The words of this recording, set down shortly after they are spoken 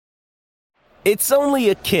It's only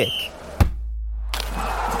a kick,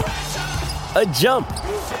 a jump,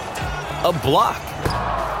 a block.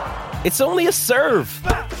 It's only a serve.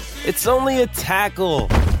 It's only a tackle,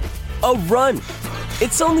 a run.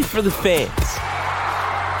 It's only for the fans.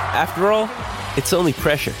 After all, it's only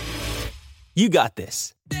pressure. You got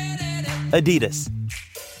this. Adidas.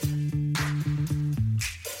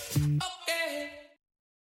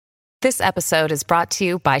 This episode is brought to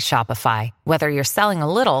you by Shopify. Whether you're selling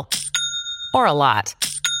a little or a lot,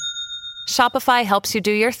 Shopify helps you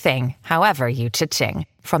do your thing, however you cha-ching.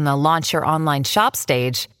 From the launch your online shop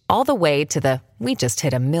stage, all the way to the we just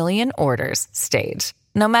hit 1 million orders stage.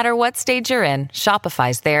 No matter what stage you're in,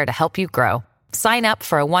 Shopify's there to help you grow. Sign up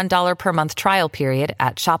for a $1 per month trial period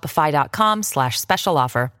at shopify.com/special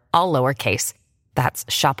offer, all lowercase. That's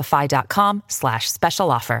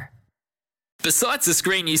shopify.com/special offer. Besides the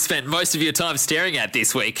screen you spent most of your time staring at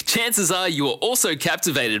this week, chances are you are also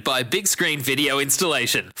captivated by a big screen video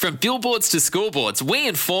installation. From billboards to scoreboards, we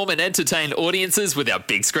inform and entertain audiences with our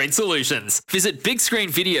big screen solutions. Visit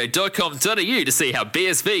bigscreenvideo.com.au to see how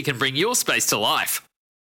BSV can bring your space to life.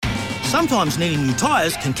 Sometimes needing new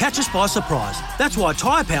tyres can catch us by surprise. That's why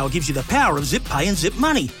Tyre Power gives you the power of Zip Pay and Zip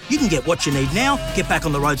Money. You can get what you need now, get back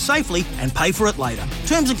on the road safely and pay for it later.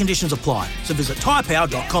 Terms and conditions apply. So visit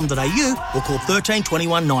tyrepower.com.au or call 13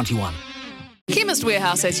 21 91. Chemist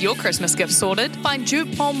Warehouse has your Christmas gift sorted. Find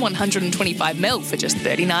Duke Palm 125ml for just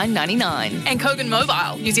 $39.99. And Kogan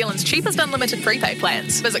Mobile, New Zealand's cheapest unlimited prepaid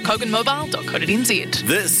plans. Visit koganmobile.co.nz.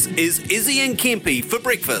 This is Izzy and Kempy for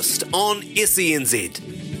breakfast on SENZ.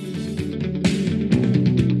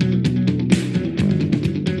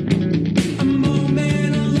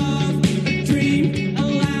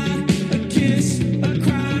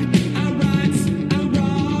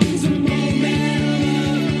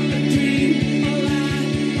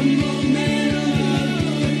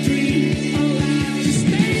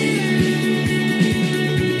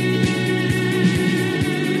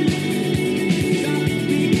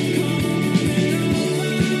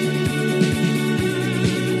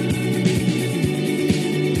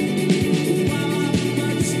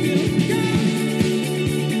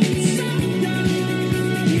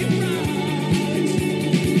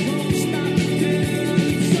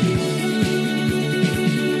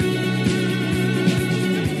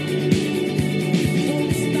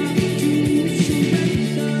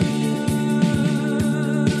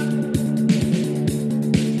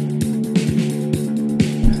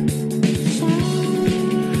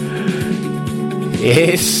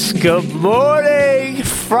 Yes, good morning,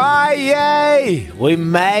 Friday. We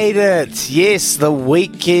made it. Yes, the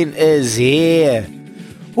weekend is here.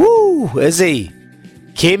 Woo, Izzy,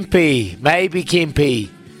 Kempy, maybe Kempy,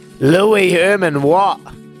 Louis, Herman, Watt,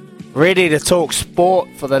 ready to talk sport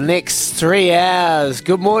for the next 3 hours.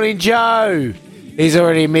 Good morning, Joe. He's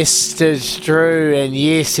already messaged through, and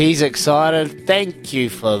yes, he's excited. Thank you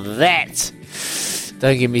for that.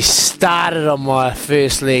 Don't get me started on my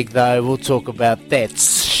first leg, though. We'll talk about that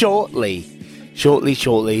shortly.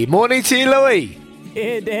 Shortly. Morning to you, Louis.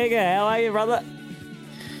 Yeah, Dagger, how are you, brother?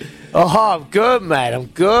 Oh, I'm good, mate. I'm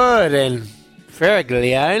good. And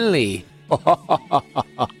Ferraglione.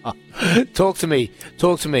 Talk to me.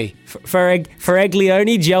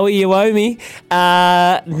 Ferraglione, Joey, you owe me.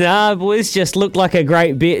 Nah, boys, just looked like a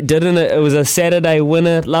great bet, didn't it? It was a Saturday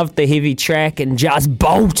winner. Loved the heavy track and just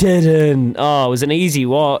bolted in. Oh, it was an easy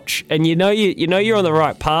watch. And you know you're on the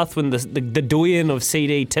right path when the doyen of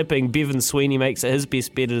CD tipping, Bevan Sweeney, makes it his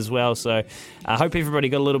best bet as well. So I hope everybody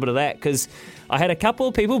got a little bit of that, because I had a couple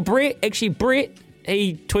of people. Brett, he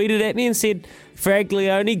tweeted at me and said,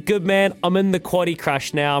 Ferraglione, good man, I'm in the quaddie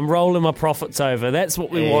crush now. I'm rolling my profits over. That's what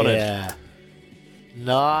we wanted. Yeah.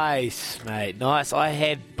 Nice, mate. Nice. I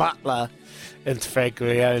had Butler into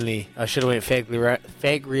Ferraglione. I should have went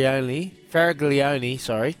Ferraglione,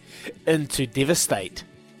 into Devastate.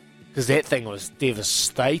 Because that thing was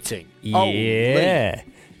devastating. Yeah.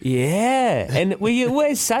 Yeah. And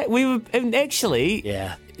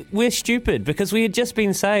we're stupid, because we had just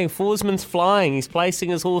been saying Forsman's flying. He's placing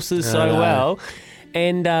his horses so well.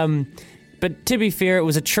 And but to be fair, it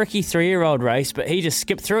was a tricky 3-year-old race, but he just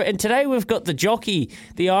skipped through it. And today we've got the jockey,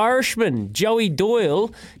 the Irishman, Joe Doyle.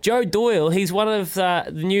 He's one of the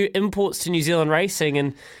new imports to New Zealand racing,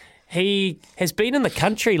 and he has been in the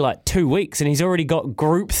country like 2 weeks and he's already got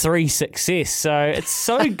Group 3 success. So it's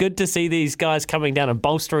so good to see these guys coming down and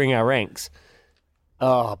bolstering our ranks.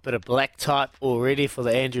 Oh, a bit of black type already for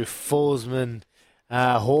the Andrew Forsman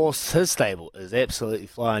horse. His stable is absolutely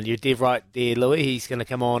flying. You're dead right there, Louis. He's going to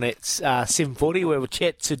come on at 7:40 where we'll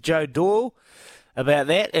chat to Joe Doyle about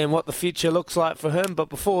that and what the future looks like for him. But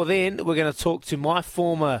before then, we're going to talk to my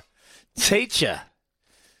former teacher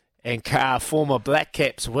and former Black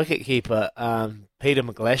Caps wicketkeeper Peter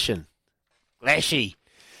McGlashan. Glashy.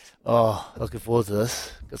 Oh, looking forward to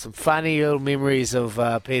this. Got some funny little memories of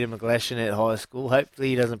Peter McGlashan at high school. Hopefully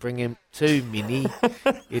he doesn't bring him too many.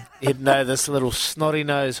 He'd know this little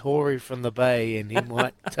snotty-nosed hoary from the Bay, and he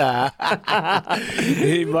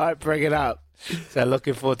might bring it up. So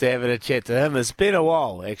looking forward to having a chat to him. It's been a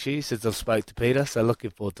while, actually, since I've spoke to Peter, so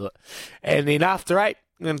looking forward to it. And then after 8,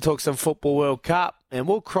 I'm going to talk some Football World Cup, and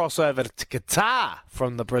we'll cross over to Qatar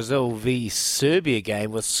from the Brazil v Serbia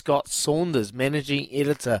game with Scott Saunders, managing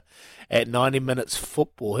editor at 90 Minutes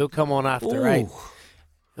Football. He'll come on after 8.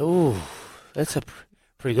 Ooh, that's a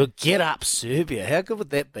pretty good. Get up, Serbia. How good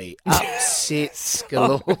would that be? Upset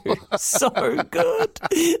galore. So good.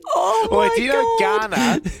 Oh, my Wait, do you know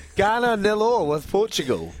Ghana 0-0 with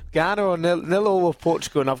Portugal? Ghana or 0-0 with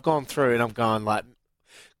Portugal, and I've gone through and I'm going like,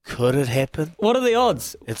 could it happen? What are the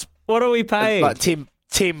odds? What are we paying? Like $10.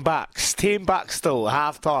 $10 still,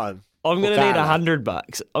 half time. I'm going to need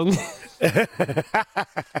 $100.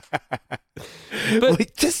 But we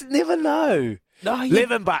just never know. No,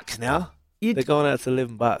 $11 now. They're going out to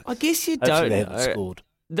 $11. I guess you Hopefully don't they know. haven't scored.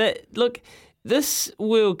 Look, this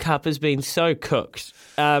World Cup has been so cooked.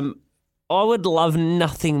 I would love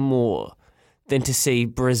nothing more than to see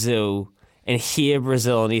Brazil and hear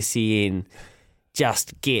Brazil on SEN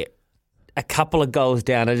just get a couple of goals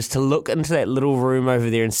down, and just to look into that little room over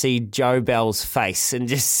there and see Joe Bell's face and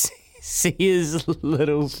just see his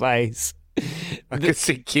little face. I could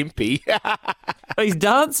see Kempy. He's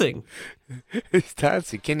dancing. He's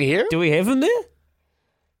dancing. Can you hear him? Do we have him there?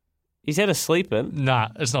 He's had a sleep in. Nah,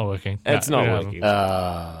 it's not working. It's not working.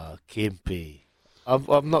 Kempy.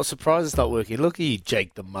 I'm not surprised it's not working. Look at you,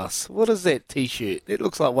 Jake the Muss. What is that T-shirt? It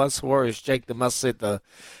looks like once Warriors Jake the Muss at the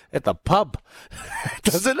pub,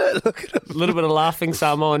 doesn't it? Look at him. A little bit of laughing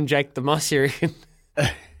Samoan Jake the Muss here.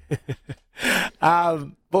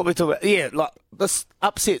 What we talking about? Yeah, like this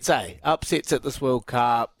upsets at this World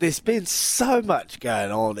Cup. There's been so much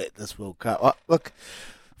going on at this World Cup. Look,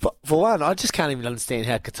 for one, I just can't even understand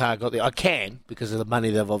how Qatar got there. I can, because of the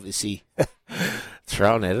money they've obviously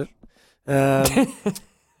thrown at it.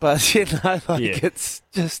 But it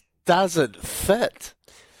just doesn't fit.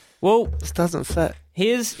 Well, it doesn't fit.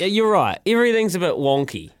 You're right. Everything's a bit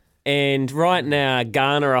wonky, and right now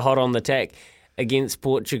Ghana are hot on the tack against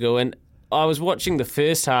Portugal. And I was watching the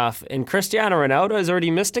first half, and Cristiano Ronaldo's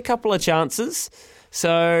already missed a couple of chances,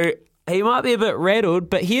 so he might be a bit rattled.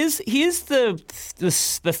 But here's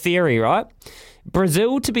the theory, right?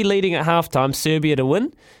 Brazil to be leading at halftime, Serbia to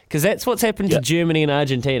win, because that's what's happened to Germany and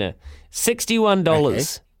Argentina.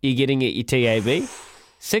 $61 you're getting at your TAB.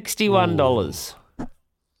 $61.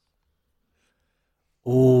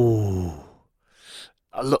 Ooh.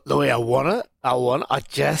 Look, the way I want it. I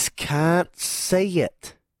just can't see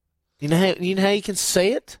it. You know how you can see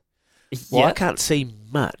it? Well, I can't see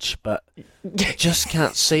much, but I just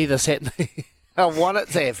can't see this happening. I want it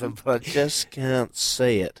to happen, but I just can't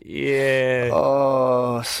see it. Yeah.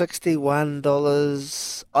 Oh,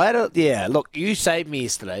 $61. Look, you saved me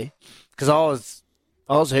yesterday because I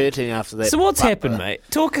was hurting after that. So what's happened, mate?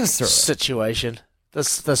 Talk us through situation.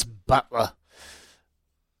 This Butler.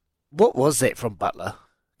 What was that from Butler?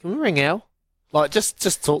 Can we ring Al? Like,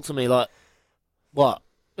 just talk to me. Like, what?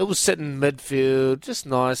 It was sitting midfield, just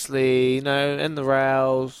nicely, in the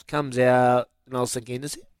rails, comes out, and I was thinking,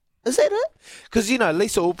 is that it? Because,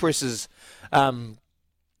 Lisa Allpress's,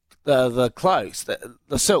 the cloaks, the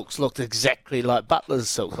silks looked exactly like Butler's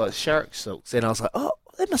silks, like Sharrock's silks. And I was like, oh,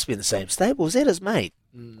 that must be in the same stable. Is that his mate?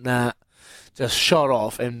 Nah, just shot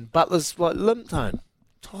off, and Butler's like limped home,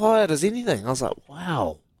 tired as anything. I was like,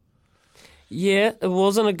 wow. Yeah, it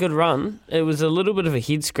wasn't a good run. It was a little bit of a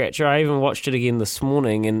head scratcher. I even watched it again this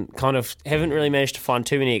morning and kind of haven't really managed to find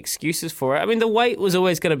too many excuses for it. I mean, the weight was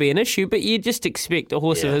always going to be an issue, but you just expect a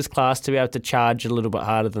horse of his class to be able to charge a little bit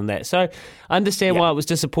harder than that. So I understand why it was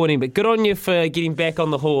disappointing, but good on you for getting back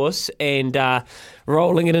on the horse and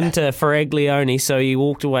rolling it into Faraglione, so you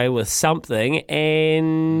walked away with something,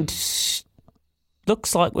 and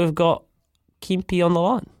looks like we've got Kempy on the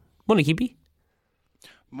line. Morning, Kempy.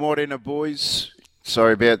 Morena, boys.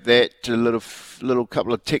 Sorry about that. A little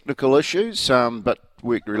couple of technical issues, but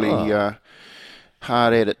worked really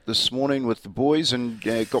hard at it this morning with the boys and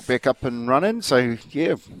got back up and running. So,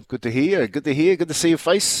 yeah, good to hear. Good to see your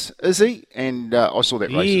face, Izzy. And I saw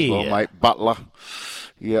that race as well, mate. Butler.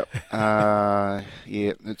 Yep.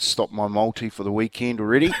 It stopped my multi for the weekend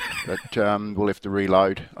already, but we'll have to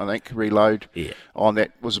reload, I think. On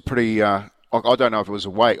that was a pretty... I don't know if it was a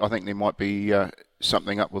weight. I think there might be...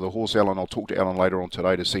 something up with a horse, Alan. I'll talk to Alan later on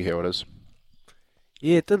today to see how it is.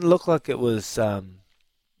 Yeah, it didn't look like it was.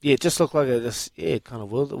 It just looked like it just kind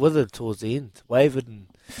of withered towards the end, wavered and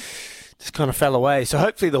just kind of fell away. So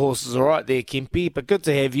hopefully the horse is all right there, Kempy. But good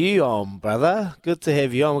to have you on, brother. Good to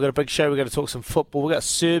have you on. We've got a big show. We're going to talk some football. We've got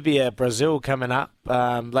Serbia, Brazil coming up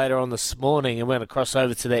later on this morning, and we're going to cross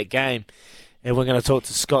over to that game. And we're going to talk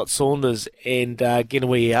to Scott Saunders and get a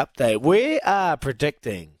wee update. We are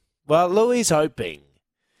predicting, well, Louis is hoping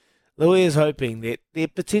that there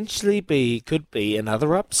potentially could be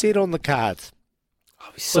another upset on the cards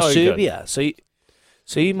for Serbia. Good.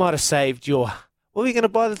 So you might have saved your... What were you going to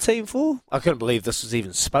buy the team for? I couldn't believe this was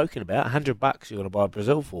even spoken about. $100 you're going to buy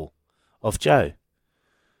Brazil for, off Joe.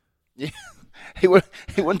 Yeah, he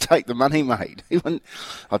wouldn't take the money, mate. He wouldn't.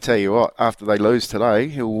 I'll tell you what. After they lose today,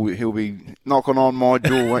 he'll be knocking on my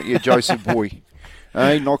door, won't you, Joseph boy?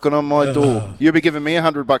 Hey, knocking on my door. You'll be giving me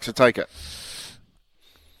 $100 to take it.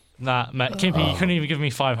 Nah, Matt Kempy, you couldn't even give me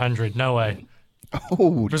 500. No way.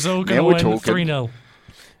 Oh, Brazil going to win 3-0.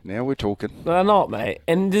 Now we're talking. They're not, mate.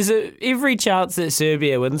 And there's every chance that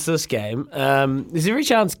Serbia wins this game. There's every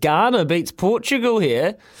chance Ghana beats Portugal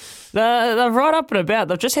here. They're right up and about.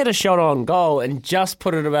 They've just had a shot on goal and just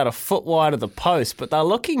put it about a foot wide of the post, but they're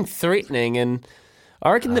looking threatening. And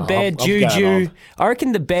I reckon the bad juju. I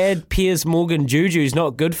reckon the bad Piers Morgan juju is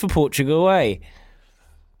not good for Portugal, eh?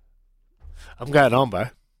 I'm going on, bro.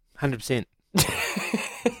 100%.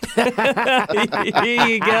 Here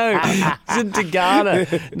you go. It's into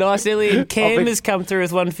Ghana. Nice, Elliot. Cam has come through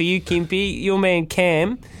with one for you, Kempy. Your man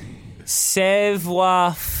Cam.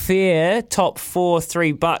 Savoir Faire, top 4,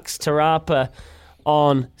 $3. Tarapa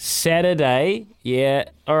on Saturday. Yeah,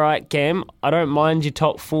 all right, Cam. I don't mind your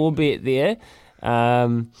top 4 bet there.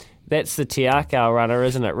 That's the Tiakau runner,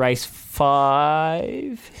 isn't it? Race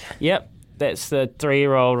 5. Yep, that's the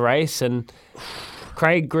 3-year-old race. And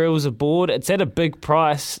Craig Grill's aboard. It's at a big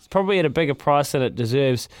price. It's probably at a bigger price than it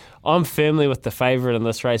deserves. I'm firmly with the favourite in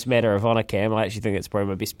this race, Matter of Honour, Cam. I actually think it's probably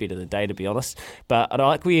my best bet of the day, to be honest. But I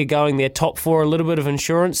like where you're going there. Top 4, a little bit of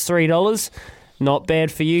insurance, $3. Not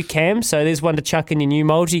bad for you, Cam. So there's one to chuck in your new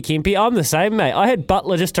multi, Kempy. I'm the same, mate. I had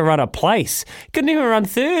Butler just to run a place. Couldn't even run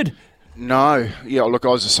third. No. Yeah, look, I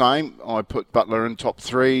was the same. I put Butler in top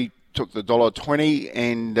 3, took the $1.20,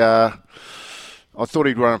 and I thought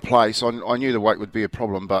he'd run a place. I knew the weight would be a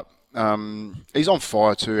problem, but he's on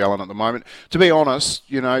fire too, Alan, at the moment. To be honest,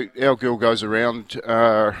 our girl goes around.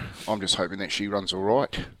 I'm just hoping that she runs all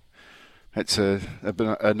right. It's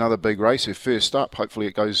another big race, her first up. Hopefully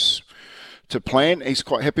it goes to plan. He's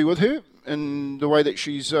quite happy with her in the way that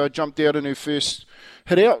she's jumped out in her first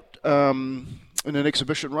hit out in an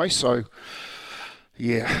exhibition race. So,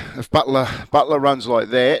 yeah, if Butler runs like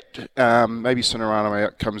that, maybe Cinerano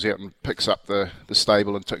comes out and picks up the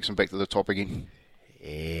stable and takes him back to the top again.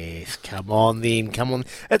 Yes, come on then, come on.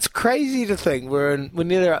 It's crazy to think we're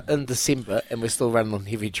nearly in December and we're still running on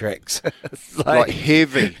heavy tracks. It's like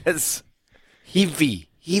heavy. It's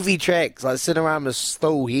heavy tracks. Like Cinerama's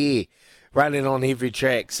still here, running on heavy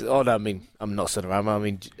tracks. Oh no, I mean, I'm not Cinerama. I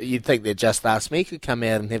mean, you'd think they'd just ask me, could come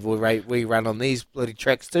out and have we run on these bloody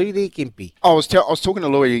tracks too there, Kempy. I was talking to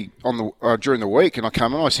Louis on the during the week, and I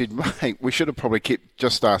came in, I said, mate, we should have probably kept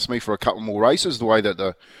just asked me for a couple more races, the way that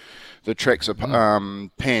the tracks are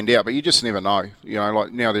panned out, but you just never know.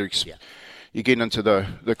 Like now you're getting into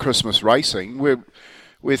the Christmas racing.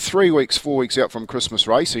 We're 3 weeks, 4 weeks out from Christmas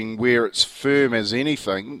racing, where it's firm as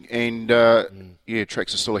anything, and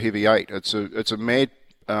tracks are still a heavy 8. It's a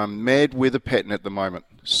mad weather pattern at the moment.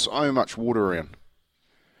 So much water around.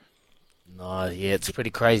 No, yeah, it's pretty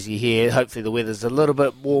crazy here. Hopefully the weather's a little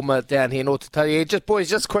bit warmer down here in Otatalia.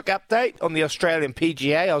 Just a quick update on the Australian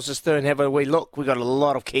PGA. I was just there and having a wee look. We got a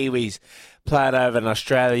lot of Kiwis playing over in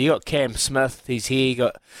Australia. You got Cam Smith, he's here. You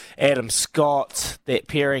got Adam Scott. That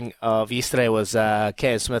pairing of yesterday was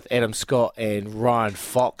Cam Smith, Adam Scott, and Ryan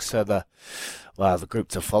Fox. So the group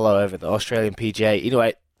to follow over the Australian PGA.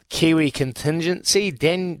 Anyway, Kiwi contingency,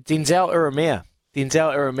 Denzel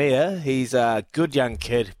Iramia, he's a good young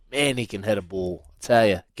kid. Man, he can hit a ball. I tell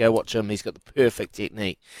you, go watch him. He's got the perfect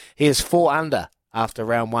technique. He is 4 under after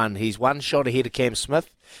round 1. He's 1 shot ahead of Cam Smith,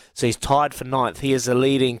 so he's tied for 9th. He is the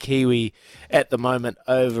leading Kiwi at the moment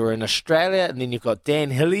over in Australia. And then you've got Dan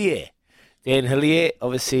Hillier. Dan Hillier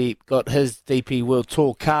obviously got his DP World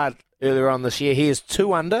Tour card earlier on this year. He is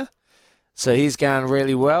 2 under, so he's going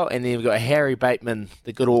really well. And then you've got Harry Bateman,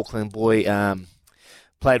 the good Auckland boy.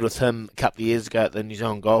 Played with him a couple of years ago at the New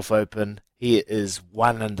Zealand Golf Open. He is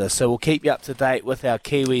 1 under. So we'll keep you up to date with our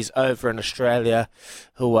Kiwis over in Australia,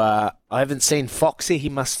 who I haven't seen Foxy. He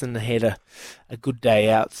must have had a good day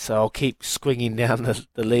out. So I'll keep swinging down the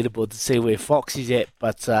leaderboard to see where Foxy's at.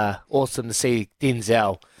 But awesome to see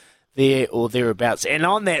Denzel there or thereabouts. And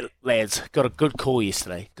on that, lads, got a good call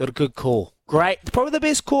yesterday. Got a good call. Great. Probably the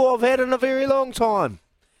best call I've had in a very long time.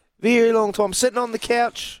 Very long time. Sitting on the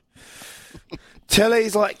couch.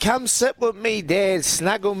 Tilly's like, come sit with me, Dad.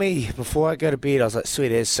 Snuggle me before I go to bed. I was like,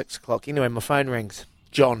 sweet, it's 6 o'clock. Anyway, my phone rings.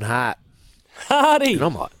 John Hart. Hardy. And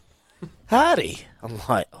I'm like, Hardy. I'm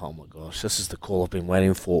like, oh my gosh, this is the call I've been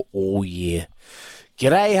waiting for all year.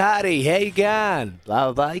 G'day, Hardy. How you going?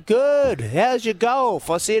 Blah, blah, blah. Good. How's your golf?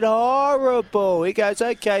 I said, horrible. He goes,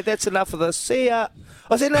 okay, that's enough of this. See ya.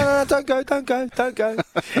 I said, no, don't go.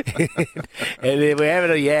 And then we're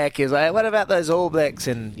having a yak. He's like, what about those All Blacks?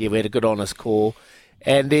 And yeah, we had a good honest call.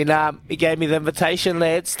 And then he gave me the invitation,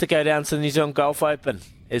 lads, to go down to the New Zealand Golf Open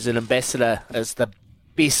as an ambassador. It's the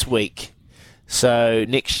best week. So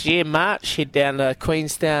next year, March, head down to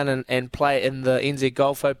Queenstown and play in the NZ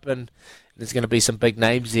Golf Open. There's going to be some big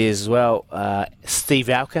names there as well. Steve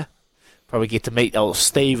Alker. Probably get to meet old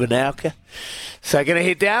Steve and Alker. So going to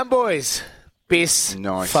head down, boys. Best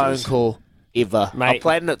phone call ever. Mate, I've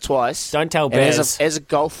played in it twice. Don't tell Baz. As a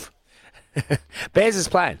golf, Baz is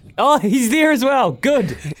playing. Oh, he's there as well.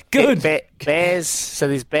 Good. Baz. So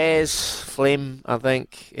there's Baz, Flem, I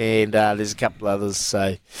think, and there's a couple others.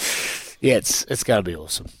 So yeah, it's going to be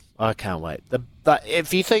awesome. I can't wait. But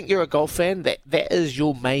if you think you're a golf fan, that is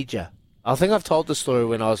your major. I think I've told the story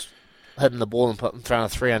when I was hitting the ball and putting in front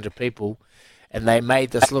of 300 people, and they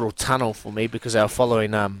made this little tunnel for me because they were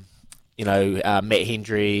following Matt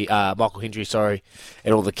Hendry, Michael Hendry,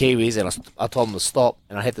 and all the Kiwis, and I told them to stop,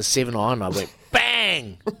 and I had the 7-iron, and I went,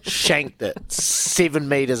 bang! Shanked it, 7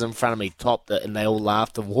 metres in front of me, topped it, and they all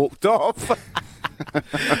laughed and walked off.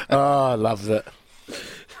 Oh, I loved it.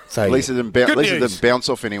 So, at least it didn't bounce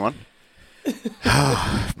off anyone. Mate,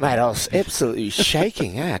 I was absolutely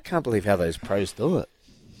shaking. I can't believe how those pros do it.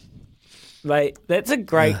 Mate, that's a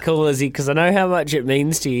great call, Izzy, because I know how much it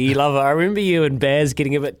means to you. You love it. I remember you and Baz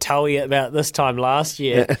getting a bit toey about this time last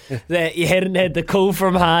year that you hadn't had the call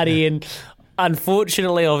from Hardy, and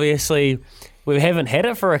unfortunately, obviously, we haven't had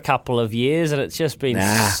it for a couple of years, and it's just been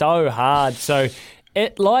so hard. So,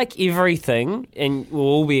 like everything, and we'll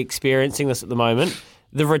all be experiencing this at the moment,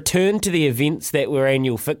 the return to the events that were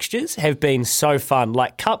annual fixtures have been so fun.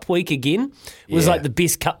 Like Cup Week again was like the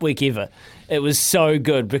best Cup Week ever. It was so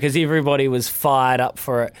good because everybody was fired up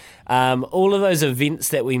for it. All of those events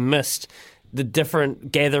that we missed, the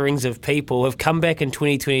different gatherings of people, have come back in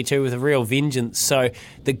 2022 with a real vengeance. So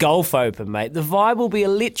the Golf Open, mate, the vibe will be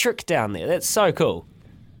electric down there. That's so cool.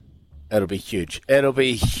 It'll be huge.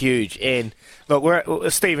 And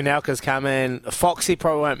look, Stephen Alker's coming. Foxy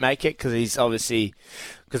probably won't make it because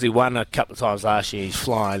he won a couple of times last year. He's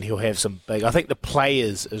flying. He'll have some big. I think the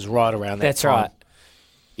Players is right around that That's time. right.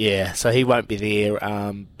 Yeah, so he won't be there.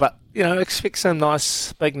 But, expect some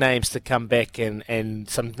nice big names to come back and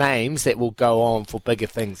some names that will go on for bigger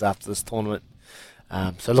things after this tournament.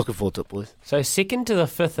 So looking forward to it, boys. So 2nd to the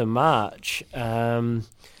 5th of March,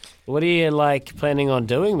 what are you planning on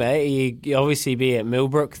doing, mate? You obviously be at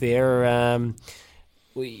Millbrook there.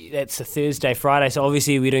 That's a Thursday, Friday. So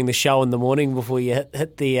obviously we're doing the show in the morning before you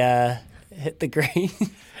hit the green.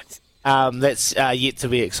 That's yet to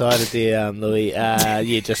be excited there, Louis.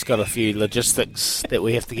 Just got a few logistics that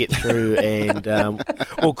we have to get through, and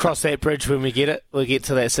we'll cross that bridge when we get it. We'll get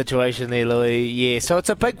to that situation there, Louis. Yeah, so it's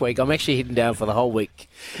a big week. I'm actually heading down for the whole week.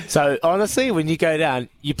 So honestly, when you go down,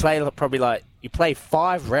 you play you play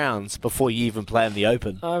 5 rounds before you even play in the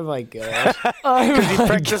Open. Oh my god!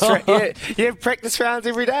 You have practice rounds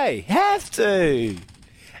every day. Have to.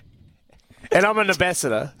 And I'm an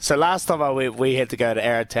ambassador. So last time I went, we had to go to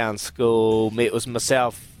Arrowtown School. It was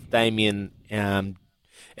myself, Damien, and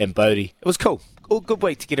Bodie. It was cool. Good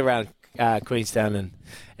week to get around Queenstown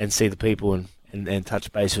and see the people and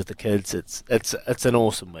touch base with the kids. It's an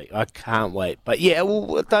awesome week. I can't wait. But yeah,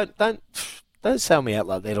 well, don't sell me out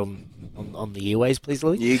like that on the airways, please,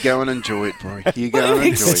 Louis. You go and enjoy it, bro. You go and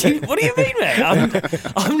enjoy it. What do you mean, mate?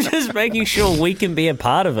 I'm just making sure we can be a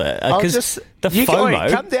part of it. Because the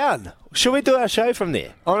FOMO. Come down. Should we do our show from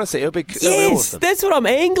there? Honestly, it'll be awesome. That's what I'm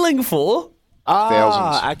angling for.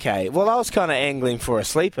 Thousands. Okay. Well, I was kind of angling for a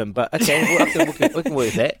sleep-in, but okay, we can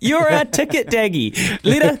work that. You're our ticket, Daggy.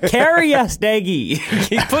 Let her carry us, Daggy.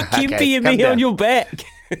 Put Kempy and me down on your back.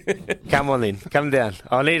 Come on then. Come down.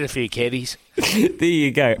 I'll need a few caddies. There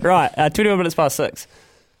you go. Right, 21 minutes past 6.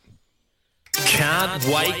 Can't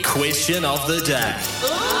wait question of the day.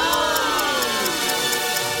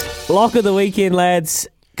 Lock of the weekend, lads.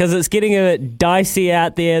 Because it's getting a bit dicey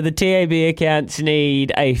out there. The TAB accounts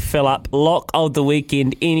need a fill-up. Lock of the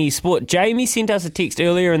weekend, any sport. Jamie sent us a text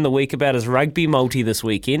earlier in the week about his rugby multi this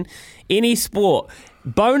weekend. Any sport.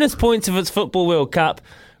 Bonus points if it's Football World Cup.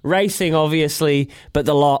 Racing, obviously, but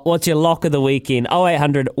the lock. What's your lock of the weekend?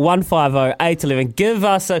 0800 150 811. Give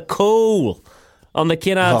us a call on the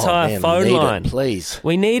Kennard Tyre phone line. Please.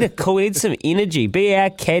 We need a call. We need some energy. Be our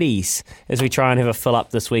caddies as we try and have a fill up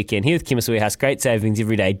this weekend. Here with Chemist Warehouse, great savings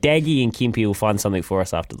every day. Daggy and Kempe will find something for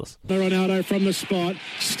us after this. Ronaldo from the spot,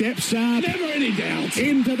 steps up, never any doubt,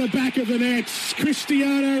 into the back of the nets,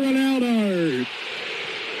 Cristiano Ronaldo.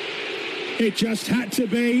 It just had to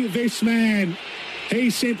be this man. He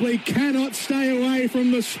simply cannot stay away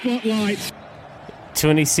from the spotlight.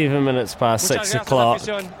 27 minutes past 6 o'clock.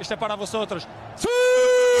 I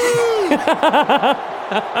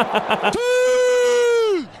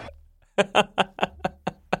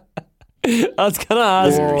was gonna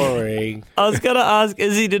ask. Boring. I was gonna ask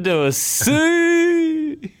Izzy to do a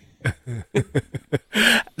sue.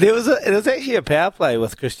 It was actually a power play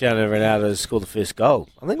with Cristiano Ronaldo to score the first goal.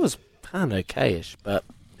 I think it was kind of okay-ish, but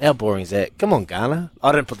how boring is that? Come on, Ghana.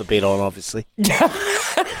 I didn't put the bet on, obviously.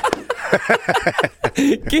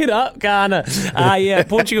 Get up, Ghana. Yeah,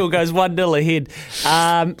 Portugal goes 1-0 ahead.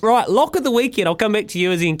 Right, lock of the weekend. I'll come back to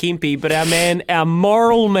you, Izzy and Kempe, but our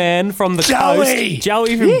moral man from the Joey! coast,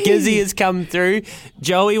 Joey from Gizzy, has come through.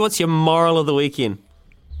 Joey, what's your moral of the weekend?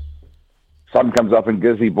 Sun comes up in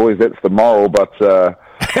Gizzy, boys. That's the moral. But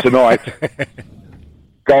tonight,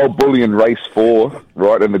 Gold Bullion Race 4,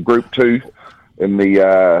 right, in the Group 2. In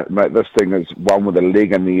the mate, this thing is one with a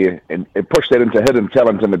leg in the air, and push that into Hidden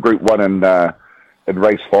Talent in the Group 1 in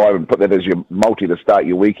Race 5, and put that as your multi to start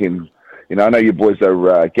your weekend. You know, I know you boys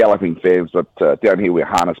are galloping fans, but down here we're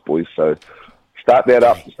harness boys. So start that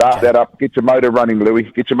up. Get your motor running, Louis.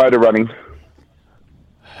 Get your motor running.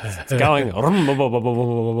 It's going.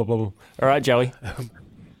 All right, Joey.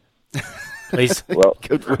 Please. Well,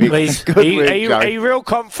 Please. Good Are week, you real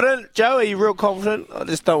confident, Joe? Are you real confident? I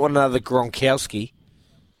just don't want another Gronkowski.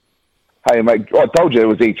 Hey, mate, I told you it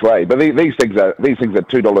was each way, but these things are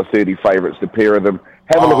 $2.30 favourites, the pair of them.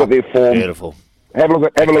 Have a look at their form. Beautiful. Have a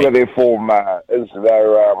look at their form.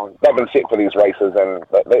 They've been set for these races, and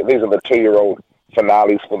these are the 2-year-old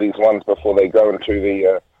finales for these ones before they go into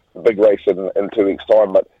the big race in 2 weeks'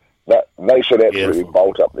 time. But they should absolutely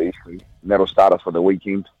bolt up these two. And that'll start us for the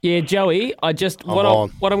weekend. Yeah, Joey, what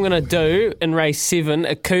I'm going to do in race 7,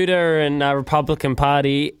 Akuta and Republican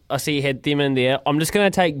Party, I see you had them in there. I'm just going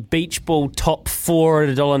to take Beach Ball top 4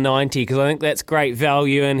 at $1.90 because I think that's great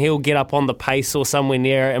value, and he'll get up on the pace or somewhere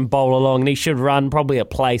near it and bowl along, and he should run probably a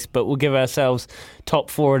place, but we'll give ourselves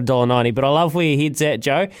top 4 at $1.90. But I love where your head's at,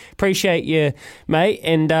 Joe. Appreciate you, mate.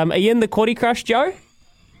 And are you in the Quaddy Crush, Joe?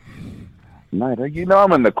 Mate, you know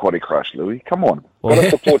I'm in the Quaddy Crush, Louis. Come on. Gotta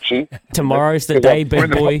support you. Tomorrow's the day,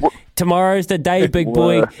 big boy. Tomorrow's the day, big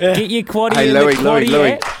boy. Get your Quaddy in the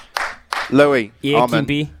Quaddy app. Louis, Yeah, I'm in.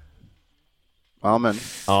 Kempe. I'm in.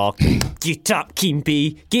 Oh, get up,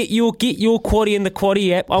 Kempe. Get your Quaddy in the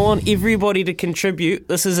Quaddy app. I want everybody to contribute.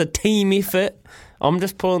 This is a team effort. I'm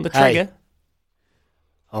just pulling the trigger. Hey.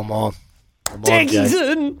 I'm on. Daggy's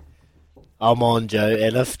in. I'm on, Joe.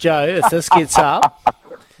 And if this gets up,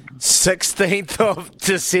 16th of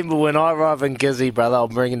December, when I arrive in Gizzy, brother, I'm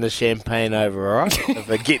bringing the champagne over, all right? If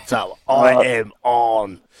it gets up, I am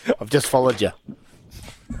on. I've just followed you.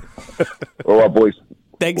 All right, boys.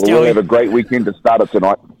 Thanks, We'll Joey. have a great weekend to start it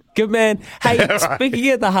tonight. Good man. Hey,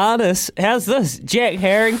 speaking of the harness, how's this? Jack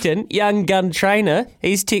Harrington, young gun trainer,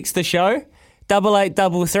 he's texted the show.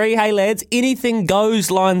 8833. Hey lads, anything goes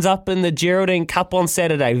lines up in the Geraldine Cup on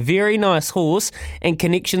Saturday. Very nice horse, and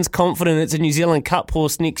Connection's confident it's a New Zealand Cup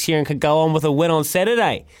horse next year and could go on with a win on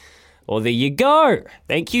Saturday. Well, there you go.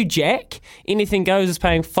 Thank you, Jack. Anything Goes is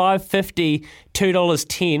paying $5.50,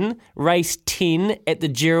 $2.10, race 10 at the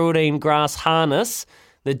Geraldine Grass Harness,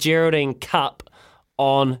 the Geraldine Cup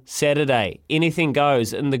on Saturday. Anything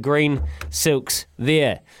Goes in the green silks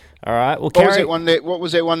there. All right, we'll What carry. what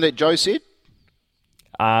was that one that Joe said?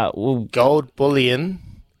 Gold Bullion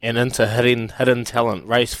and into hidden Talent.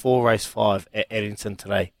 Race 4, Race 5 at Addington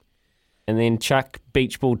today. And then chuck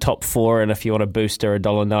Beach Ball top 4, and if you want a booster,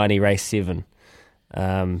 $1.90 race 7.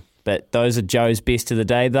 But those are Joe's best of the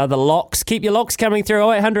day. They're the locks. Keep your locks coming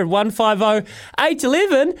through. 0800 150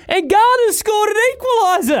 811, and Ghana scored an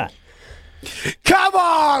equaliser. Come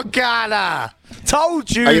on, Ghana! Told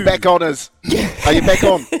you! Are you back on us? Are you back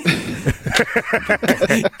on?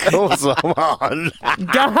 Of course I'm on.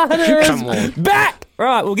 Ghana is back!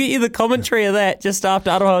 Right, we'll get you the commentary of that just after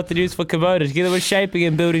Aroha with the news for Kubota, together with Shaping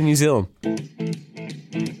and Building New Zealand.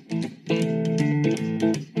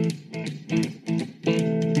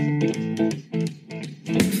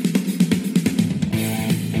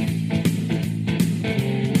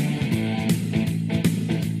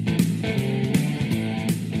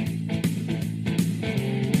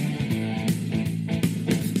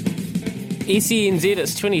 SENZ,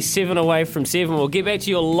 it's 27 away from 7. We'll get back to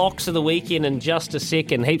your locks of the weekend in just a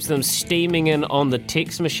second. Heaps of them steaming in on the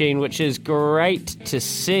text machine, which is great to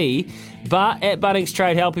see. But at Bunnings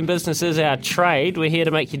Trade, helping business is our trade. We're here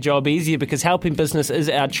to make your job easier because helping business is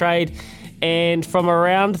our trade. And from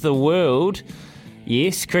around the world,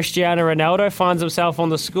 yes, Cristiano Ronaldo finds himself on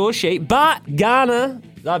the score sheet, but Ghana,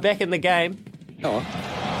 they're back in the game.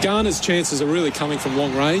 Ghana's chances are really coming from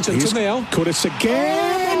long range until now. Kudus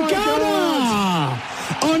again. Ghana!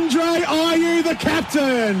 Andre Ayew, the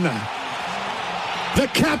captain. The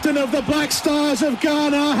captain of the Black Stars of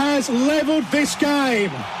Ghana has levelled this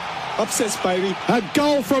game. Upsets, baby. A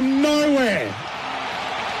goal from nowhere.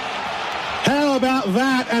 How about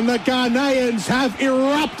that? And the Ghanaians have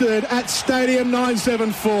erupted at Stadium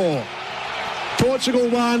 974. Portugal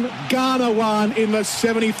won, Ghana won in the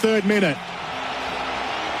 73rd minute.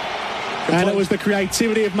 And it was the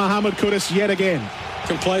creativity of Mohamed Kudus yet again.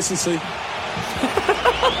 Complacency.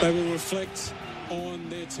 They will reflect on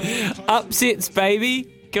their team. Upsets, baby.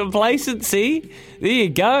 Complacency. There you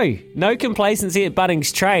go. No complacency at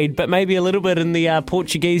Bunnings Trade, but maybe a little bit in the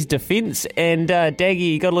Portuguese defence. And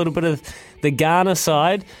Daggy, you got a little bit of the Ghana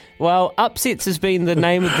side. Well, upsets has been the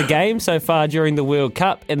name of the game so far during the World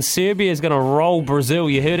Cup, and Serbia is going to roll Brazil.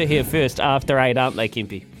 You heard it here first after 8, aren't they,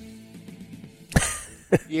 Kempy?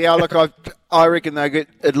 Yeah, look, I reckon they get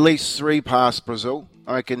at least 3 past Brazil.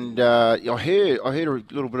 I reckon. I heard a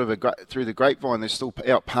little bit of through the grapevine. They're still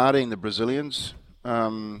out partying, the Brazilians.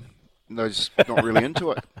 They're just not really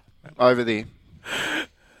into it over there.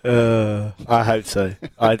 I hope so.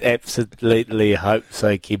 I'd absolutely hope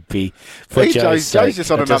so, Kimpy. For Joe's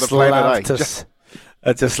just on another planet, eh?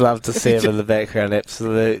 I just love to see him in the background,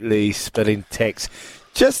 absolutely spitting text.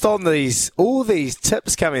 Just on all these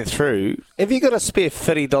tips coming through, have you got a spare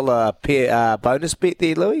 $50 bonus bet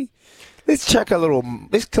there, Louis? Let's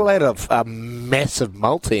collate a massive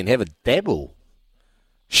multi and have a dabble.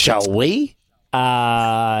 Shall we?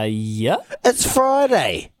 Yeah. It's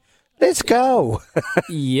Friday. Let's go.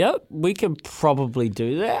 Yep, we can probably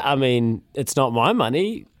do that. I mean, it's not my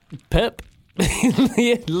money, Pip.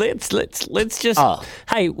 Yeah, let's just.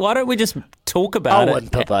 Hey, why don't we just talk about it? I'll win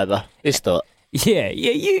Pip over. Let's do it.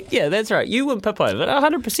 Yeah, that's right. You win Pip over,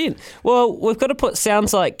 100%. Well, we've got to put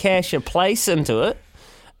Sounds Like Cash a place into it,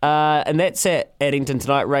 and that's at Addington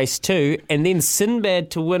tonight, race 2, and then Sinbad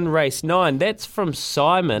to win race 9. That's from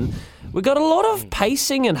Simon. We've got a lot of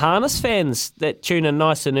pacing and harness fans that tune in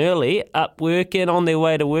nice and early, up working, on their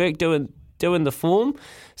way to work, doing the form.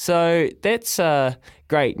 So that's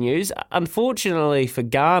great news. Unfortunately for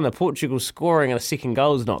Ghana, Portugal scoring a second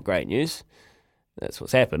goal is not great news. That's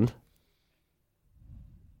what's happened.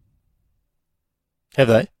 Have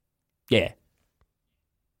they? Yeah.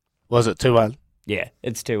 Was it 2-1? Yeah,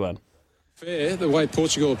 it's 2-1. Fair, the way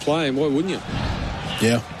Portugal are playing, why wouldn't you?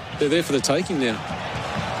 Yeah. They're there for the taking now.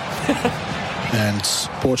 And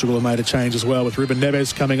Portugal have made a change as well with Ruben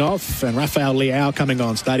Neves coming off and Rafael Leao coming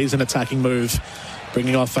on. So that is an attacking move,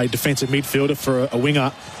 bringing off a defensive midfielder for a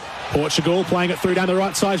winger. Portugal playing it through down the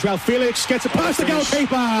right side. João Felix gets it past the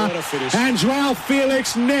goalkeeper. And João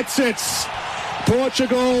Felix nets it.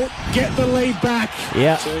 Portugal get the lead back.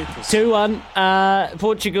 Yeah, 2-1.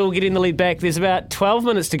 Portugal getting the lead back. There's about 12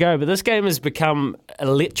 minutes to go, but this game has become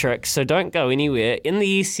electric, so don't go anywhere. In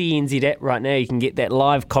the SENZ app right now, you can get that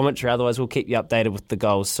live commentary. Otherwise, we'll keep you updated with the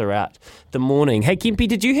goals throughout the morning. Hey, Kempy,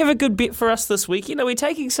 did you have a good bet for us this weekend? Are we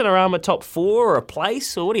taking Cinerama top 4 or a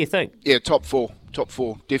place, or what do you think? Yeah, top 4,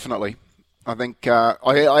 definitely. I think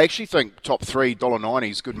I actually think top 3, $1.90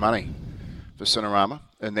 is good money for Cinerama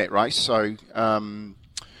in that race. So,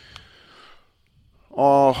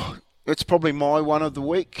 it's probably my one of the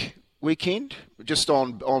weekend. Just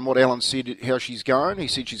on what Alan said, how she's going. He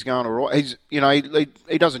said she's going all right.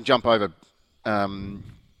 He doesn't jump over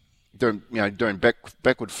doing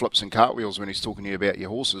backward flips and cartwheels when he's talking to you about your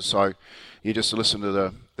horses. So you just listen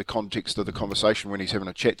to the context of the conversation when he's having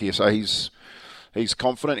a chat to you. So he's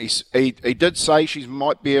confident. He did say she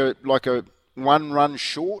might be a 1 run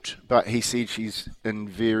short, but he said she's in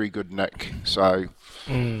very good nick. So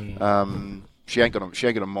she ain't got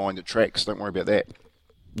to mind the tracks. Don't worry about that.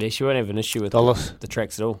 Yeah, she won't have an issue with the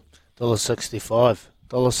tracks at all.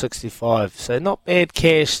 $1.65. So not bad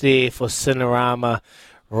cash there for Cinerama.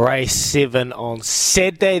 Race 7 on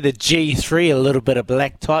Saturday. The G3, a little bit of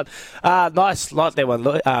black type. Nice, like that one,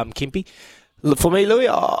 Kempy. For me, Louis,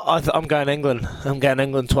 I'm going England. I'm going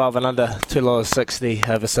England 12 and under, $2.60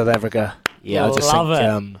 over South Africa. Yeah, I just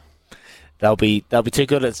think they'll be too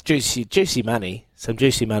good. It's juicy money. Some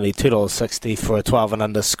juicy money, $2.60 for a 12 and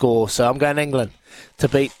under score. So I'm going England to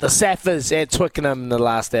beat the Saffers at Twickenham in the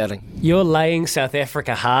last outing. You're laying South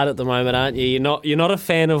Africa hard at the moment, aren't you? You're not a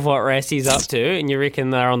fan of what Rassie's up to, and you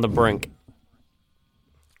reckon they're on the brink.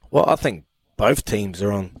 Well, I think both teams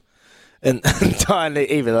are on.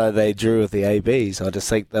 Entirely, even though they drew with the ABs, I just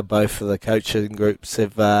think that both of the coaching groups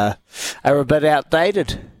are a bit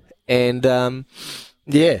outdated. And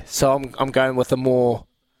so I'm going with a more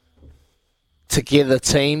together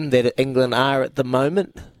team that England are at the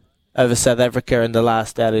moment over South Africa in the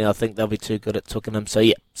last outing. I think they'll be too good at Twickenham. So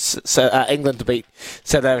England to beat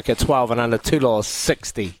South Africa 12 and under,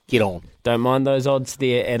 $2.60. Get on. Don't mind those odds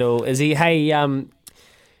there at all, Izzy. Hey,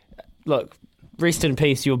 look, rest in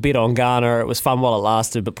peace, your bet on Ghana. It was fun while it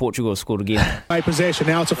lasted, but Portugal scored again. Possession,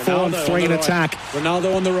 now it's a 4-3 in attack.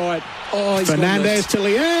 Ronaldo on the right. Oh, he's Fernandes to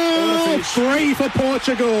Leão. 3 for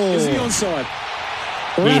Portugal. Is he onside?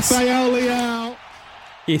 Yes. Rafael Leão.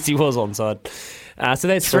 Yes, he was onside. So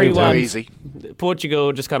that's 3-1. Easy.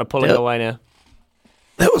 Portugal just kind of pulling away now.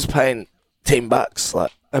 That was paying $10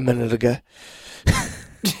 like a minute ago.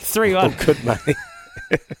 3-1. Good money.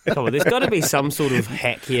 Come on, there's got to be some sort of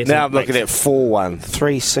hack here. Now I'm looking at 4-1,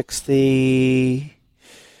 $3.60.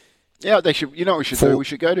 Yeah, they should. You know what we should do? We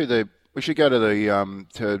should go to the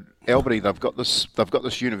to Albany. They've got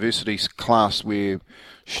this university class where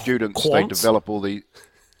students they develop all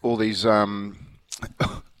these out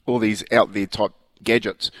there type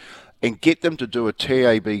gadgets, and get them to do a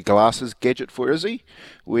TAB glasses gadget for Izzy,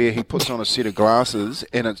 where he puts on a set of glasses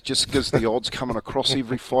and it just gives the odds coming across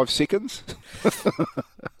every 5 seconds.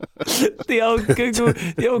 the old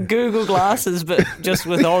Google glasses, but just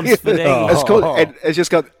with odds for days. It's called, and it's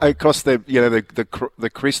just got across the the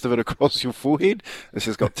crest of it across your forehead. It's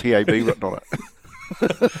just got TAB written on it.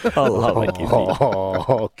 I love it, Kimpy.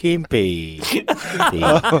 Oh, Kimpy.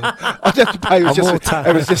 I just pay.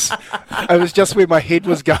 It was just where my head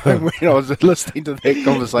was going when I was listening to that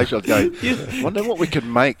conversation. I was going, I wonder what we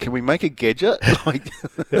can make. Can we make a gadget?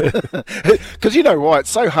 Because you know why? It's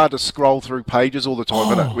so hard to scroll through pages all the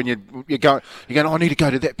time, isn't it? When you're going, I need to go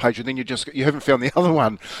to that page, and then you haven't found the other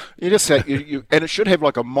one. You just say, and it should have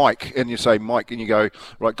like a mic, and you say mic, and you go,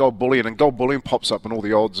 right, gold bullion, and gold bullion pops up and all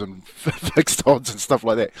the odds and fixed odds and stuff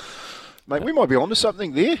like that. Mate, we might be onto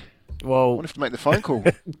something there. Well, we'll have to make the phone call.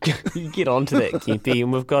 You get onto that, Kimpy,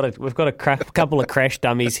 and we've got a couple of crash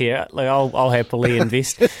dummies here. Like I'll happily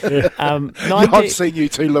invest. I've seen you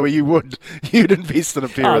too, Louis. You'd invest in a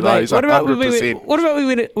pair of those. What about 100%.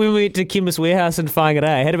 when we went to Chemist Warehouse in Whangarei?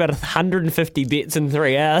 I had about 150 bets in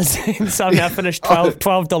 3 hours, and somehow finished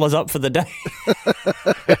 $12 up for the day.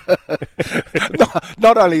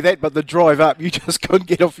 Not only that, but the drive up, you just couldn't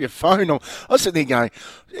get off your phone. I was sitting there going,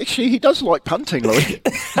 actually, he does like punting, Louis.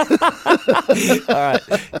 All right.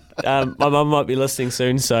 My mum might be listening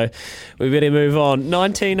soon, so we better move on.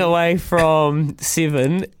 19 away from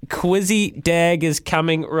 7. Quizzy Dag is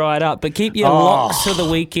coming right up, but keep your locks for the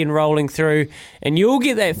weekend rolling through, and you'll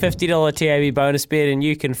get that $50 TAB bonus bet, and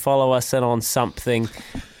you can follow us in on something.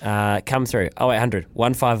 Come through 0800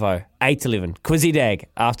 150 811. Quizzy Dag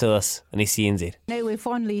after this in SENZ. Now we're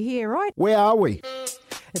finally here, right? Where are we?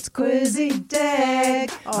 It's Quizzy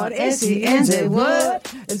Dag on SENZ.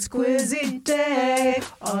 What? It's Quizzy Dag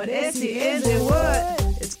on SENZ. What?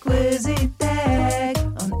 It's Quizzy Dag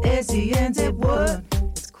on SENZ. What?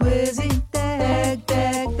 It's Quizzy Dag,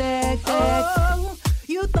 Dag, Dag, Dag. Oh,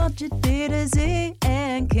 you thought you did a Z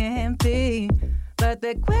and can't be, but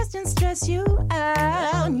the questions stress you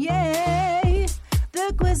out, yeah.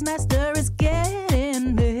 The quizmaster is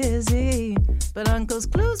getting busy, but Uncle's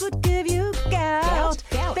clues would give you gout.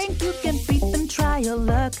 Think you can beat them, try your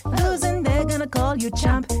luck. Losing, they're gonna call you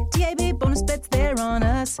chump. TAB bonus bets, they're on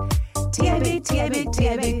us. TAB,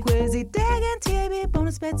 Quizzy Dag and TAB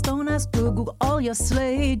bonus bets, don't ask Google all your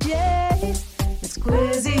slate, yeah. It's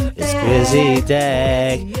Quizzy Dag. It's Quizzy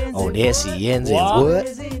Dag on SENZ. What?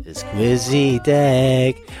 It's Quizzy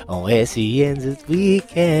Dag on SENZ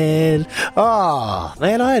weekend. Oh,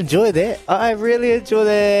 man, I enjoy that. I really enjoy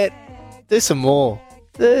that. There's some more.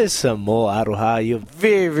 Aroha. You're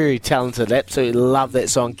very, very talented. Absolutely love that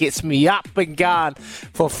song. Gets me up and going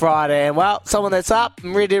for Friday. And, well, someone that's up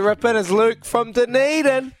and ready to rip in is Luke from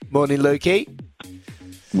Dunedin. Morning, Lukey.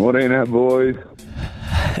 Morning out, boys.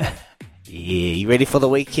 Yeah, you ready for the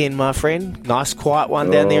weekend, my friend? Nice, quiet one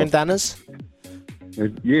down there in Dunners?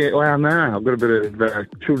 Yeah, well, no. I've got a bit of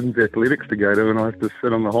children's athletics to go to, and I have to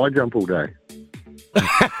sit on the high jump all day.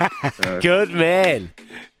 Good man.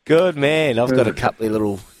 I've got a couple of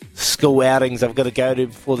little school outings I've got to go to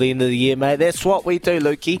before the end of the year, mate. That's what we do,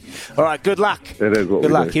 Lukey. All right, good luck. That is what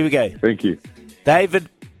Good we luck. do. Here we go. Thank you. David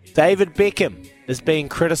Beckham is being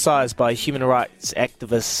criticised by human rights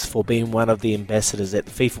activists for being one of the ambassadors at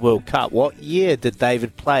the FIFA World Cup. What year did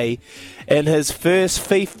David play in his first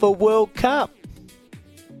FIFA World Cup?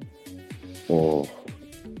 Oh,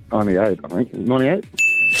 98, I think. 98?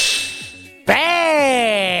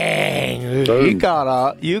 Bang! Boom. You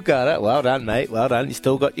got it. Well done, mate. Well done. You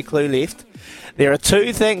still got your clue left. There are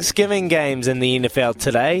 2 Thanksgiving games in the NFL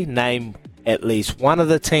today. Name at least one of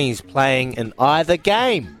the teams playing in either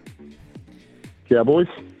game. Cowboys.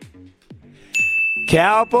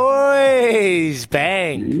 Cowboys!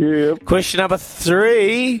 Bang! Yep. Question number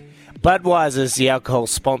 3. Budweiser is the alcohol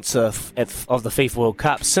sponsor of the FIFA World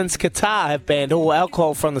Cup. Since Qatar have banned all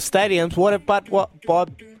alcohol from the stadiums, what have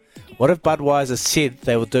Budweiser said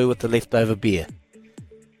they will do with the leftover beer?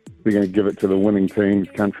 We're going to give it to the winning team's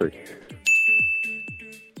country.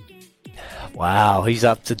 Wow, he's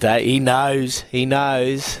up to date. He knows.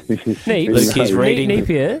 Lukey's reading.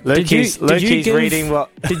 Lukey's reading what?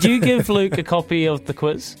 Did you give Luke a copy of the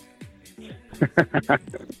quiz?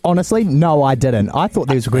 Honestly, no, I didn't. I thought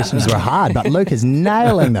these questions were hard, but Luke is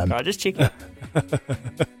nailing them. Right, just checking. All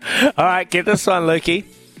right, get this one, Lukey.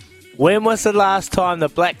 When was the last time the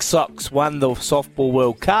Black Sox won the Softball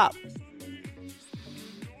World Cup?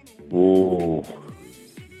 Oh.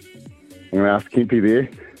 I'm going to ask Kempy there.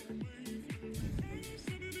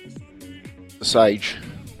 The Sage.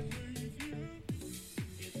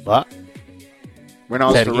 What? When I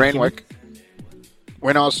was Say it for again, Randwick,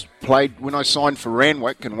 when I signed for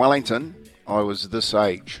Randwick in Wellington, I was this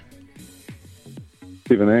age.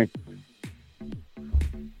 17.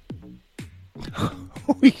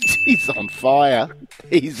 He's on fire.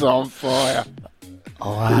 He's on fire.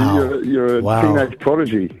 Oh, wow. You're a teenage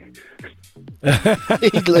prodigy.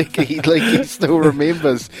 he still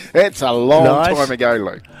remembers. That's a long time ago,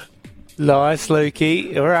 Luke. Nice,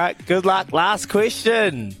 Lukey. All right, good luck. Last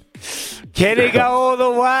question. Can he go all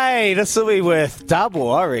the way? This will be worth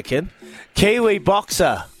double, I reckon. Kiwi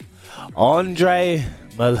boxer Andre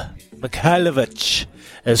Mikhailovich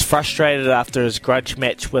is frustrated after his grudge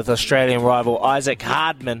match with Australian rival Isaac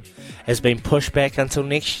Hardman has been pushed back until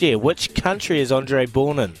next year. Which country is Andre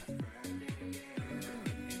born in?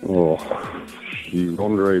 Oh,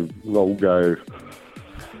 Andre will go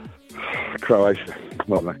Croatia.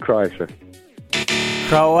 Well, no, Croatia.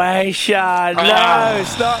 Croatia. No,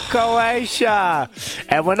 it's not Croatia.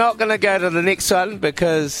 And we're not going to go to the next one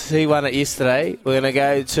because he won it yesterday. We're going to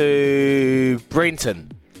go to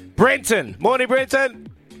Brenton. Brenton. Morning, Brenton.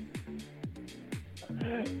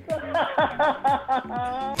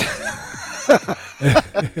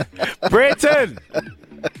 Brenton.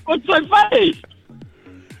 What's so funny?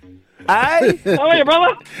 Hey? How are you,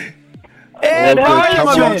 brother? Ed, Oh, how are good. you,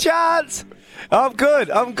 Come my on. chance? I'm good.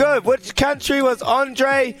 Which country was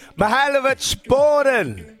Andre Mihailovich born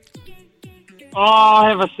in?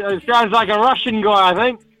 Oh, it sounds like a Russian guy, I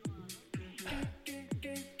think.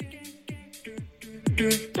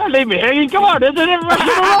 Don't leave me hanging. Come on, isn't it Russian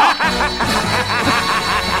or not?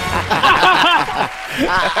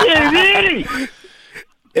 Yeah, really?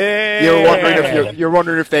 You're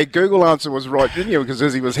wondering if that Google answer was right, didn't you? Because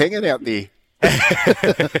Izzy was hanging out there. Just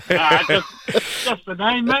the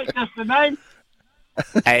name, mate. Just the name.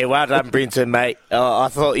 Hey, well done, Brenton, mate. I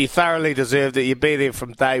thought you thoroughly deserved it. You'd be there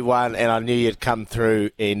from day one, and I knew you'd come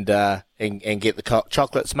through and get the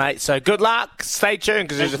chocolates, mate. So good luck. Stay tuned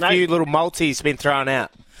because there's Thanks, a few mate. little multis been thrown out.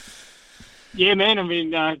 Yeah, man. I've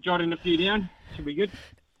been jotting a few down. Should be good.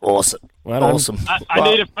 Awesome. Awesome.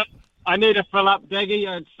 I need to fill up, Daggy.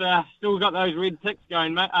 It's still got those red ticks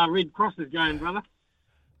going, mate. Red crosses going, brother.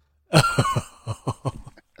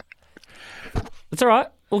 It's all right.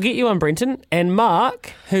 We'll get you on, Brenton. And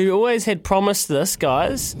Mark, who always had promised this,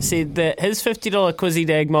 guys, said that his $50 Quizzy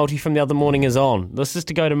Dag multi from the other morning is on. This is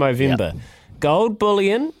to go to Movember. Yep. Gold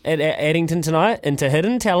bullion at Addington tonight, into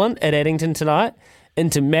hidden talent at Addington tonight,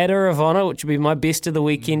 into Matter of Honour, which will be my best of the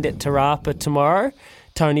weekend at Te Rapa tomorrow,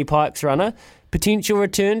 Tony Pike's runner. Potential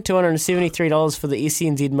return, $273 for the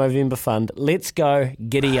SENZ Movember Fund. Let's go.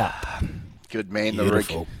 Giddy up. Good man,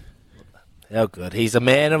 Beautiful. The Rick. How good. He's a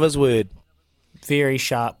man of his word. Very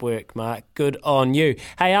sharp work, Mark. Good on you.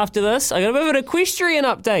 Hey, after this, I got a bit of an equestrian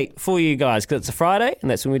update for you guys because it's a Friday and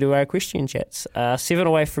that's when we do our equestrian chats. 7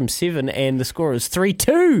 away from 7 and the score is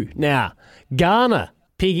 3-2 now. Ghana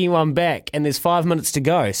pegging one back, and there's 5 minutes to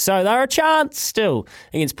go. So they're a chance still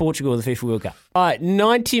against Portugal at the FIFA World Cup. All right,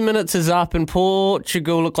 90 minutes is up, and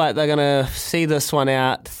Portugal look like they're going to see this one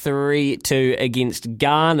out 3-2 against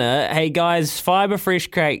Ghana. Hey, guys, Fibre Fresh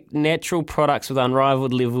create natural products with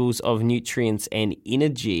unrivaled levels of nutrients and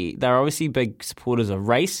energy. They're obviously big supporters of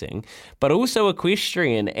racing, but also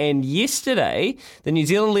equestrian. And yesterday, the New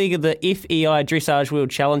Zealand League of the FEI Dressage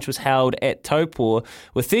World Challenge was held at Taupō,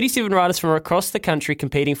 with 37 riders from across the country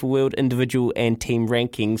competing for world individual and team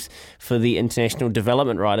rankings for the International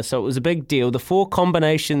Development Rider. So it was a big deal. The 4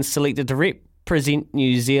 combinations selected to represent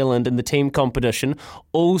New Zealand in the team competition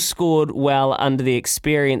all scored well under the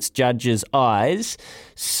experienced judges' eyes.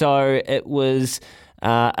 So it was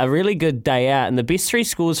a really good day out, and the best 3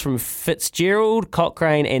 scores from Fitzgerald,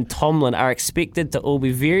 Cochrane and Tomlin are expected to all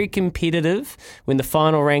be very competitive when the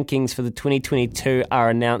final rankings for the 2022 are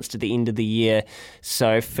announced at the end of the year.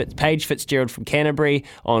 So Paige Fitzgerald from Canterbury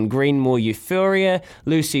on Greenmore Euphoria,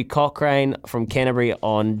 Lucy Cochrane from Canterbury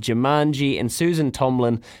on Jumanji, and Susan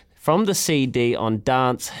Tomlin from the CD on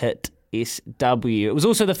Dance Hit SW. It was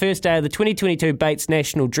also the first day of the 2022 Bates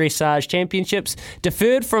National Dressage Championships,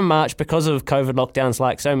 deferred from March because of COVID lockdowns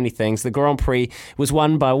like so many things. The Grand Prix was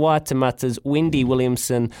won by Waitemata's Wendy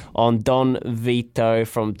Williamson on Don Vito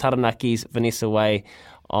from Taranaki's Vanessa Way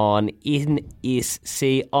on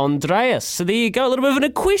NSC Andreas. So there you go, a little bit of an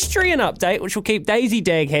equestrian update, which will keep Daisy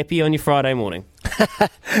Dag happy on your Friday morning.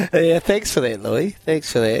 Yeah, thanks for that, Louis.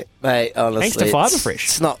 Thanks for that, mate. Honestly, thanks to Fibre Fresh.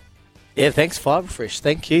 It's not. Yeah, thanks, Fibre Fresh.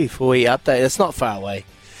 Thank you for the update. It's not far away.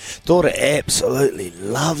 Daughter absolutely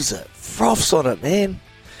loves it. Froths on it, man.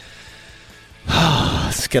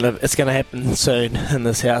 It's gonna happen soon in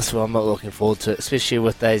this house. Well, I'm not looking forward to it, especially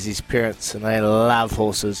with Daisy's parents, and they love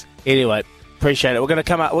horses. Anyway, appreciate it. We're gonna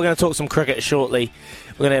come up. We're gonna talk some cricket shortly.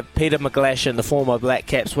 We're gonna have Peter McGlashan, the former Black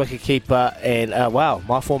Caps wicketkeeper, and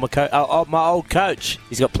my former my old coach.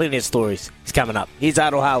 He's got plenty of stories. He's coming up. Here's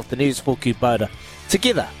Aroha with the news for Kubota.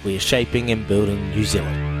 Together, we are shaping and building New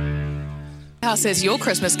Zealand. House has your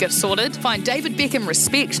Christmas gift sorted. Find David Beckham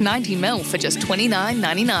Respect 90ml for just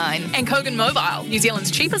 $29.99. And Kogan Mobile, New Zealand's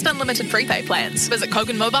cheapest unlimited prepaid plans. Visit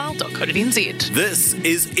koganmobile.co.nz. This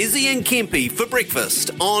is Izzy and Kempy for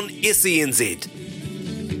breakfast on SENZ.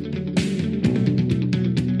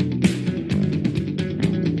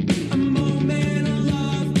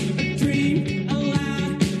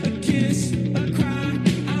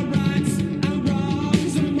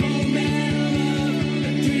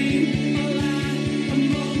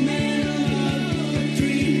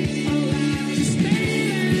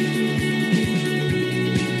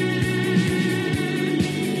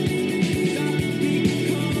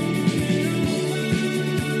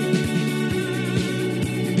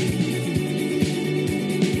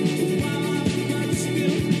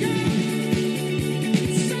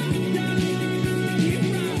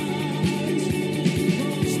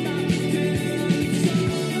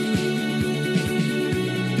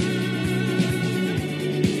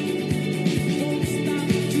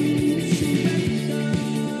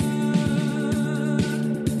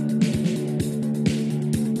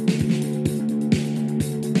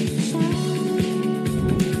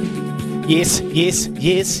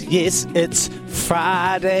 Yes, it's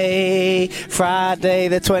Friday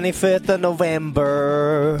the 25th of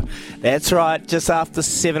November. That's right, just after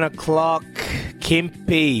 7 o'clock.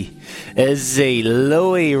 Kempy, Izzy,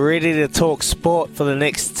 Louis, ready to talk sport for the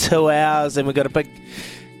next 2 hours, and we've got a big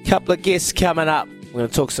couple of guests coming up. We're going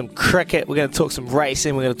to talk some cricket, we're going to talk some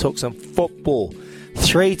racing, we're going to talk some football.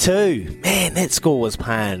 3-2. Man, that score was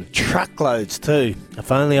paying truckloads too. If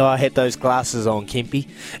only I had those glasses on, Kempy.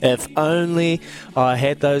 If only I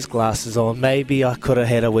had those glasses on, maybe I could have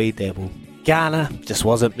had a wee dabble. Ghana just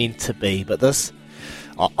wasn't meant to be, but this,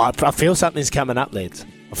 I feel something's coming up, lads.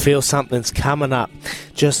 I feel something's coming up.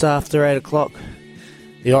 Just after 8 o'clock,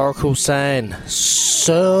 the Oracle saying,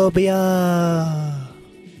 Serbia.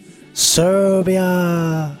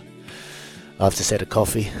 I've just had a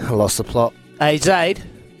coffee. I lost the plot. Hey, Zaid,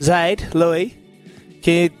 Louis,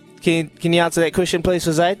 can you answer that question, please,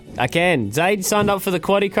 for Zaid? I can. Zaid signed up for the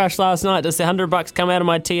Quaddy Crush last night. Does the $100 come out of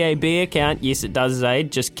my TAB account? Yes, it does,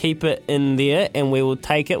 Zaid. Just keep it in there, and we will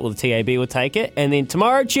take it. Well, the TAB will take it. And then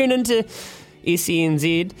tomorrow, tune into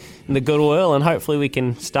SENZ and the Good Oil, and hopefully we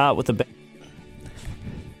can start with a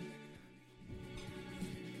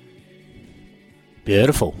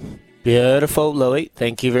Beautiful, Louis.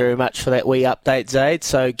 Thank you very much for that wee update, Zaid.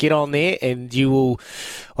 So get on there and you will...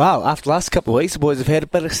 Wow, after the last couple of weeks, the boys have had a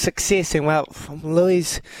bit of success. And, well, from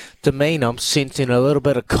Louis' demeanour, I'm sensing a little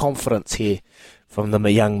bit of confidence here from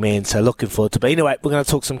the young man. So looking forward to it. Anyway, we're going to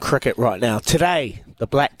talk some cricket right now. Today, the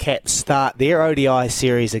Black Caps start their ODI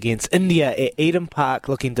series against India at Eden Park,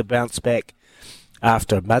 looking to bounce back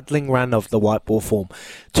after a muddling run of the white ball form.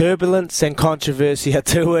 Turbulence and controversy are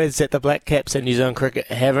two words that the Black Caps and New Zealand cricket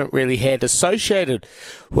haven't really had associated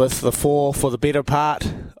with the four for the better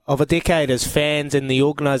part of a decade, as fans and the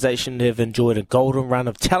organisation have enjoyed a golden run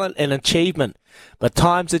of talent and achievement. But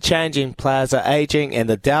times are changing, players are ageing, and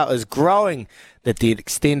the doubt is growing that the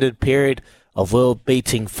extended period of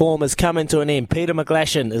world-beating form is coming to an end. Peter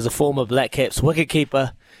McGlashan is a former Black Caps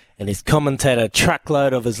wicketkeeper, and he's commentated a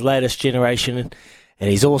truckload of his latest generation, and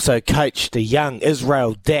he's also coached a young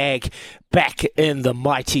Israel Dag back in the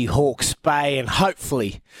mighty Hawke's Bay, and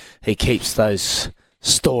hopefully he keeps those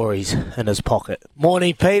stories in his pocket.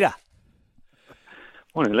 Morning, Peter.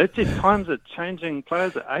 Morning, let's see. Times are changing,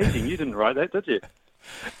 players are aging. You didn't write that, did you?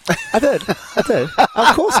 I did.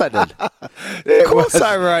 Of course I did. Of course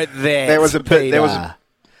I wrote that. There was a bit. There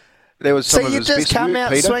was some so of you his just best come work, out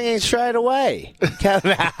Peter. swinging straight away.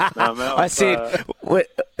 I said,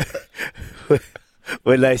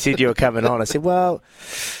 when they said you were coming on, I said, well,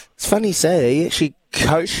 it's funny you say he actually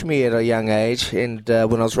coached me at a young age, and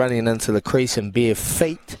when I was running into the crease in bare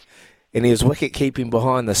feet, and he was wicket keeping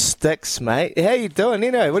behind the sticks, mate. How you doing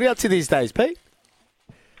anyway? What are you up to these days, Pete?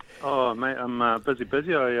 Oh, mate, I'm busy.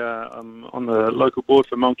 I'm on the local board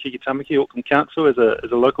for Maungkiki Tamaki, Auckland Council, as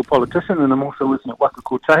a local politician, and I'm also working at Waka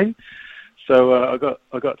Kotahi. So I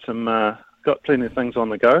got plenty of things on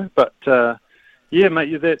the go. But yeah,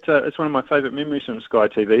 mate, it's one of my favourite memories from Sky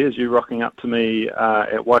TV, is you rocking up to me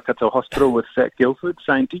at Waikato Hospital with Zach Guilford,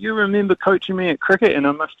 saying, "Do you remember coaching me at cricket?" And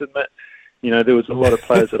I must admit, there was a lot of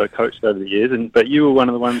players that I coached over the years, but you were one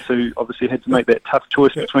of the ones who obviously had to make that tough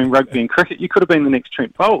choice between rugby and cricket. You could have been the next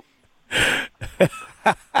Trent Bolt.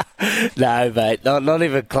 No, mate, not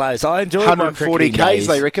even close. I enjoyed 140 my cricketing Ks,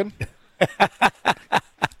 they reckon.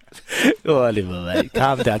 Oh, whatever, mate.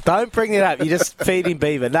 Calm down. Don't bring it up. You're just feeding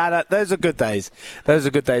beaver. No, those are good days. We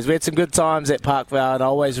had some good times at Parkvale, and I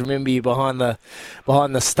always remember you behind the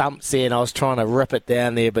stumps there, and I was trying to rip it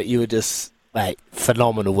down there, but you were just, mate,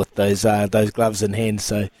 phenomenal with those gloves in hand.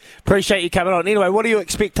 So appreciate you coming on. Anyway, what are your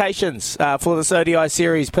expectations for this ODI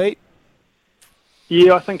series, Pete?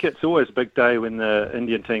 Yeah, I think it's always a big day when the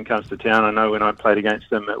Indian team comes to town. I know when I played against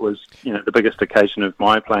them, it was the biggest occasion of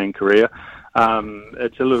my playing career.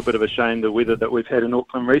 It's a little bit of a shame the weather that we've had in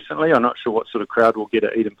Auckland recently. I'm not sure what sort of crowd we'll get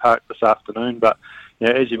at Eden Park this afternoon, but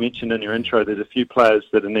as you mentioned in your intro, there's a few players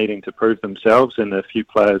that are needing to prove themselves, and a few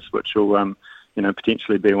players which will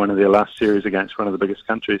potentially be one of their last series against one of the biggest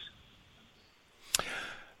countries.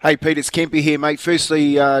 Hey, Pete, it's Kempy here, mate.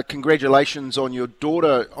 Firstly, congratulations on your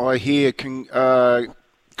daughter. I hear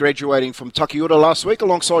graduating from Takiura last week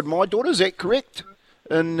alongside my daughter. Is that correct?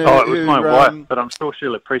 And, it was my wife, but I'm sure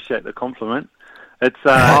she'll appreciate the compliment. It's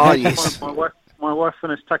yes. My wife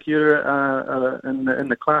finished Takiura in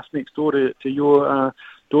the class next door to your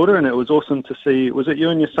daughter, and it was awesome to see. Was it you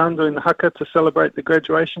and your son doing the haka to celebrate the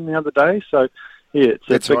graduation the other day? So, yeah,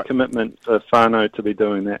 it's a big commitment for whānau to be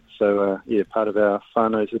doing that. So, part of our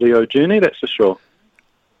whānau's Rio journey, that's for sure.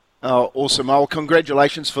 Oh, awesome. Oh,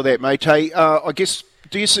 congratulations for that, mate. Hey, I guess,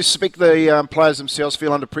 do you suspect the players themselves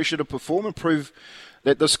feel under pressure to perform and prove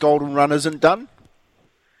that this golden run isn't done?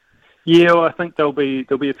 Yeah, well, I think there'll be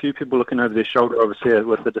a few people looking over their shoulder, obviously,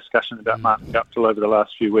 with the discussion about Mark Guptill over the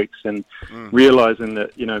last few weeks, and realising that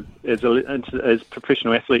as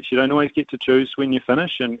professional athletes, you don't always get to choose when you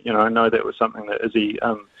finish. And I know that was something that Izzy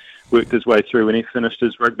worked his way through when he finished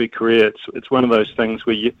his rugby career. It's one of those things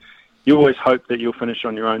where you always hope that you'll finish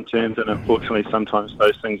on your own terms, and unfortunately, sometimes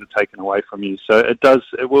those things are taken away from you. So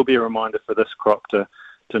it will be a reminder for this crop to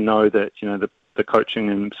know that the coaching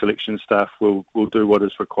and selection staff will do what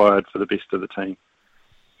is required for the best of the team.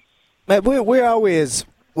 Mate, where are we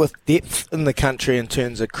with depth in the country in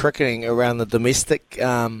terms of cricketing around the domestic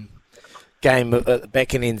game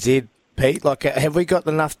back in NZ, Pete? Like, have we got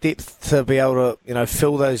enough depth to be able to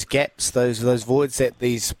fill those gaps, those voids that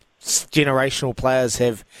these generational players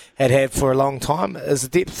have had for a long time? Is the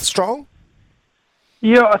depth strong?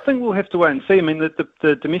 Yeah, I think we'll have to wait and see. I mean,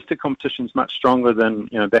 the domestic competition is much stronger than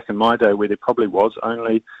back in my day, where there probably was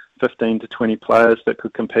only 15 to 20 players that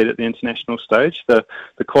could compete at the international stage. The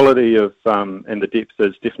quality of and the depth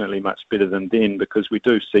is definitely much better than then, because we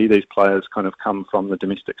do see these players kind of come from the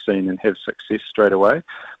domestic scene and have success straight away.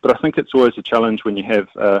 But I think it's always a challenge when you have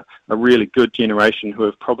a really good generation who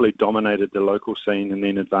have probably dominated the local scene and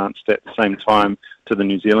then advanced at the same time to the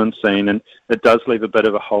New Zealand scene, and it does leave a bit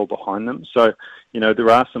of a hole behind them. So, there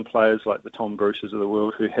are some players like the Tom Bruces of the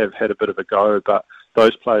world who have had a bit of a go, but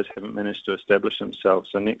those players haven't managed to establish themselves.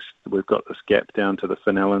 So next, we've got this gap down to the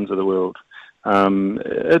Finn Allens of the world.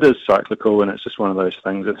 it is cyclical, and it's just one of those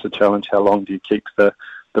things. It's a challenge. How long do you keep the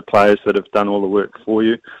players that have done all the work for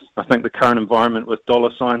you? I think the current environment with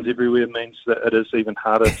dollar signs everywhere means that it is even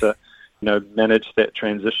harder to manage that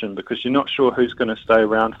transition, because you're not sure who's going to stay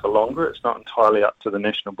around for longer. It's not entirely up to the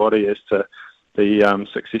national body as to the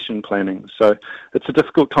succession planning. So it's a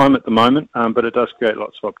difficult time at the moment, but it does create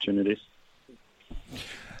lots of opportunities.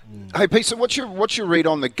 Hey, Pete, so what's your read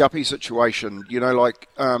on the Guppy situation? You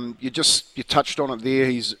touched on it there.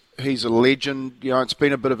 He's a legend. It's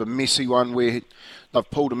been a bit of a messy one where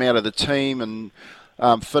they've pulled him out of the team, and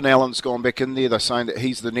Finn Allen's gone back in there. They're saying that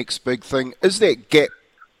he's the next big thing. Is that gap,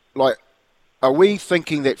 are we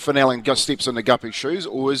thinking that Finn Allen just steps into Guppy's shoes,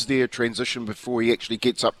 or is there a transition before he actually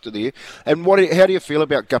gets up to there? And how do you feel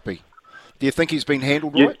about Guppy? Do you think he's been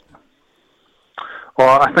handled right?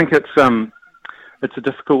 Well, I think it's a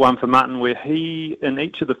difficult one for Martin, where he, in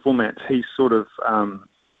each of the formats, he's sort of,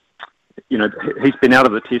 he's been out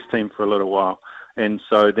of the test team for a little while. And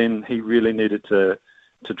so then he really needed to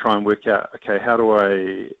try and work out, okay, how do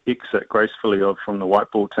I exit gracefully from the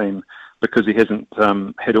white ball team, because he hasn't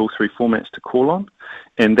had all three formats to call on.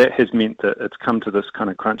 And that has meant that it's come to this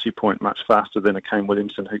kind of crunchy point much faster than a Kane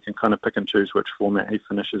Williamson, who can kind of pick and choose which format he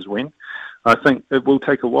finishes when. I think it will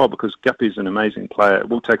take a while, because Guppy's an amazing player. It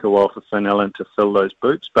will take a while for Finn Allen to fill those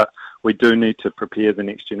boots, but we do need to prepare the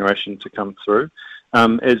next generation to come through.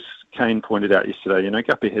 As Kane pointed out yesterday,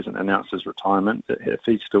 Guppy hasn't announced his retirement. If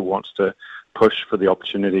he still wants to push for the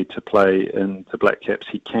opportunity to play in the Black Caps,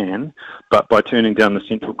 he can. But by turning down the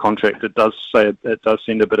central contract, it does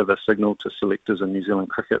send a bit of a signal to selectors in New Zealand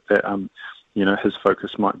cricket that his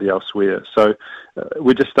focus might be elsewhere. So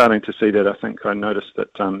we're just starting to see that. I think I noticed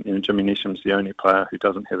that Jimmy Neesham's the only player who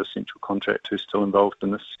doesn't have a central contract who's still involved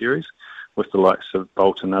in this series, with the likes of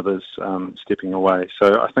Bolt and others stepping away.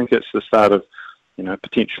 So I think it's the start of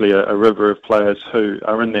potentially a river of players who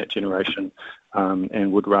are in that generation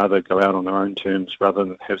and would rather go out on their own terms rather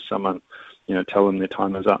than have someone tell them their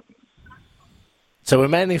time is up. So we're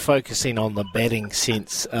mainly focusing on the batting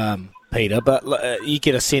sense, Peter, but you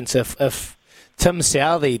get a sense if Tim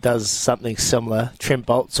Southey does something similar. Trent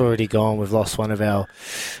Bolt's already gone. We've lost one of our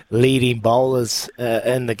leading bowlers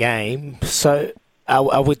in the game. So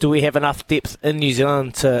do we have enough depth in New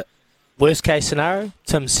Zealand to, worst case scenario,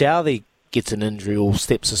 Tim Southey gets an injury or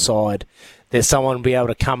steps aside, there's someone will be able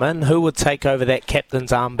to come in? Who would take over that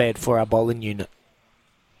captain's armband for our bowling unit?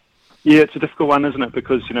 Yeah, it's a difficult one, isn't it?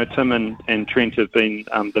 Because, Tim and Trent have been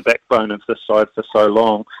the backbone of this side for so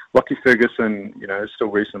long. Lockie Ferguson, is still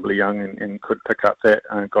reasonably young and could pick up that.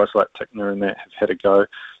 Guys like Tickner and that have had a go.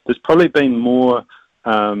 There's probably been more...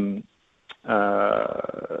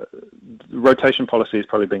 rotation policy has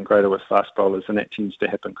probably been greater with fast bowlers, and that tends to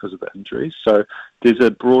happen because of the injuries. So there's a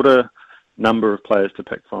broader number of players to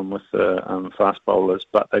pick from with the fast bowlers,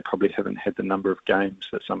 but they probably haven't had the number of games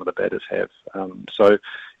that some of the batters have.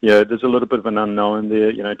 There's a little bit of an unknown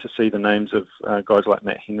there. To see the names of guys like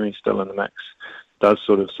Matt Henry still in the mix does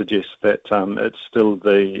sort of suggest that it's still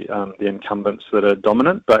the incumbents that are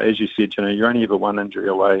dominant. But as you said, you're only ever one injury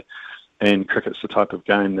away, and cricket's the type of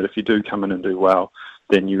game that if you do come in and do well,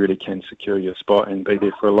 then you really can secure your spot and be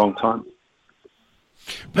there for a long time.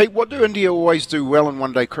 Pete, what do India always do well in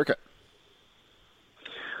one-day cricket?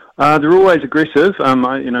 They're always aggressive.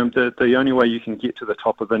 The only way you can get to the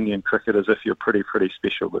top of Indian cricket is if you're pretty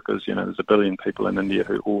special, because there's a billion people in India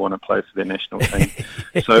who all want to play for their national team.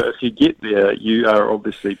 So if you get there, you are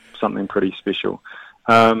obviously something pretty special.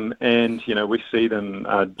 We see them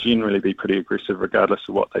generally be pretty aggressive regardless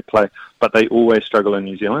of what they play, but they always struggle in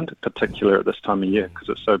New Zealand, particularly at this time of year, because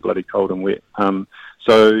it's so bloody cold and wet.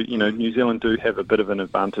 New Zealand do have a bit of an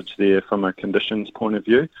advantage there from a conditions point of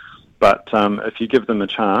view. But if you give them a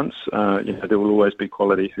chance, there will always be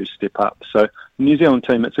quality who step up. So the New Zealand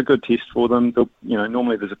team, it's a good test for them.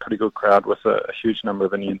 Normally there's a pretty good crowd with a huge number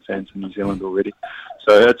of Indian fans in New Zealand already.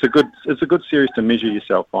 So it's a good series to measure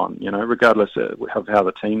yourself on. Regardless of how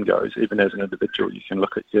the team goes, even as an individual, you can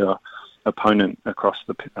look at your opponent across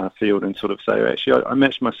the field and sort of say, actually, I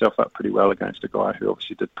matched myself up pretty well against a guy who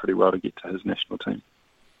obviously did pretty well to get to his national team.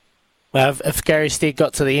 Well, if Gary Stead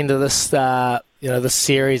got to the end of this, this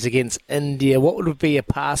series against India, what would be a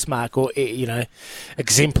pass mark or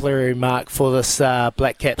exemplary mark for this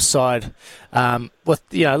Black Caps side? With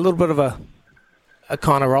a little bit of a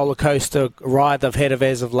kind of roller coaster ride they've had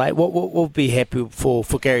as of late, what would be happy for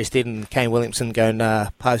Gary Stead and Kane Williamson going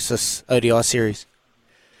post this ODI series?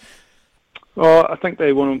 Well, I think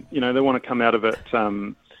they want to come out of it.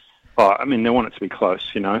 They want it to be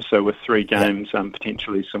close, so with 3 games,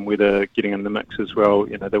 potentially some weather getting in the mix as well,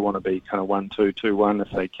 they want to be kind of 1-2, 2-1 if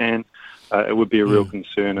they can. it would be a real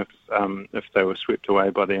concern if they were swept away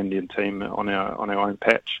by the Indian team on our own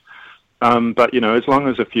patch. But as long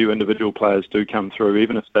as a few individual players do come through,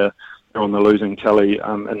 even if they're on the losing tally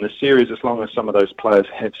in the series, as long as some of those players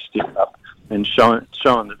have stepped up and shown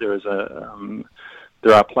that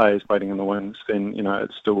there are players waiting in the wings, then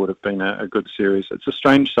it still would have been a good series. It's a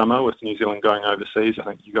strange summer with New Zealand going overseas. I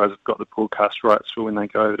think you guys have got the broadcast rights for when they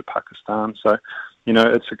go over to Pakistan. So,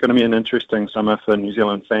 it's going to be an interesting summer for New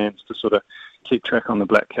Zealand fans to sort of keep track on the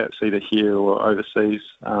Black Caps either here or overseas.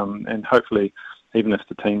 And hopefully, even if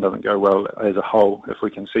the team doesn't go well as a whole, if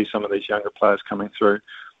we can see some of these younger players coming through,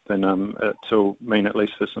 then it'll mean at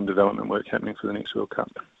least there's some development work happening for the next World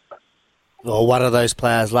Cup. Well, one of those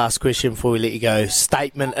players, last question before we let you go,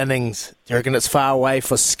 statement innings. Do you reckon it's far away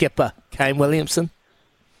for skipper Kane Williamson?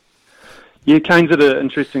 Yeah, Kane's at an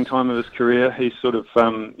interesting time of his career. He's sort of,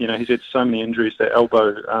 he's had so many injuries. That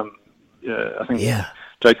elbow, I think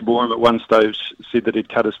Jacob Oram at one stage said that he'd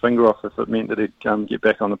cut his finger off if it meant that he'd get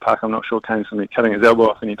back on the park. I'm not sure Kane's going to be cutting his elbow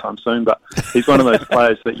off anytime soon, but he's one of those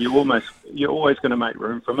players that you're always going to make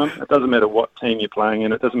room for him. It doesn't matter what team you're playing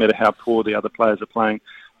in. It doesn't matter how poor the other players are playing.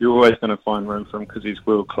 You're always going to find room for him because he's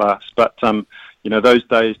world class. But those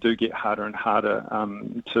days do get harder and harder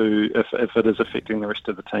if it is affecting the rest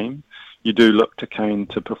of the team. You do look to Kane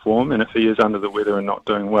to perform, and if he is under the weather and not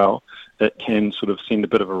doing well, it can sort of send a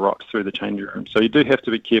bit of a rot through the changing room. So you do have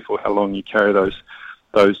to be careful how long you carry those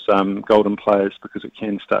golden players, because it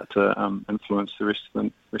can start to influence the rest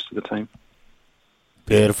of the team.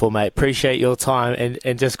 Beautiful, mate. Appreciate your time.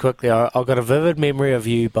 And just quickly, I've got a vivid memory of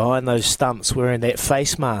you behind those stumps wearing that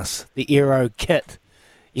face mask, the Aero kit.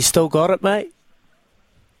 You still got it, mate?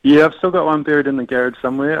 Yeah, I've still got one buried in the garage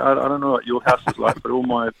somewhere. I don't know what your house is like, but all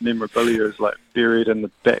my memorabilia is buried in the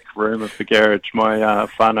back room of the garage. My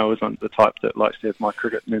whānau isn't the type that likes to have my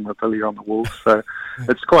cricket memorabilia on the walls, so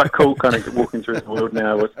it's quite cool kind of walking through the world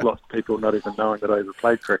now with lots of people not even knowing that I ever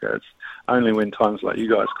played cricket. It's only when times like you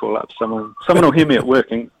guys call up, someone will hear me at work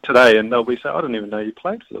today and they'll be saying, I didn't even know you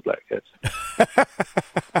played for the Black Cats.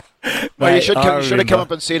 Well, you should have come up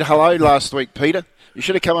and said hello last week, Peter. You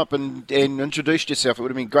should have come up and introduced yourself. It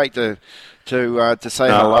would have been great to say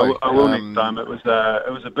hello. I will next time. It was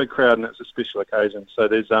a big crowd and it's a special occasion. So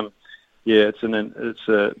there's it's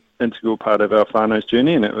an integral part of our whānau's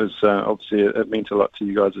journey, and it was obviously it meant a lot to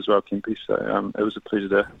you guys as well, Kempy. So it was a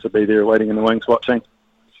pleasure to be there, waiting in the wings, watching.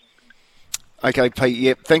 Okay, Pete.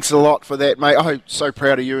 Yep. Thanks a lot for that, mate. I'm so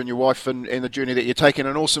proud of you and your wife and the journey that you're taking,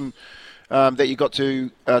 and awesome that you got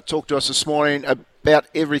to talk to us this morning about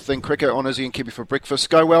everything cricket on Izzy and Kempy for breakfast.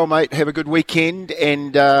 Go well, mate. Have a good weekend,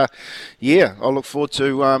 and I'll look forward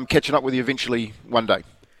to catching up with you eventually one day.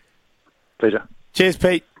 Pleasure. Cheers,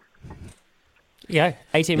 Pete. Yeah,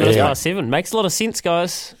 18 minutes past 7. Makes a lot of sense,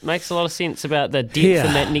 guys. Makes a lot of sense about the depth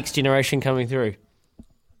and that next generation coming through.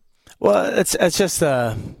 Well, it's just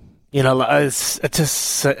it's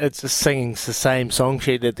just singing the same song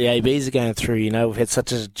sheet that the ABs are going through. We've had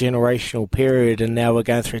such a generational period, and now we're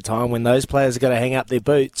going through a time when those players are going to hang up their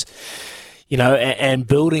boots, and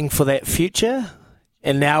building for that future.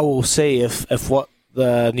 And now we'll see if what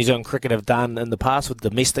the New Zealand cricket have done in the past with the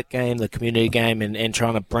domestic game, the community game, and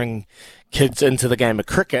trying to bring kids into the game of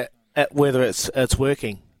cricket, whether it's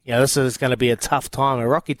working. This is going to be a tough time, a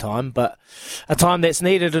rocky time, but a time that's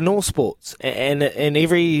needed in all sports. And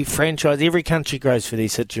every franchise, every country grows for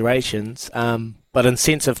these situations. But in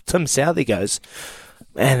sense of Tim Southee goes,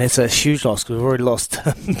 man, it's a huge loss because we've already lost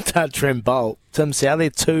Trent Boult. Tim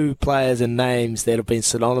Southee, 2 players and names that have been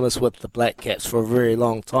synonymous with the Black Caps for a very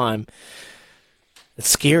long time. It's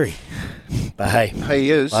scary. But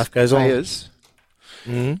hey, life goes on. He is.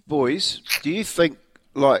 Mm-hmm. Boys, do you think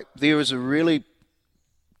there was a really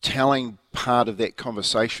telling part of that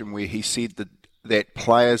conversation where he said that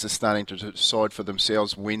players are starting to decide for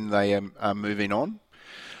themselves when they are moving on?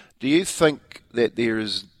 Do you think that there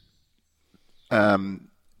is,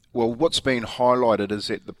 what's been highlighted is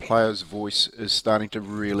that the player's voice is starting to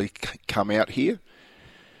really come out here?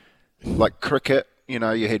 Like cricket, you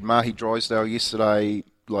had Mahi Drysdale yesterday.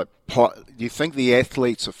 Do you think the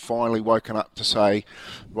athletes have finally woken up to say,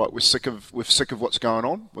 right, we're sick of what's going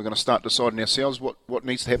on. We're going to start deciding ourselves what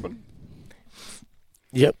needs to happen?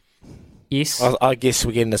 Yep. Yes. I guess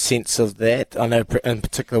we're getting a sense of that. I know in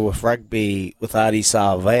particular with rugby, with Ardie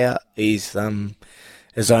Savea, he's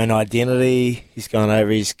his own identity. He's gone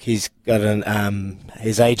over. He's got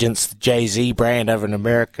his agents, the Jay-Z brand over in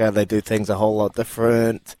America. They do things a whole lot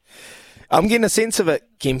different. I'm getting a sense of it,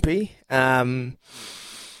 Kempy.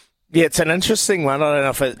 Yeah, it's an interesting one. I don't know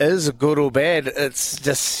if it is good or bad. It's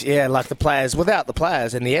just, like the players, without the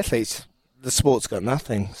players and the athletes, the sport's got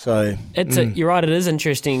nothing. So You're right, it is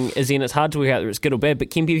interesting, as in it's hard to work out whether it's good or bad, but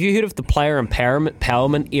Kempy, have you heard of the player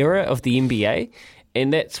empowerment era of the NBA?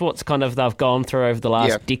 And that's what's kind of they've gone through over the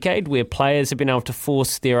last decade, where players have been able to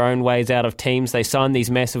force their own ways out of teams. They sign these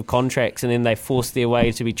massive contracts and then they force their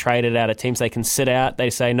way to be traded out of teams. They can sit out. They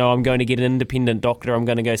say, no, I'm going to get an independent doctor. I'm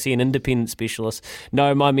going to go see an independent specialist.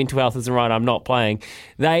 No, my mental health isn't right. I'm not playing.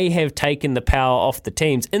 They have taken the power off the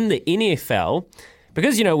teams. In the NFL,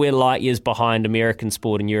 because, you know, we're light years behind American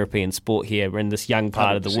sport and European sport here. We're in this young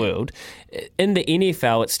part 100%. Of the world. In the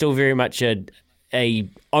NFL, it's still very much a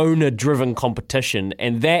owner-driven competition,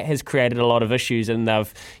 and that has created a lot of issues. And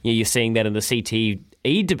you're seeing that in the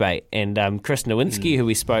CTE debate. And Chris Nowinski, who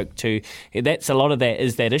we spoke to, that's a lot of that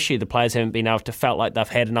is that issue. The players haven't been able to felt like they've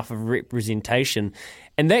had enough of representation,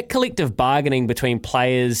 and that collective bargaining between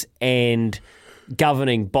players and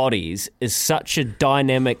governing bodies is such a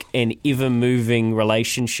dynamic and ever-moving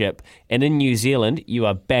relationship. And in New Zealand, you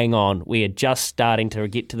are bang on. We are just starting to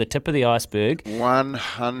get to the tip of the iceberg.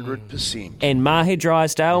 100%. And Mahi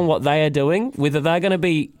Drysdale and what they are doing, whether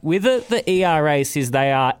the ERA says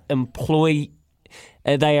they are employees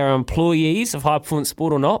of high performance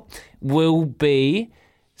sport or not, will be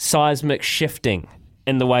seismic shifting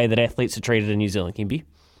in the way that athletes are treated in New Zealand, Kempy.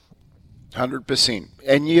 100%.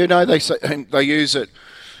 And, you know, they say, and they use it.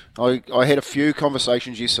 I had a few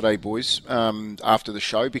conversations yesterday, boys, after the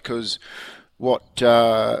show, because what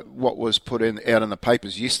was put out in the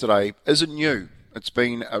papers yesterday isn't new. It's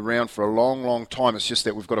been around for a long, long time. It's just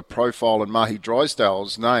that we've got a profile in Mahi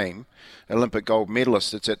Drysdale's name, Olympic gold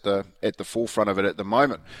medalist. It's at the forefront of it at the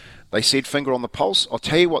moment. They said finger on the pulse. I'll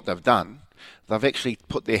tell you what they've done. They've actually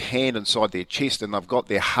put their hand inside their chest and they've got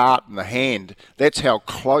their heart in the hand. That's how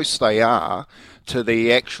close they are to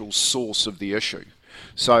the actual source of the issue.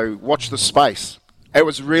 So watch the space. It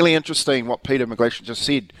was really interesting what Peter McGlashan just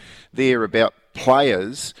said there about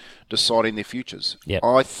players deciding their futures. Yep.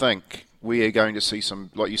 I think we are going to see some,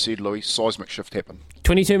 like you said, Louis, seismic shift happen.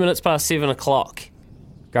 22 minutes past 7 o'clock.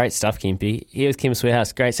 Great stuff, Kempy. Here's Kim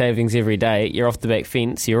Swearhouse. Great savings every day. You're off the back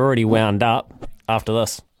fence. You're already wound up after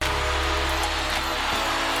this.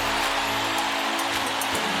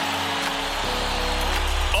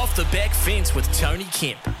 The back fence with Tony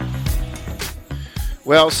Kemp.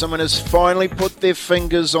 Well, someone has finally put their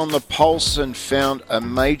fingers on the pulse and found a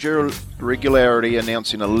major irregularity,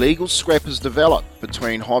 announcing a legal scrap has developed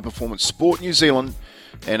between High Performance Sport New Zealand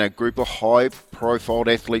and a group of high-profile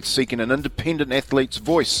athletes seeking an independent athlete's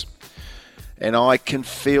voice. And I can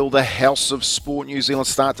feel the House of Sport New Zealand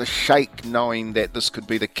start to shake, knowing that this could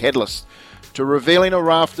be the catalyst to revealing a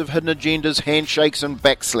raft of hidden agendas, handshakes and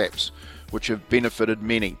backslaps, which have benefited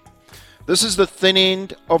many. This is the thin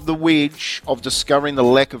end of the wedge of discovering the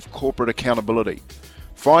lack of corporate accountability.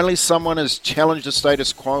 Finally, someone has challenged the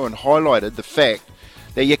status quo and highlighted the fact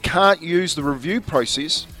that you can't use the review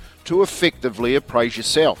process to effectively appraise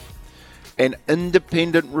yourself. An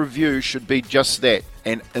independent review should be just that,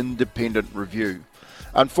 an independent review.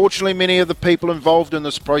 Unfortunately, many of the people involved in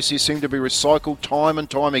this process seem to be recycled time and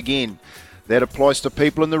time again. That applies to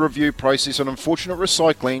people in the review process and unfortunate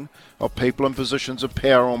recycling of people in positions of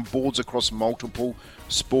power on boards across multiple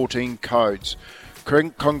sporting codes.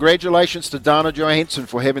 Congratulations to Dana Johansson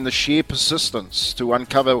for having the sheer persistence to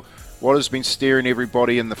uncover what has been staring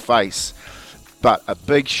everybody in the face. But a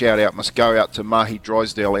big shout out must go out to Mahi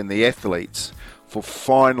Drysdale and the athletes for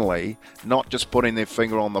finally not just putting their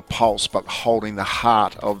finger on the pulse, but holding the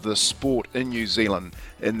heart of the sport in New Zealand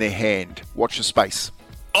in their hand. Watch the space.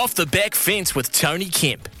 Off the back fence with Tony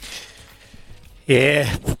Kemp.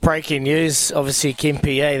 Yeah, breaking news. Obviously,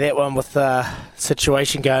 Kempy, that one with the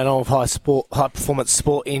situation going on with High Performance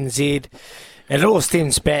Sport NZ. And it all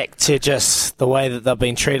stems back to just the way that they've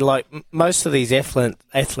been treated. Like, most of these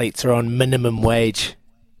athletes are on minimum wage.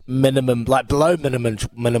 Below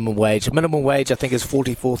minimum wage. Minimum wage, I think, is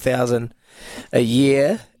 $44,000 a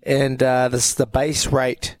year. And the base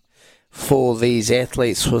rate for these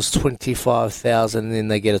athletes was $25,000, and then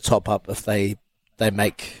they get a top up if they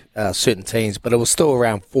make certain teams, but it was still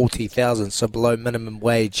around $40,000, so below minimum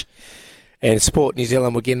wage. And Sport New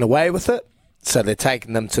Zealand were getting away with it, so they're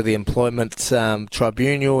taking them to the employment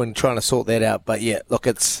tribunal and trying to sort that out. But yeah, look,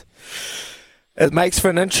 it makes for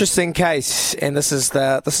an interesting case, and this is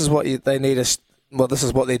what they need us. Well, this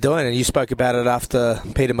is what they're doing, and you spoke about it after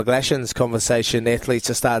Peter McGlashan's conversation. Athletes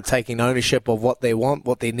have started taking ownership of what they want,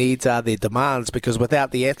 what their needs are, their demands, because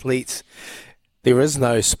without the athletes, there is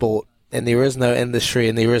no sport, and there is no industry,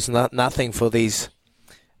 and there is nothing for these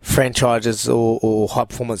franchises or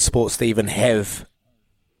high-performance sports to even have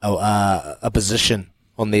a position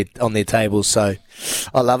on their tables. So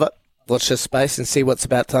I love it. Watch this space and see what's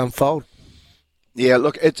about to unfold. Yeah,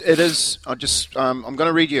 look, it is. I'm going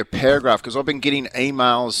to read you a paragraph because I've been getting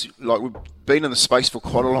emails. Like, we've been in the space for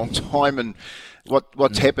quite a long time, and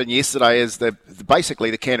what's happened yesterday is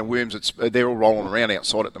basically the can of worms. They're all rolling around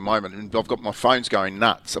outside at the moment, and I've got my phone's going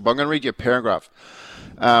nuts. But I'm going to read you a paragraph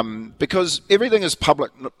because everything is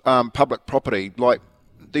public property. Like,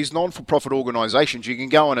 these non-for-profit organisations, you can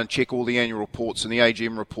go in and check all the annual reports and the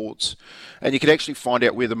AGM reports, and you can actually find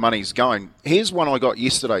out where the money's going. Here's one I got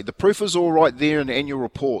yesterday. The proof is all right there in the annual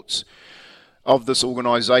reports of this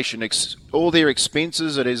organisation. All their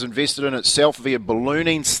expenses it has invested in itself via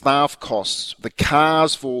ballooning staff costs, the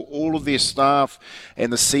cars for all of their staff,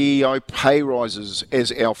 and the CEO pay rises as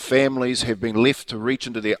our families have been left to reach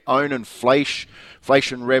into their own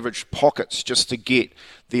inflation-ravaged pockets just to get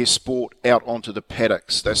their sport out onto the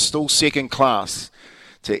paddocks. They're still second class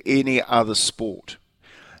to any other sport.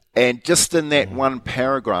 And just in that one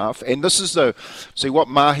paragraph, and this is what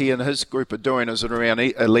Mahi and his group are doing is around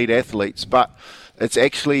elite athletes, but it's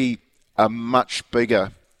actually a much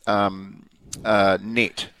bigger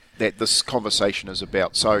net that this conversation is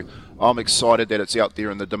about. So I'm excited that it's out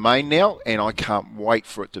there in the domain now, and I can't wait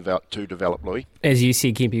for it to develop, Louis. As you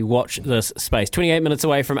said, Kempy, watch this space. 28 minutes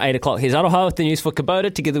away from 8 o'clock. Here's Aroha with the news for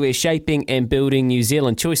Kubota. Together we're shaping and building New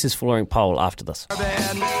Zealand. Choices flooring poll after this.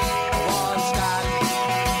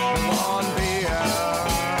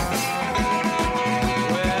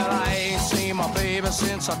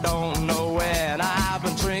 Since I don't know when I've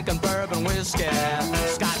been drinking bourbon whiskey,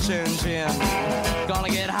 scotch and gin. Gonna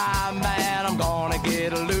get high, man, I'm gonna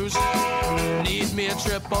get loose. Need me a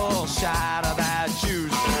triple shot of that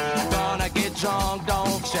juice. Gonna get drunk,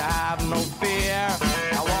 don't you have no fear.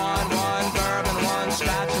 I want one bourbon, one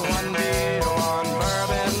scotch, one beer. One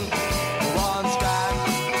bourbon, one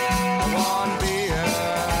scotch, one beer.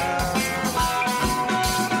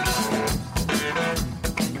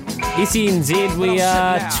 SENZ, we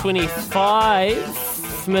are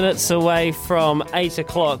 25 minutes away from 8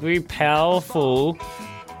 o'clock. Very powerful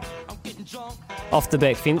off the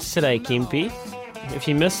back fence today, Kempy. If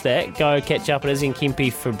you missed that, go catch up at Izzy and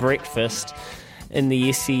Kempy for breakfast in the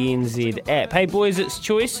SENZ app. Hey boys, it's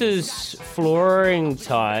Choices Flooring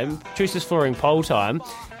time, Choices Flooring poll time,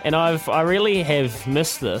 and I really have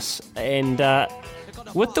missed this. And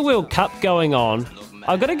with the World Cup going on,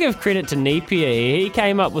 I've got to give credit to Napier. He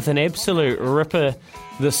came up with an absolute ripper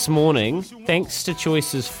this morning, thanks to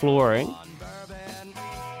Choices Flooring.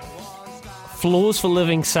 Floors for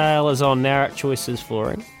Living sale is on now at Choices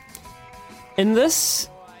Flooring. In this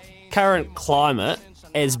current climate,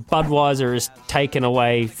 as Budweiser is taken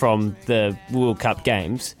away from the World Cup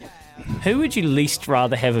games, who would you least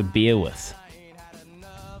rather have a beer with?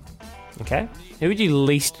 Okay? Who would you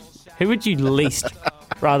least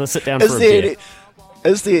rather sit down for a beer?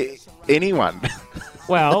 Is there anyone?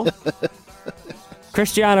 Well,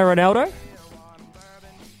 Cristiano Ronaldo,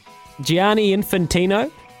 Gianni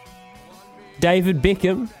Infantino, David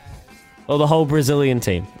Beckham, or the whole Brazilian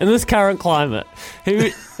team. In this current climate, who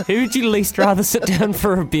would you least rather sit down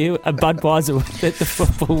for a beer, a Budweiser with at the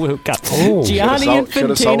Football World Cup? Ooh, Gianni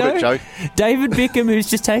Infantino, it, David Beckham, who's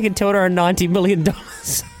just taken $290 million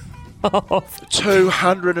off.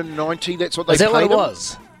 290, that's what they paid him? Is that what it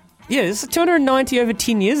was? Yeah, it's 290 over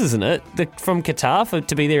 10 years, isn't it? From Qatar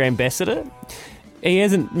to be their ambassador. He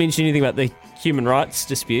hasn't mentioned anything about the human rights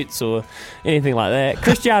disputes or anything like that.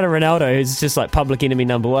 Cristiano Ronaldo, who's just like public enemy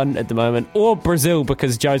number one at the moment, or Brazil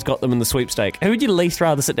because Joe's got them in the sweepstake. Who would you least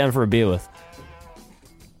rather sit down for a beer with?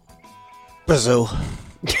 Brazil.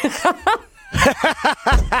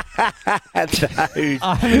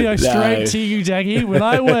 I'm going to go straight to you, Daggy. When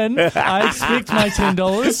I win, I expect my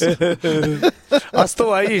 $10. I still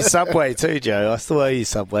owe you Subway too, Joe. I still owe you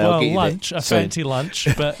Subway. Well, I'll get you lunch, a soon. fancy lunch,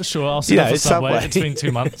 but sure, I'll sit down for Subway. It's been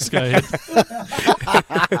 2 months. Go ahead.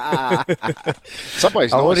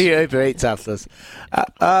 Subway's nice. What do you Uber Eats after this?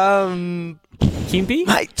 Kempy?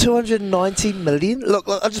 Mate, 290 million? Look,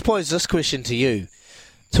 I'll just pose this question to you.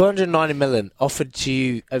 290 million offered to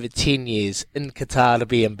you over 10 years in Qatar to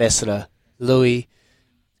be ambassador. Louis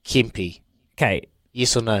Kempy. Okay.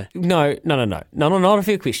 Yes or no? No, not a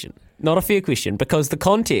fair question. Not a fair question, because the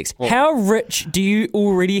context. Well, how rich do you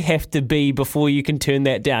already have to be before you can turn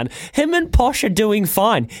that down? Him and Posh are doing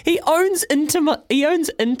fine. He owns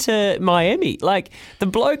Inter Miami. Like, the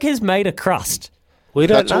bloke has made a crust. We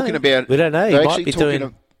don't know. We don't know. He might be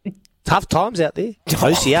doing tough times out there.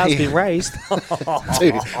 OCR's been raised.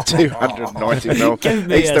 290 mil.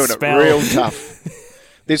 He's doing it real tough.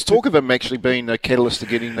 There's talk of him actually being a catalyst to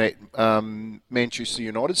getting that Manchester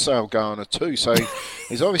United sale going too. So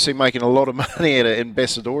he's obviously making a lot of money out of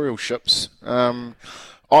ambassadorialships.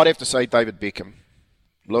 I'd have to say David Beckham.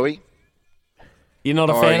 Louis? You're not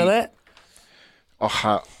a fan of that?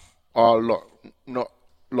 I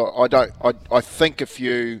think if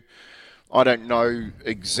you, I don't know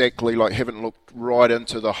exactly, haven't looked right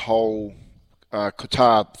into the whole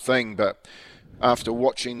Qatar thing, but after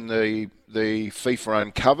watching the FIFA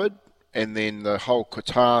Uncovered and then the whole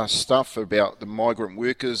Qatar stuff about the migrant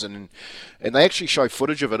workers, and they actually show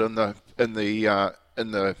footage of it in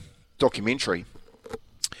the documentary,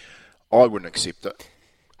 I wouldn't accept it.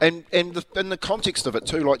 And in the context of it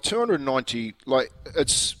too, 290,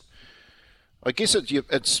 it's, I guess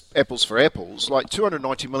it's apples for apples.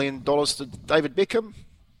 $290 million to David Beckham.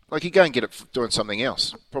 He go and get it for doing something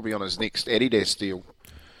else, probably on his next Adidas deal.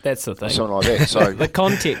 That's the thing. Something like that. So the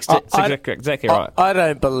context, it's exactly right. I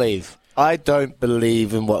don't believe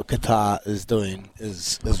in what Qatar is doing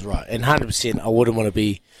is right. And 100%, I wouldn't want to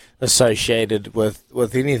be associated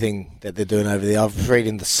with anything that they're doing over there. I was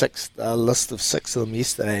reading the list of 6 of them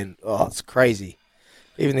yesterday, and it's crazy.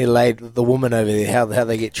 Even the woman over there, how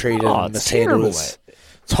they get treated and mishandled.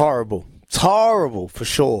 It's horrible. It's horrible for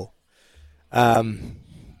sure.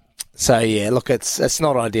 So yeah, look, it's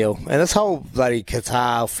not ideal. And this whole bloody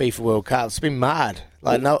Qatar FIFA World Cup, it's been mad.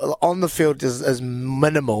 No, on the field is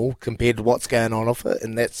minimal compared to what's going on off it,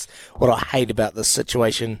 and that's what I hate about this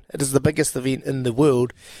situation. It is the biggest event in the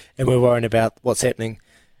world, and we're worrying about what's happening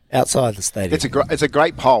outside the stadium. It's a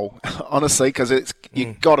great poll, honestly, because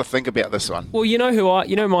you got to think about this one. Well,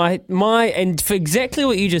 and for exactly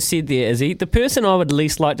what you just said there, Izzy, the person I would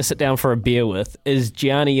least like to sit down for a beer with is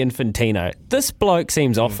Gianni Infantino. This bloke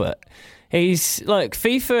seems off it. He's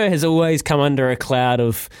FIFA has always come under a cloud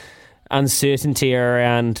of uncertainty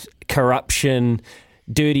around corruption,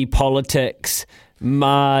 dirty politics,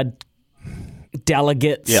 marred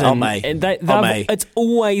delegates, it's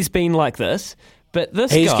always been like this. But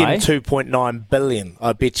he's getting 2.9 billion,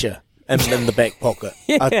 I bet you, in the back pocket.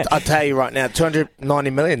 Yeah. I tell you right now, 290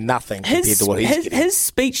 million, nothing compared to what he's getting. His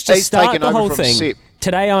speech to start the whole thing. Sepp.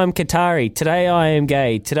 Today I'm Qatari. Today I am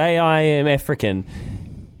gay. Today I am African.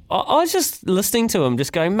 I was just listening to him,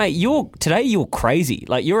 just going, mate, today you're crazy.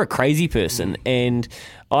 You're a crazy person, and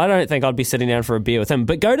I don't think I'd be sitting down for a beer with him.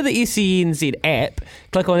 But go to the SENZ app,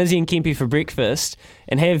 click on Izzy and Kempy for breakfast,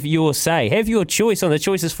 and have your say. Have your choice on the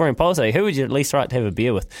Choices Foreign Policy. Who would you at least like to have a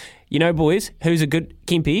beer with? Boys, who's a good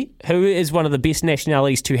Kempy? Who is one of the best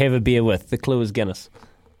nationalities to have a beer with? The clue is Guinness.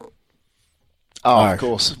 Oh, of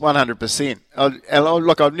course, 100%.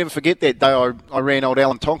 Look, I'll never forget that day I ran old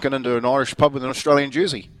Alan Tonkin into an Irish pub with an Australian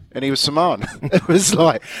jersey. And he was Samoan. It was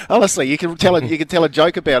honestly, you can tell a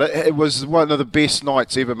joke about it. It was one of the best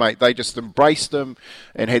nights ever, mate. They just embraced him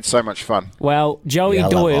and had so much fun. Well, Joey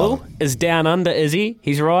Doyle is down under Izzy.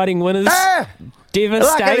 He's riding winners.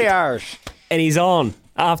 Devastate. And he's on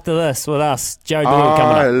after this with us. Joe Doyle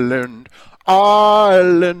coming up.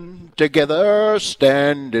 Ireland, together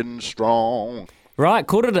standing strong. Right,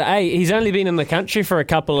 7:45. He's only been in the country for a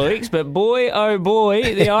couple of weeks, but boy, oh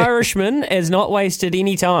boy, the Irishman has not wasted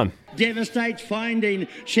any time. Devastate's finding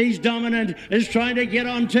she's dominant, is trying to get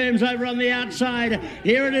on terms over on the outside.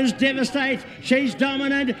 Here it is, Devastate. She's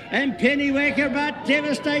dominant, and Pennywhacker, but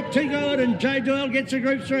Devastate too good, and Joe Doyle gets a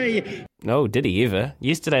Group 3. No, did he ever?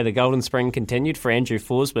 Yesterday, the Golden Spring continued for Andrew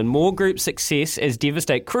Forsman. More group success as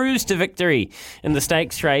Devastate cruised to victory in the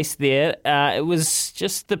stakes race there. It was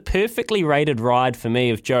just the perfectly rated ride for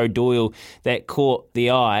me of Joe Doyle that caught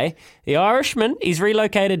the eye. The Irishman, he's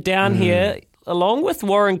relocated down here along with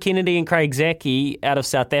Warren Kennedy and Craig Zaki out of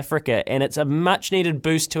South Africa, and it's a much-needed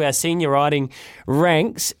boost to our senior riding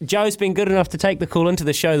ranks. Joe's been good enough to take the call into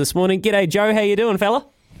the show this morning. G'day, Joe. How you doing, fella?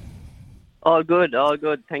 All good.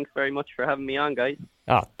 Thanks very much for having me on, guys.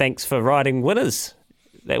 Oh, thanks for riding winners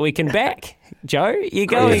that we can back. Joe, you're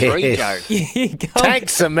going...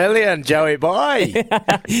 Thanks a million, Joey boy.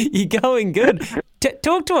 You're going good.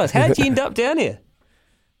 Talk to us. How'd you end up down here?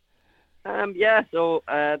 Last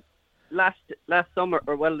summer,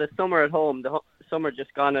 the summer at home, the summer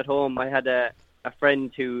just gone at home, I had a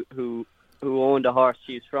friend who owned a horse.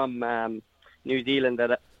 She's from New Zealand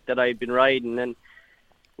that I'd been riding, and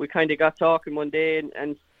we kind of got talking one day,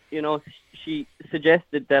 and she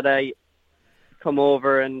suggested that I come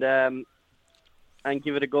over and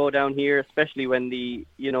give it a go down here, especially when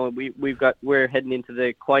we're heading into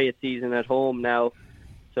the quiet season at home now.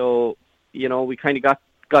 So we kind of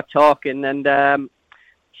got talking, and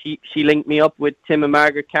she linked me up with Tim and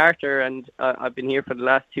Margaret Carter, and I've been here for the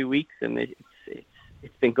last 2 weeks, and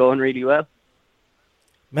it's been going really well.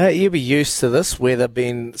 Mate, you'll be used to this weather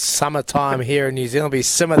being summertime here in New Zealand. It'll be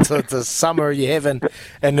similar to the summer you have in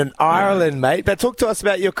Ireland, mate. But talk to us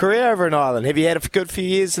about your career over in Ireland. Have you had a good few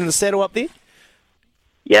years in the saddle up there?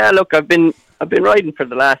 Yeah, look, I've been I've been riding for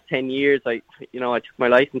the last 10 years. I took my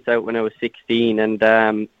license out when I was 16, and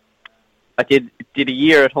I did a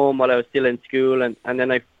year at home while I was still in school, and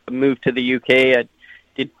then I moved to the UK. I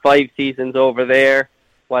did 5 seasons over there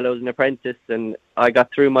while I was an apprentice, and I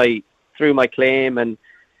got through my claim, and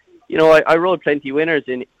I rode plenty winners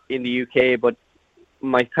in the UK, but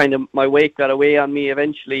my weight got away on me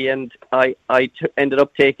eventually, and I ended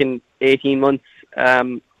up taking 18 months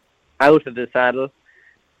out of the saddle.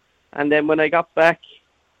 And then when I got back,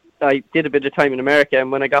 I did a bit of time in America, and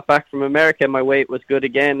when I got back from America, my weight was good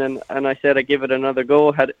again, and I said I'd give it another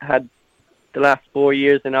go. Had the last 4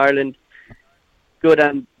 years in Ireland, good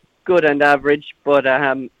and average, but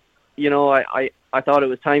I thought it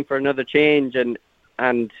was time for another change, and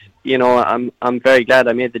I'm very glad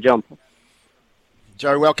I made the jump.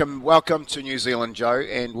 Joe, welcome to New Zealand, Joe,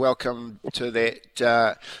 and welcome to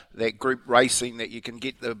that group racing that you can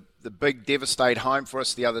get the big Devastate home for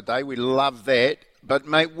us the other day. We love that. But,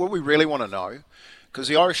 mate, what we really want to know, because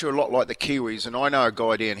the Irish are a lot like the Kiwis, and I know a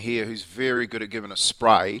guy down here who's very good at giving a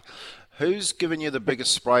spray. Who's given you the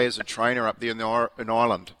biggest spray as a trainer up there in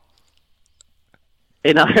Ireland?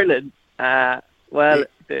 In Ireland? Well,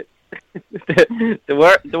 yeah.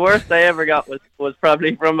 the worst I ever got was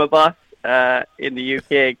probably from a boss in the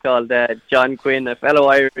UK called John Quinn, a fellow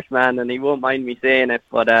Irishman, and he won't mind me saying it.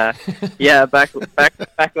 But yeah, back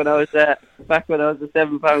when I was a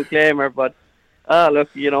 7-pound claimer. But look,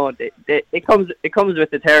 it comes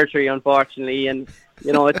with the territory, unfortunately, and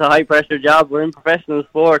it's a high pressure job. We're in professional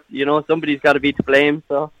sport. Somebody's got to be to blame.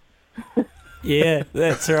 So. Yeah,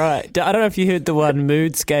 that's right. I don't know if you heard the one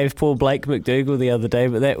Moods gave Paul Blake McDougall the other day,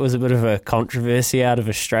 but that was a bit of a controversy out of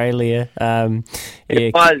Australia.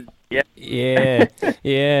 It was. Yeah.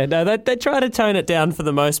 Yeah. No, they try to tone it down for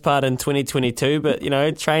the most part in 2022, but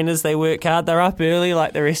trainers, they work hard. They're up early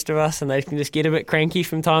like the rest of us, and they can just get a bit cranky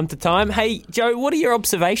from time to time. Hey, Joe, what are your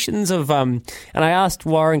observations of? And I asked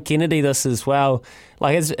Warren Kennedy this as well.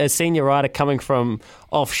 Like as a senior rider coming from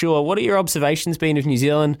offshore, what are your observations been of New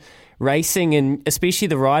Zealand racing, and especially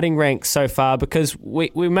the riding ranks so far? Because we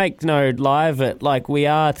make no lie of it, like we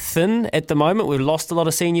are thin at the moment. We've lost a lot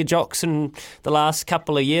of senior jocks in the last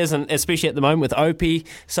couple of years, and especially at the moment with Opie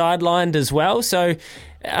sidelined as well. So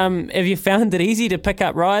have you found it easy to pick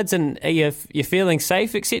up rides, and are you feeling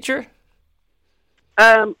safe, etc.?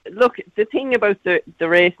 Look, the thing about the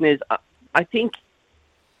racing is I think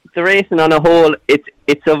the racing on a whole,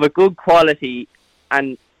 it's of a good quality,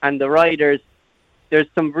 and the riders, there's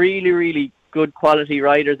some really, really good quality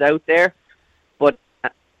riders out there,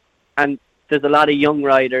 and there's a lot of young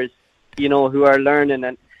riders, who are learning,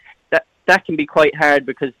 and that can be quite hard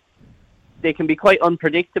because they can be quite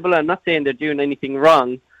unpredictable. I'm not saying they're doing anything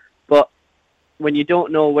wrong, but when you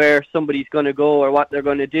don't know where somebody's going to go or what they're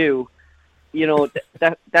going to do,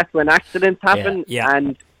 that's when accidents happen. Yeah.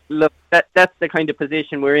 And look, that's the kind of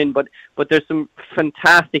position we're in. But there's some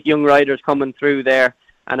fantastic young riders coming through there.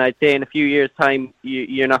 And I'd say in a few years' time,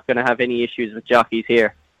 you're not going to have any issues with jockeys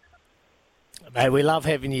here. Mate, we love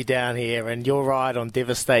having you down here, and your ride on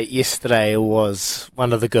Devastate yesterday was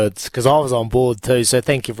one of the goods, because I was on board too, so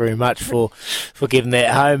thank you very much for giving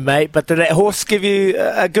that home, mate. But did that horse give you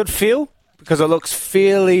a good feel? Because it looks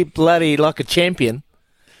fairly bloody like a champion.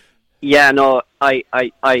 Yeah, no, I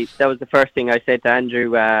that was the first thing I said to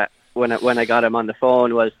Andrew when I got him on the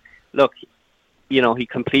phone was, look, he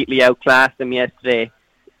completely outclassed him yesterday.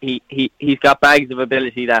 He's got bags of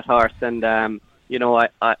ability, that horse, and I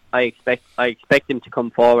expect him to come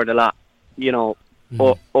forward a lot,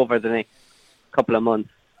 over the next couple of months.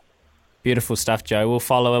 Beautiful stuff, Joe. We'll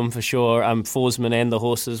follow him for sure. Forsman and the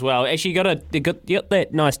horse as well. Actually, you got that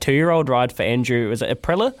nice 2-year-old ride for Andrew. Was it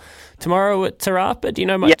Aprilla tomorrow at Te Rapa? Do you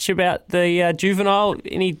know much about the juvenile?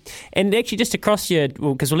 And actually, just across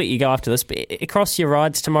because we'll let you go after this, but across your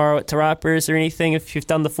rides tomorrow at Te Rapa, is there anything, if you've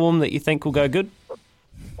done the form, that you think will go good?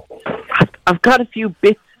 I've got a few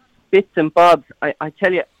bits and bobs. I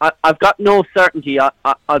tell you, I've got no certainty.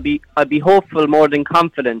 I'll be hopeful more than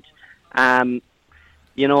confident.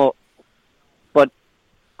 But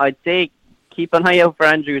I'd say keep an eye out for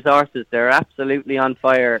Andrew's horses. They're absolutely on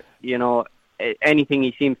fire. Anything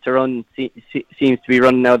he seems to run seems to be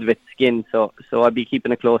running out of its skin. So I'd be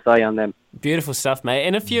keeping a close eye on them. Beautiful stuff, mate.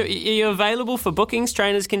 And if you're available for bookings,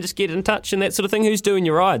 trainers can just get in touch and that sort of thing. Who's doing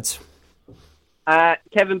your rides?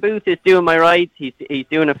 Kevin Booth is doing my rides. He's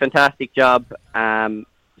doing a fantastic job.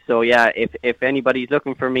 So yeah, if anybody's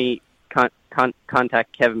looking for me,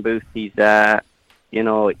 contact Kevin Booth. He's he's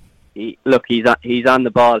on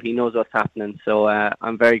the ball. He knows what's happening. So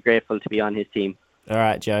I'm very grateful to be on his team. All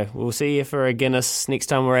right, Joe. We'll see you for a Guinness next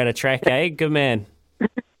time we're at a track, eh? Good man.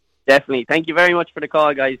 Definitely. Thank you very much for the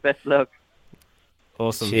call, guys. Best of luck.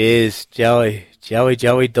 Awesome. Cheers, Joey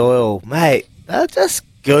Doyle. Mate, they're just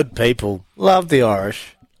good people. Love the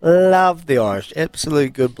Irish.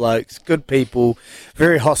 Absolute good blokes, good people,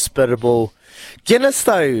 very hospitable. Guinness,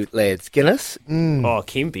 though, lads. Guinness. Oh,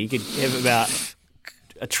 Kempy, you could have about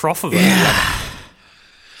a trough of it.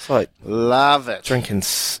 It's like love it. Drinking.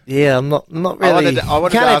 I'm not really. I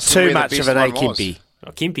wanted can't to have ask too where the much best of it, one Kempy.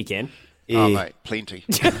 Oh, Kempy can. Yeah. Oh, mate, plenty.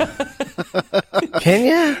 Can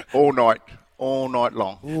you? All night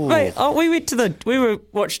long. Mate, we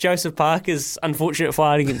watched Joseph Parker's unfortunate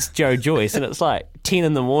fight against Joe Joyce, and it's like 10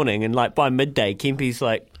 in the morning, and like by midday, Kempy's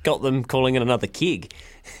like got them calling it another keg.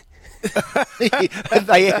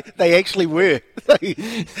 They actually were.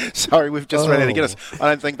 Sorry, we've just run out of Guinness. I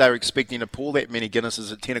don't think they were expecting to pour that many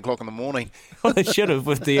Guinnesses at 10 o'clock in the morning. Well, they should have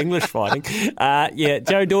with the English fighting.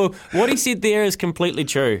 Joe Doyle, what he said there is completely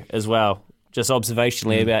true as well. Just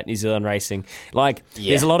observationally about New Zealand racing.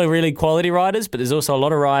 There's a lot of really quality riders, but there's also a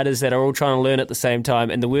lot of riders that are all trying to learn at the same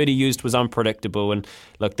time, and the word he used was unpredictable. And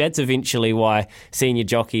look, that's eventually why senior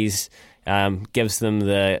jockeys gives them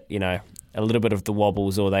the, a little bit of the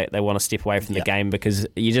wobbles, or they want to step away from the game, because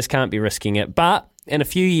you just can't be risking it. But in a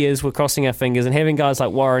few years, we're crossing our fingers, and having guys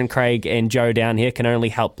like Warren, Craig and Joe down here can only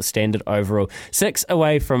help the standard overall. 6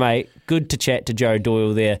 away from 8. Good to chat to Joe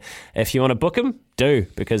Doyle there. If you want to book him, do,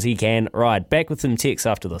 because he can ride. Back with some texts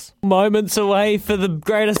after this. Moments away for the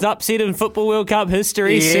greatest upset in Football World Cup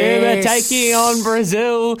history. Yes. Serbia taking on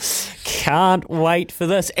Brazil. Can't wait for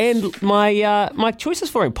this. And my choices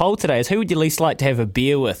for a poll today is, who would you least like to have a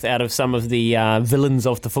beer with out of some of the villains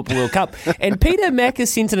of the Football World Cup? And Peter Mack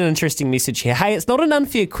has sent in an interesting message here. Hey, it's not an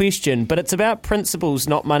unfair question, but it's about principles,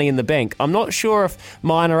 not money in the bank. I'm not sure if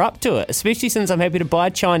mine are up to it, especially since I'm happy to buy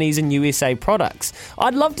Chinese and USA products.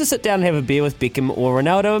 I'd love to sit down and have a beer with Beckham or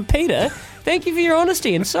Ronaldo. And Peter, thank you for your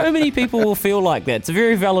honesty, and so many people will feel like that. It's a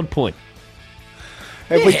very valid point.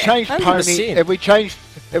 Have we changed 100%. Pony? Have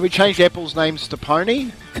we changed Apple's names to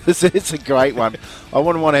Pony? Because it's a great one. I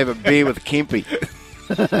wouldn't want to have a beer with Kempy.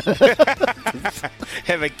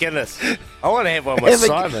 Have a Guinness. I want to have one with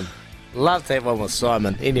Simon. Love to have one with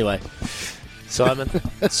Simon. Anyway, Simon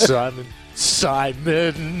says.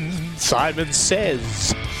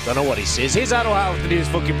 Don't know what he says. Here's Aroha with the news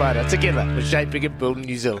for Kubota. Together, we're shaping and building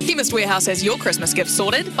New Zealand. Chemist Warehouse has your Christmas gift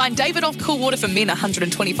sorted. Find David off Cool Water for Men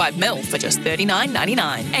 125ml for just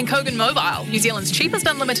 $39.99. And Kogan Mobile, New Zealand's cheapest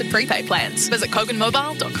unlimited prepaid plans. Visit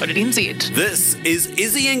koganmobile.co.nz. This is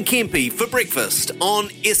Izzy and Kempy for breakfast on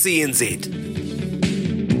SENZ.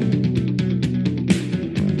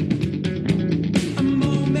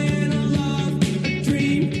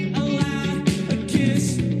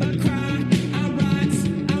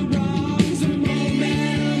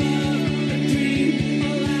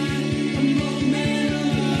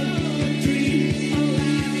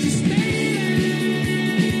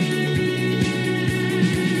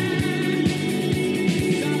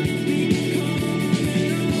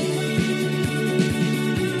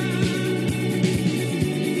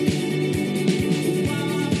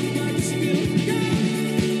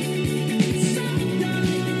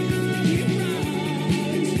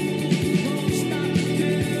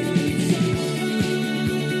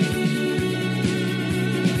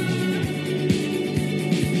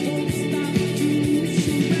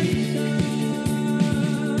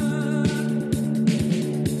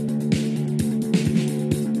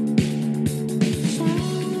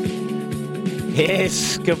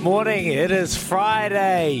 Yes, good morning. It is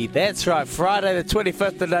Friday. That's right, Friday the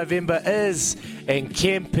 25th of November is in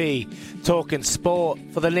Kempy, talking sport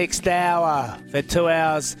for the next hour. For 2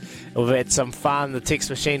 hours, we've had some fun. The text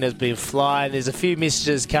machine has been flying. There's a few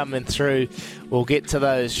messages coming through. We'll get to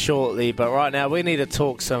those shortly. But right now, we need to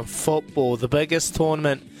talk some football. The biggest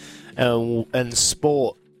tournament in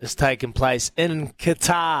sport is taking place in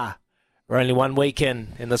Qatar. We're only 1 week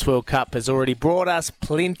in, and this World Cup has already brought us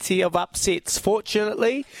plenty of upsets,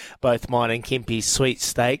 fortunately. Both mine and Kempy's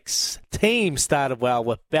sweepstakes team started well,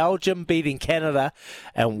 with Belgium beating Canada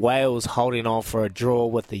and Wales holding on for a draw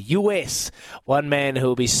with the US. One man who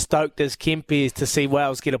will be stoked as Kempy is to see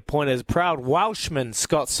Wales get a point is proud Welshman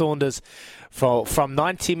Scott Saunders from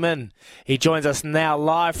 90 Min. He joins us now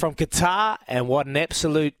live from Qatar, and what an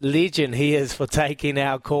absolute legend he is for taking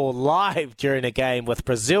our call live during a game with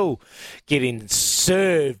Brazil getting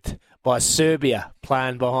served by Serbia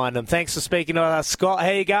playing behind him. Thanks for speaking to us, Scott. How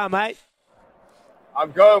you going, mate?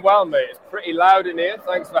 I'm going well, mate. It's pretty loud in here.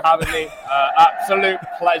 Thanks for having me. Absolute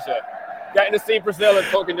pleasure. Getting to see Brazil and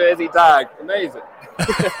talking to Izzy Dag. Amazing.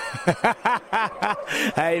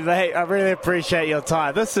 Hey, mate, I really appreciate your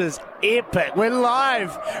time. This is epic. We're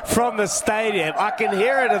live from the stadium. I can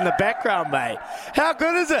hear it in the background, mate. How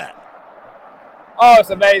good is it? Oh, it's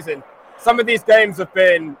amazing. Some of these games have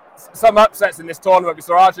been some upsets in this tournament. We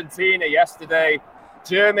saw Argentina yesterday,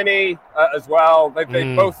 Germany as well.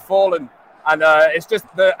 They've both fallen. And it's just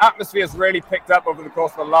the atmosphere has really picked up over the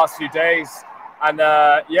course of the last few days. And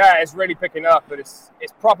it's really picking up. But it's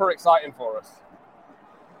proper exciting for us.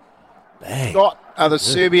 Scott, are the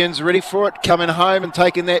Serbians ready for it, coming home and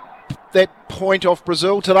taking that point off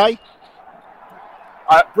Brazil today?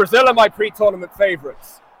 Brazil are my pre-tournament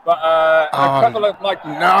favourites. But a couple of my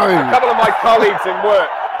colleagues in work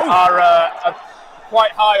are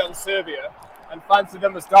quite high on Serbia and fancy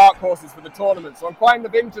them as dark horses for the tournament. So I'm kind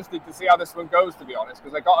of interested to see how this one goes, to be honest,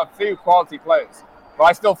 because they've got a few quality players. But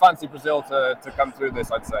I still fancy Brazil to come through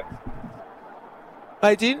this, I'd say.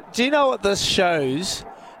 Hey, do you know what this shows?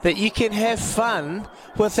 That you can have fun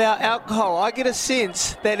without alcohol. I get a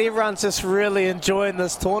sense that everyone's just really enjoying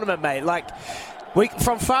this tournament, mate. Like,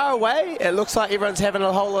 from far away, it looks like everyone's having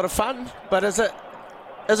a whole lot of fun. But is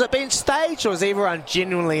it being staged, or is everyone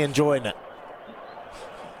genuinely enjoying it?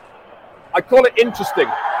 I call it interesting.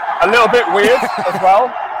 A little bit weird as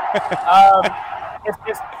well.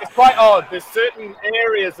 It's quite odd. There's certain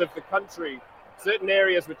areas of the country, certain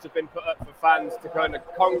areas which have been put up for fans to kind of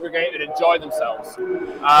congregate and enjoy themselves.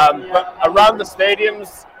 But around the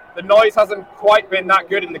stadiums, the noise hasn't quite been that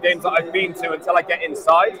good in the games that I've been to until I get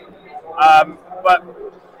inside. But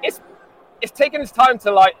it's taken its time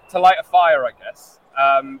to light a fire, I guess.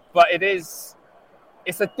 But it's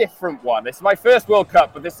a different one. It's my first World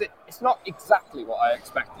Cup, but it's not exactly what I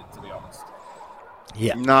expected, to be honest.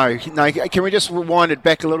 Yeah. No. Can we just rewind it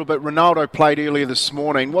back a little bit? Ronaldo played earlier this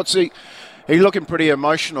morning. He's looking pretty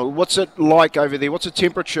emotional. What's it like over there? What's the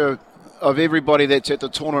temperature of everybody that's at the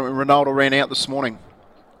tournament when Ronaldo ran out this morning?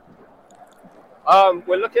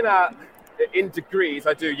 We're looking at in degrees.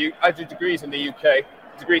 I do degrees in the UK,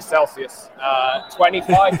 degrees Celsius,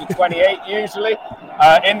 25 to 28 usually.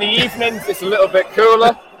 In the evenings, it's a little bit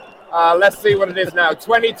cooler. Let's see what it is now.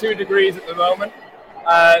 22 degrees at the moment.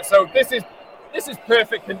 So this is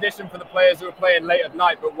perfect condition for the players who are playing late at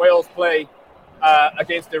night. But Wales play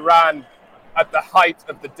against Iran at the height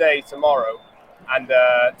of the day tomorrow, and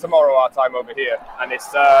tomorrow our time over here, and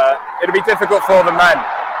it'll be difficult for the men,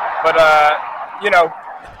 but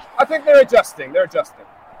I think they're adjusting.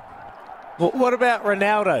 Well, what about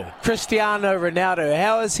Ronaldo? Cristiano Ronaldo,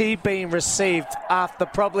 how has he been received after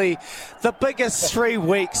probably the biggest 3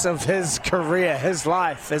 weeks of his career, his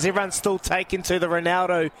life? Is everyone still taken to the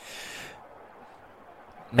Ronaldo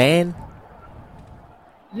man?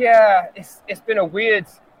 Yeah, it's been a weird.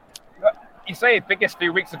 You say biggest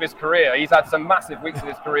few weeks of his career. He's had some massive weeks of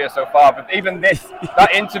his career so far, but even that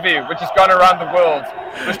interview, which has gone around the world,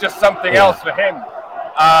 was just something else for him.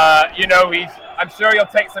 I'm sure he'll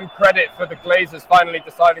take some credit for the Glazers finally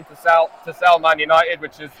deciding to sell Man United,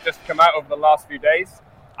 which has just come out over the last few days.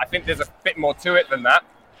 I think there's a bit more to it than that.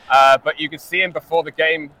 But you could see him before the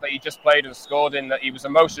game that he just played and scored in, that he was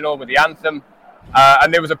emotional with the anthem.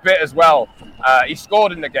 And there was a bit as well. He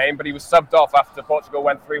scored in the game, but he was subbed off after Portugal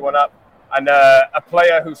went 3-1 up. And a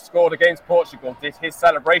player who scored against Portugal did his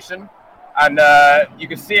celebration. And you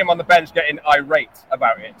could see him on the bench getting irate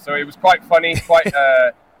about it. So it was quite funny,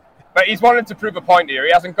 but he's wanted to prove a point here.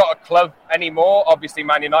 He hasn't got a club anymore. Obviously,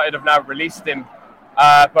 Man United have now released him.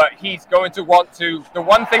 But he's going to want to... The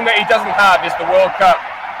one thing that he doesn't have is the World Cup.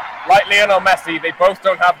 Like Lionel Messi, they both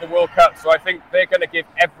don't have the World Cup. So I think they're going to give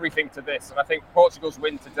everything to this. And I think Portugal's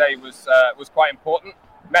win today was quite important.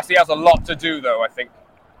 Messi has a lot to do, though, I think.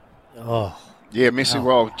 Oh. Yeah, Messi,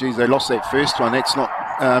 well, geez, they lost that first one. That's not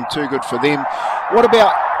too good for them. What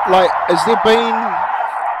about, has there been...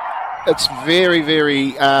 It's very,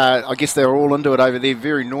 very, I guess they're all into it over there,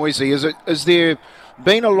 very noisy. Is there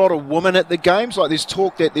been a lot of women at the games? Like, there's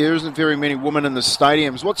talk that there isn't very many women in the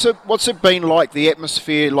stadiums. What's it been like, the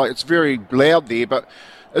atmosphere? Like, it's very loud there, but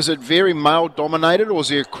is it very male-dominated, or is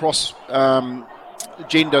there cross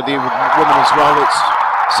gender there with women as well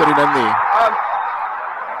that's sitting in there?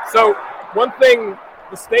 So, one thing,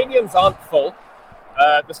 the stadiums aren't full.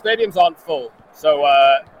 So,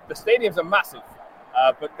 the stadiums are massive.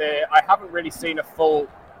 But I haven't really seen a full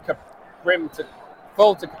to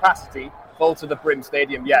capacity, full to the brim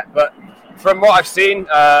stadium yet. But from what I've seen,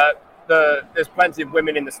 there's plenty of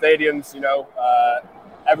women in the stadiums.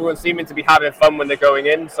 Everyone's seeming to be having fun when they're going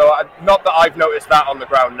in. So not that I've noticed that on the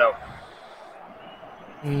ground, no.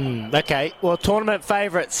 Okay, well, tournament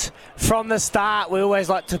favourites. From the start, we always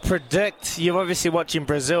like to predict. You're obviously watching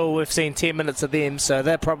Brazil. We've seen 10 minutes of them, so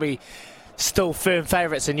they're probably still firm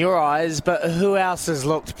favourites in your eyes, but who else has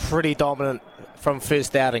looked pretty dominant from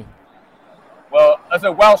first outing? Well, as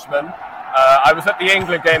a Welshman, I was at the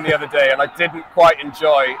England game the other day, and I didn't quite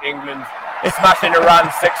enjoy England smashing Iran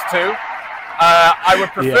 6-2. I would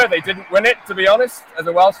prefer they didn't win it, to be honest, as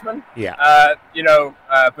a Welshman. Yeah.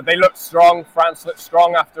 But they looked strong. France looked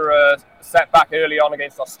strong after a setback early on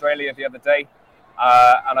against Australia the other day.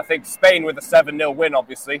 And I think Spain with a 7-0 win,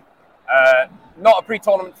 obviously. Not a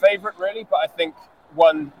pre-tournament favourite, really, but I think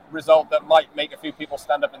one result that might make a few people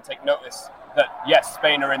stand up and take notice that, yes,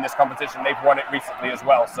 Spain are in this competition. They've won it recently as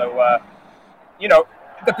well. So,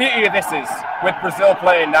 the beauty of this is, with Brazil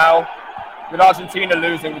playing now, with Argentina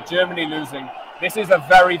losing, with Germany losing, this is a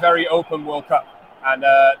very, very open World Cup. And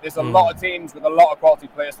there's a lot of teams with a lot of quality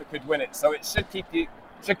players that could win it. So it should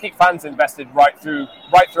keep fans invested right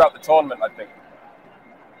throughout the tournament, I think.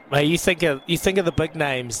 Mate, you think of the big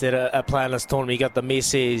names that are playing this tournament. You got the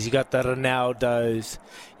Messis, you got the Ronaldos,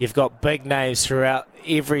 you've got big names throughout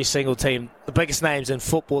every single team, the biggest names in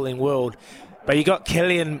footballing world. But you got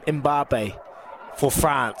Kylian Mbappe for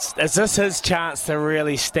France. Is this his chance to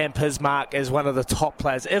really stamp his mark as one of the top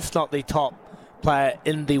players, if not the top player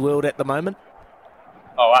in the world at the moment?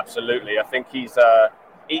 Oh, absolutely. I think he's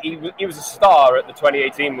he was a star at the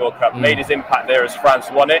 2018 World Cup, made his impact there as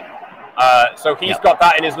France won it. So he's got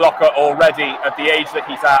that in his locker already at the age that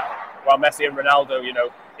he's at. While Messi and Ronaldo,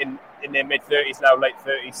 in their mid-30s now, late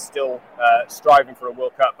 30s, still striving for a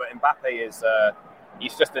World Cup. But Mbappe is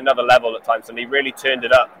he's just another level at times, and he really turned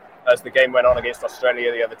it up as the game went on against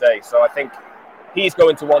Australia the other day. So I think he's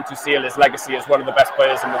going to want to seal his legacy as one of the best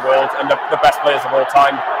players in the world and the best players of all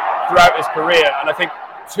time throughout his career. And I think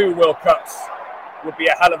 2 World Cups would be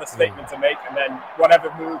a hell of a statement to make, and then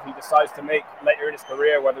whatever move he decides to make later in his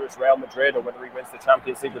career, whether it's Real Madrid or whether he wins the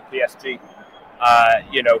Champions League with PSG,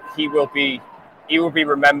 he will be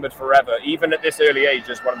remembered forever, even at this early age,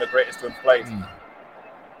 as one of the greatest to have played.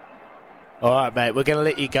 All right, mate, we're going to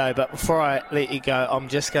let you go, but before I let you go, I'm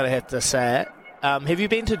just going to have to say it. Have you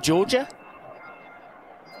been to Georgia?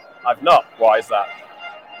 I've not. Why is that?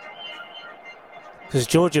 Because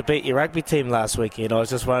Georgia beat your rugby team last weekend. I was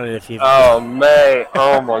just wondering if you've... Oh, mate.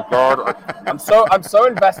 Oh, my God. I'm so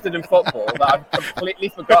invested in football that I've completely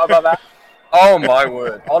forgot about that. Oh, my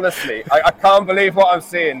word. Honestly, I can't believe what I'm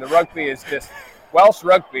seeing. The rugby is just... Welsh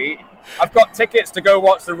rugby. I've got tickets to go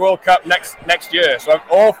watch the World Cup next year. So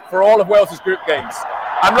for all of Wales's group games.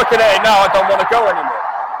 I'm looking at it now. I don't want to go anymore.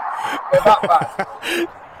 They're that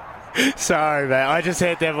bad. Sorry, mate. I just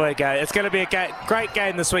had to have a go. It's going to be a great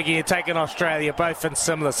game this weekend. You're taking Australia, both in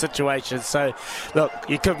similar situations. So, look,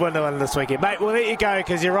 you could win the one this weekend. Mate, we'll let you go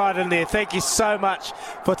because you're right in there. Thank you so much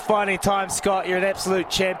for finding time, Scott. You're an absolute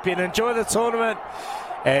champion. Enjoy the tournament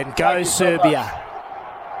and go Serbia.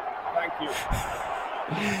 Thank you.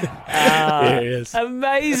 There he is.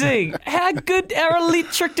 Amazing. How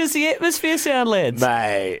electric does the atmosphere sound, lads?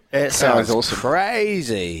 Mate, it sounds awesome.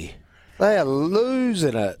 Crazy. They are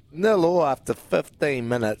losing it. 0-0 after 15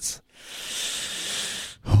 minutes.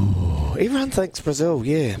 Everyone thinks Brazil,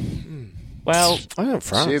 yeah. Well, I think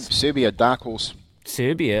France. Serbia, dark horse.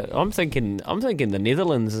 Serbia. I'm thinking the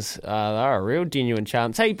Netherlands are a real genuine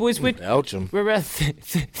chance. Hey, boys, Belgium. We're about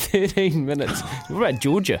 13 minutes. What about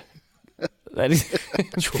Georgia? That is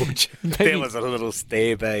Georgia. That was a little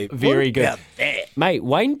stare, babe. Very what good. About that? Mate,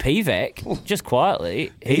 Wayne Pivac, just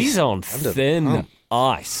quietly, he's on thin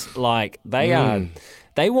ice. Like, they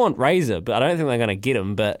want Razor, but I don't think they're going to get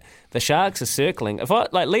him. But the Sharks are circling. If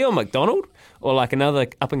Leon McDonald or like another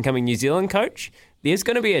up-and-coming New Zealand coach, there's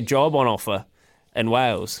going to be a job on offer in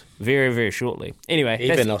Wales very, very shortly. Anyway.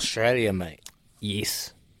 Even Australia, mate.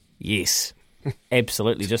 Yes.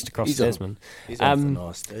 Absolutely, just across Tasman. He's on for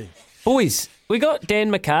nice too. Boys, we got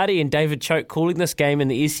Dan McCarty and David Choke calling this game in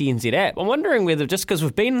the SENZ app. I'm wondering whether, just because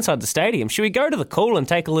we've been inside the stadium, should we go to the call and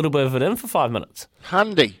take a little bit of it in for 5 minutes?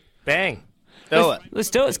 Hundy. Bang. Let's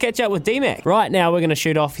do it. Let's catch up with DMAC. Right now, we're going to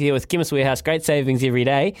shoot off here with Chemist Warehouse. Great savings every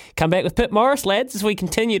day. Come back with Pip Morris, lads, as we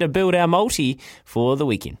continue to build our multi for the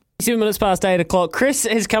weekend. 7 minutes past 8 o'clock. Chris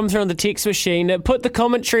has come through on the text machine. Put the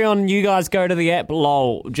commentary on you guys go to the app.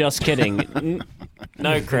 Lol. Just kidding.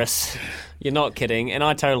 No, Chris. You're not kidding, and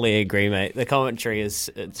I totally agree, mate. The commentary it's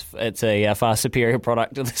a far superior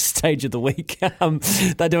product at this stage of the week.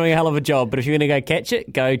 They're doing a hell of a job, but if you're going to go catch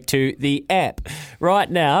it, go to the app. Right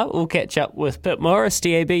now, we'll catch up with Pip Morris,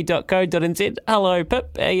 tab.co.nz. Hello,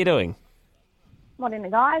 Pip. How are you doing? Morning,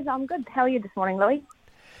 guys. I'm good. How are you this morning, Louis?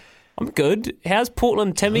 I'm good. How's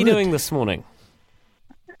Portland Timmy doing this morning?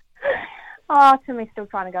 Oh, Timmy's still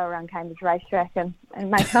trying to go around Cambridge Racetrack and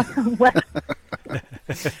make up some work.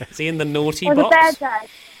 Is he in the naughty box? It was box? a bad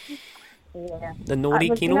day. Yeah. The naughty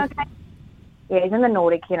kennel? Yeah, he's in the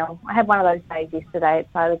naughty kennel. I had one of those days yesterday. It's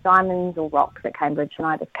either diamonds or rocks at Cambridge, and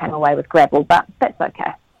I just came away with gravel, but that's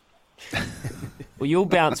okay. Well, you'll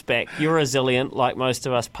bounce back. You're resilient, like most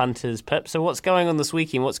of us punters, Pip. So what's going on this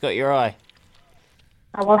weekend? What's got your eye?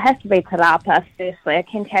 Well, it has to be Te Rapa, firstly. I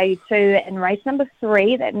can tell you, too, in race number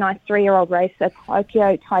 3, that nice 3-year-old race, the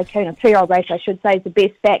Tokyo Tycoon, a 2-year-old race, I should say, is the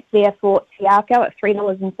best back there for Tiako at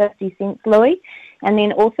 $3.50, Louis. And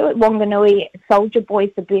then also at Wanganui, Soldier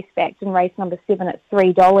Boy's the best backed in race number 7 at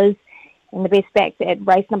 $3. And the best backed at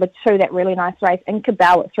race number 2, that really nice race, in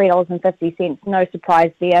Cabal at $3.50. No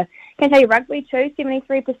surprise there. Can tell you rugby too,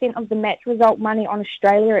 73% of the match result money on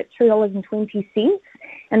Australia at $2.20.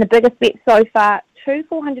 And the biggest bet so far, 2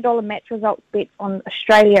 $400 match result bets on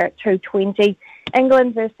Australia at $2.20.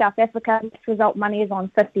 England versus South Africa, match result money is on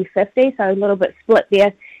 50-50, so a little bit split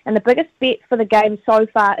there. And the biggest bet for the game so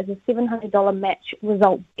far is a $700 match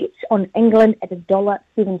result bet on England at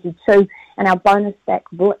 $1.72. And our bonus stack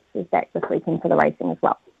Blitz is back this weekend for the racing as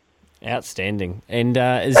well. Outstanding. And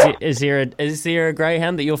is there a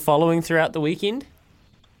greyhound that you're following throughout the weekend?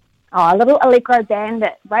 Oh, a little Allegro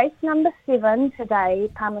Bandit. Race number 7 today,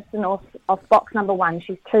 Palmerston North off box number 1.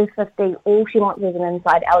 She's $2.50. All she wants is an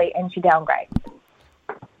inside alley, and she downgrades.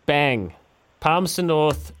 Bang. Palmerston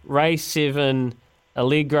North, race 7,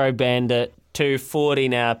 Allegro Bandit, $2.40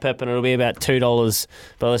 now, Pip, and it'll be about $2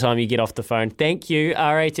 by the time you get off the phone. Thank you.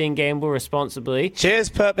 R18 Gamble responsibly. Cheers,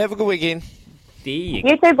 Pip. Have a good weekend. There you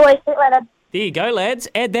You too, boys. See you later. There you go, lads.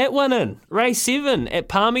 Add that one in. Race 7 at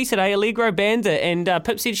Palmy today, Allegro Bandit. And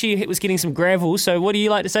Pip said she was getting some gravel. So what do you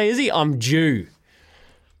like to say, Izzy? I'm due.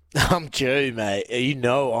 I'm due, mate. You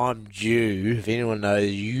know I'm due. If anyone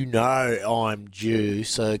knows, you know I'm due.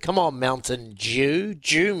 So come on, Mountain Dew.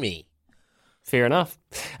 Dew me. Fair enough.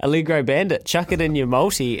 Allegro Bandit. Chuck it in your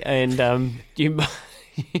multi and you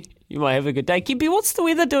might have a good day. Kippy, what's the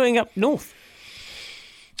weather doing up north?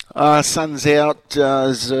 Sun's out.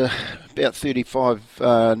 There's about 35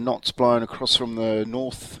 knots blowing across from the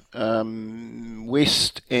north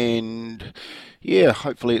west, and yeah,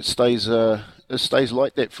 hopefully it stays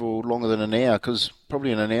like that for longer than an hour, because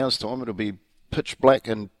probably in an hour's time it'll be pitch black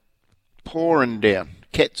and pouring down.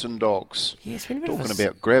 Cats and dogs. Yeah, it's been a bit Talking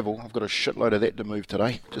about gravel, I've got a shitload of that to move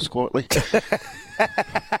today, just quietly.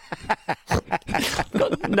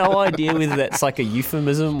 Got no idea whether that's like a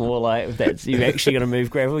euphemism or like if that's you actually going to move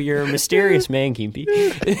gravel. You're a mysterious man, Kempy.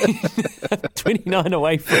 29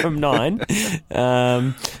 away from 9.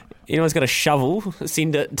 Anyone's got a shovel,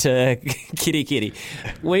 send it to Kitty.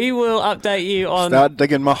 We will update you on... Start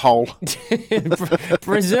digging my hole.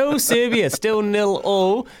 Brazil, Serbia, still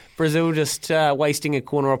 0-0. Brazil just wasting a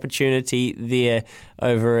corner opportunity there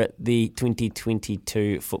over at the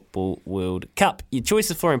 2022 Football World Cup. Your choice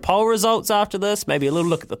of flooring poll results after this, maybe a little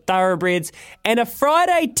look at the thoroughbreds, and a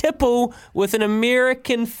Friday tipple with an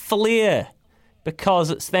American flair,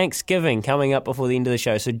 because it's Thanksgiving coming up before the end of the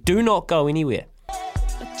show, so do not go anywhere.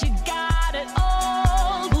 But you got it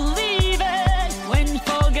all, believe it. When you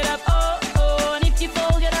fold it up, oh, and if you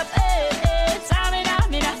fold it up, Samina,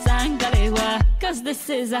 mina, sangalewa. Cause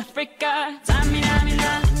this is Africa. Samina,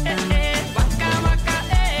 mina, waka, waka,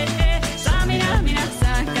 Samina, mina,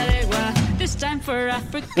 sangalewa. This time for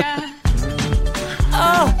Africa.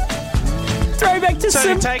 Oh, throwback to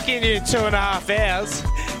So taking you 2.5 hours.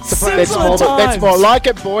 That's more like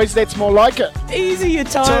it, boys. That's more like it. Easier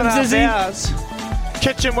 2.5 times, Izzy. hours.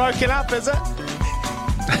 Kitchen woken up, is it?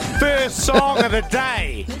 First song of the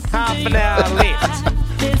day. Half an hour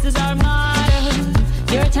left. This is our motto.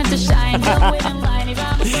 Your time to shine. Go in and line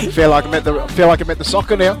around. Feel like I'm at the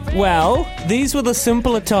soccer now. Well, these were the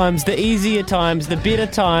simpler times, the easier times, the better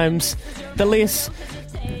times, the less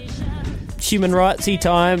human rightsy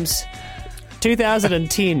times.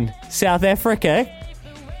 2010, South Africa.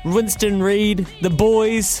 Winston Reid, the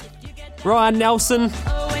boys, Ryan Nelson,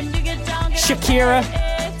 Shakira.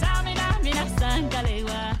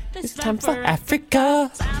 It's time for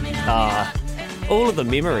Africa. All of the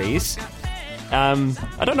memories. I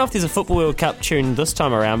don't know if there's a Football World Cup tune this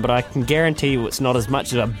time around, but I can guarantee you it's not as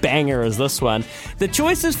much of a banger as this one. The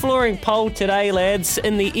Choices Flooring poll today, lads,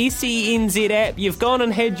 in the SENZ app. You've gone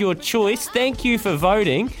and had your choice. Thank you for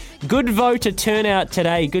voting. Good voter turnout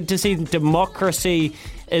today. Good to see democracy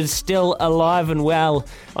is still alive and well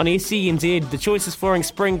on SENZ. The Choices Flooring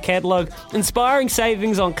Spring Catalogue, inspiring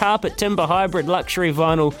savings on carpet, timber, hybrid, luxury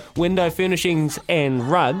vinyl, window furnishings and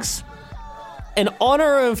rugs. In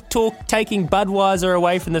honour of taking Budweiser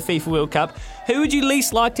away from the FIFA World Cup, who would you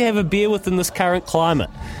least like to have a beer with in this current climate?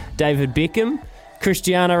 David Beckham,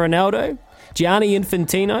 Cristiano Ronaldo, Gianni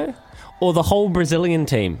Infantino, or the whole Brazilian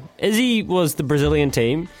team? Izzy was the Brazilian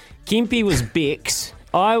team, Kempy was Bex,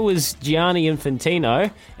 I was Gianni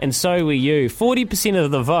Infantino, and so were you. 40%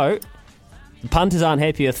 of the vote. The punters aren't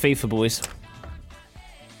happy with FIFA, boys.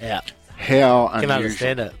 Yeah. How Can unusual.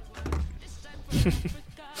 understand it.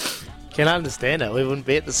 Can understand it. We wouldn't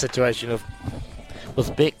be at the situation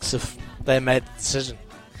with Bex if they made the decision.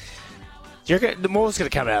 Do you reckon the more's going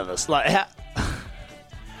to come out of this? Like how?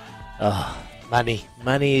 Oh, money.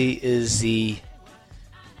 Money is the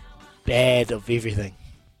bad of everything.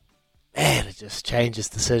 Man, it just changes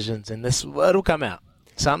decisions, and it'll come out.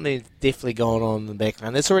 Something's definitely going on in the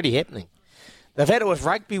background. It's already happening. They've had it with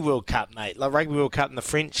Rugby World Cup, mate. Like Rugby World Cup, and the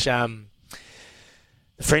French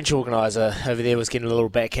organiser over there was getting a little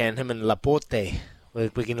backhand. Him and Laporte were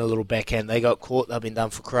getting a little backhand. They got caught. They've been done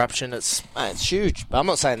for corruption. It's huge. But I'm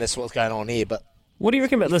not saying that's what's going on here. But what do you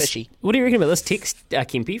reckon about this? What do you reckon about this text,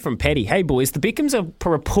 Kempy, from Paddy? Hey boys, the Beckhams are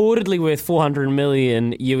reportedly worth $400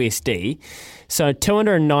 million USD. So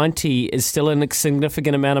 290 is still an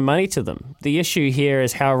insignificant amount of money to them. The issue here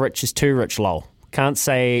is how rich is too rich, lol. Can't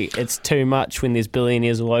say it's too much when there's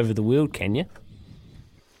billionaires all over the world, can you?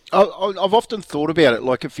 I've often thought about it.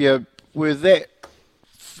 Like if you were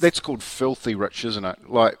that's called filthy rich, isn't it?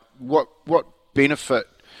 Like what benefit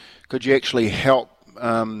could you actually help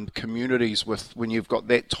communities with when you've got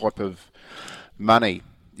that type of money,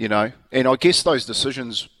 you know? And I guess those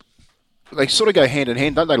decisions, they sort of go hand in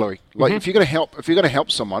hand, don't they, Laurie? Like if you're going to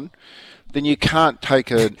help someone, then you can't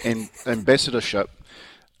take an ambassadorship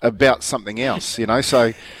about something else, you know.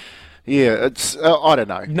 So yeah, it's I don't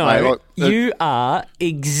know. No, mate,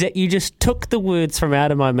 you just took the words from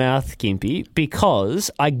out of my mouth, Kempy, because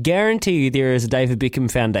I guarantee you there is a David Beckham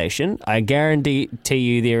Foundation. I guarantee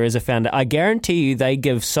you there is a I guarantee you they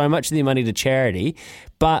give so much of their money to charity.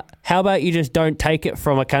 But how about you just don't take it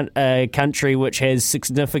from a country which has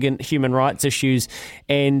significant human rights issues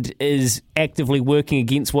and is actively working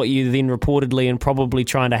against what you then reportedly and probably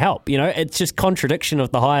trying to help? You know, it's just contradiction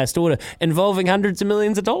of the highest order involving hundreds of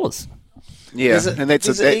millions of dollars. Yeah, and that's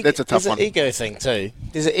a tough one. There's an ego thing too.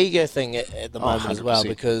 There's an ego thing at the moment as well,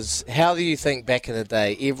 because how do you think back in the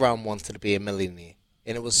day everyone wanted to be a millionaire?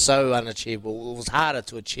 And it was so unachievable. It was harder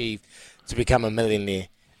to achieve to become a millionaire.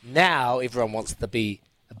 Now everyone wants to be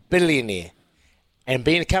a billionaire. And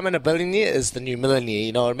becoming a billionaire is the new millionaire,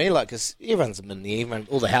 you know what I mean? Like, cause everyone's a millionaire.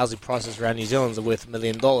 All the housing prices around New Zealand are worth $1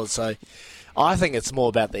 million. So I think it's more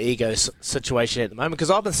about the ego situation at the moment. Because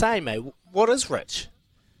I've been saying, mate, what is rich?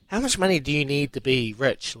 How much money do you need to be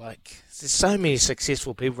rich? Like, there's so many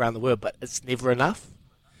successful people around the world, but it's never enough.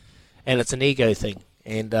 And it's an ego thing.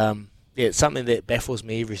 And, it's something that baffles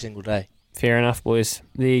me every single day. Fair enough, boys.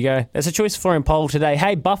 There you go. That's a choice for a poll today.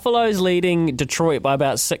 Hey, Buffalo's leading Detroit by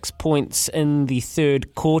about 6 points in the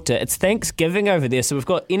third quarter. It's Thanksgiving over there, so we've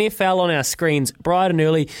got NFL on our screens bright and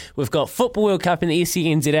early. We've got Football World Cup in the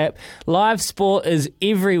SENZ app. Live sport is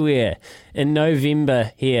everywhere in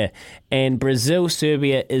November here. And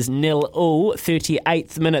Brazil-Serbia is 0-0,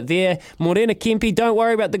 38th minute there. Morena Kempy, don't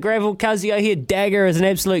worry about the gravel, cuzzy. I hear Dagger is an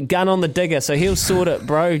absolute gun on the digger, so he'll sort it,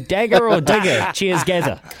 bro. Dagger or digger? Cheers,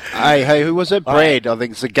 Gazza. Hey, who was it? Brad, I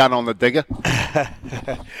think it's a gun on the digger.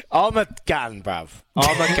 I'm a gun, bruv.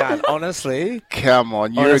 I'm a gun, honestly. Come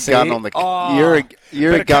on, you're honestly, a gun on the...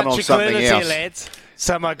 You're a gun on something else. Here, lads.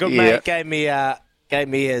 So my good mate gave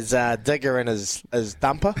me his digger and his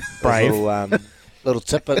dumper. Brave. His little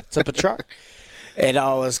tipper truck. And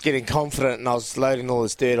I was getting confident, and I was loading all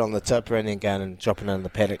this dirt on the tipper and then going and dropping it in the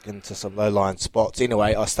paddock into some low-lying spots.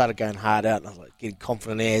 Anyway, I started going hard out, and I was like getting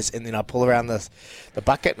confident as, and then I pull around the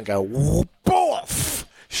bucket and go, woof!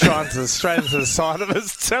 Straight into the side of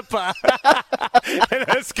his tipper. And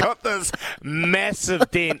it's got this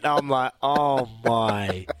massive dent. I'm like, oh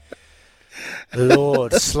my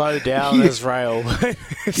Lord, slow down, Israel.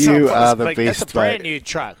 You are the best, It's a brand mate. new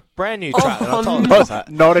truck. Brand new truck. And I told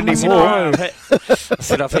him, Not anymore. I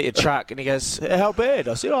said, I've hit your truck. And he goes, how bad?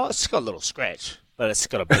 I said, it's got a little scratch, but it's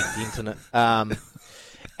got a big dent in it.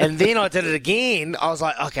 And then I did it again. I was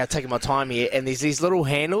like, okay, I'm taking my time here. And there's these little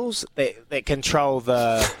handles that control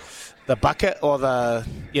the bucket or the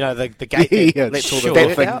gate that lets all the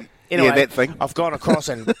dirt out. Anyway, that thing. I've gone across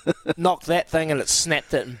and knocked that thing, and it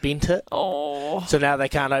snapped it and bent it. Oh. So now they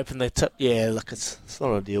can't open the tip. Yeah, look, it's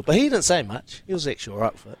not a deal. But he didn't say much. He was actually all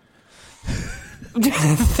right for it.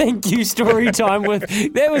 Thank you, story time with...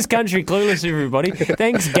 That was Country Clueless, everybody.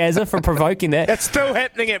 Thanks, Gazza, for provoking that. It's still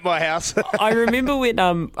happening at my house. I remember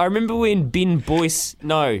when Ben Boyce...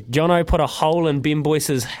 No, Jono put a hole in Ben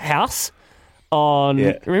Boyce's house on...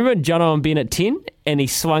 Yeah. Remember Jono and Ben at 10? And he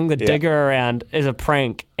swung the digger around as a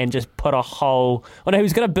prank and just put a hole... Oh, no, he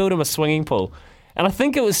was going to build him a swinging pool. And I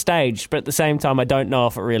think it was staged, but at the same time, I don't know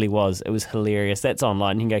if it really was. It was hilarious. That's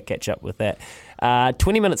online. You can go catch up with that.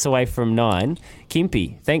 20 minutes away from 9.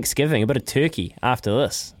 Kempy, Thanksgiving, a bit of turkey after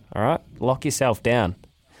this. All right? Lock yourself down.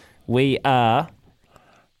 We are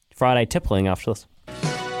Friday tippling after this.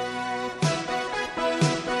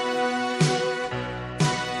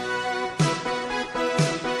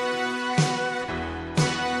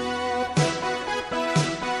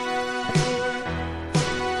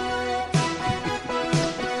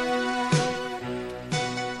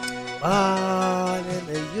 Born in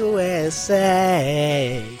the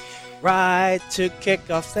USA, right to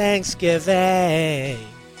kick off Thanksgiving.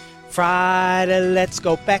 Friday, let's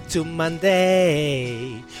go back to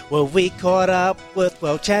Monday, where we caught up with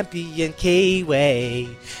world champion Kiwi.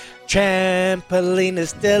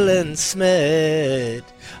 Trampolinist Dylan Smith,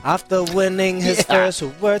 after winning his first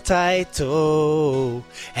world title.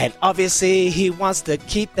 And obviously he wants to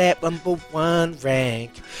keep that number one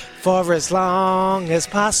rank for as long as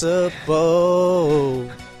possible.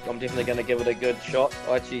 I'm definitely going to give it a good shot.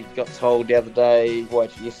 I actually got told the other day, well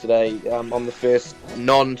actually yesterday, I'm the first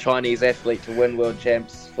non-Chinese athlete to win world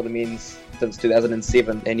champs for the men's since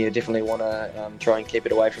 2007, and definitely want to try and keep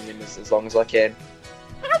it away from them as long as I can.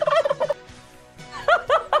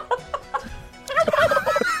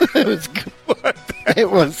 It was good. It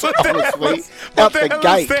was honestly out the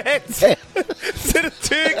gate. Is that a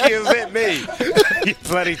turkey or is that me? You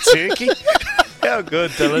bloody turkey. How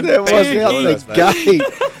good, Dylan. That was out the gate.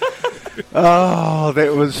 Oh,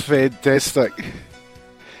 that was fantastic.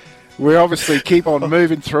 We obviously keep on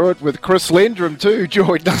moving through it with Chris Landrum too.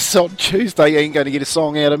 Joined us on Tuesday. He ain't going to get a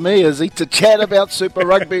song out of me, is he? To chat about Super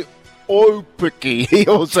Rugby Aupiki. He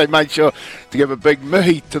also made sure to give a big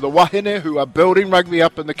mihi to the wahine who are building rugby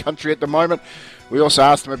up in the country at the moment. We also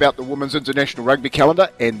asked him about the Women's International Rugby calendar,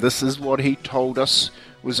 and this is what he told us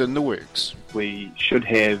was in the works. We should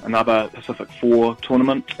have another Pacific 4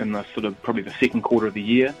 tournament in the sort of probably the second quarter of the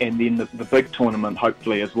year, and then the big tournament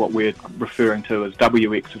hopefully is what we're referring to as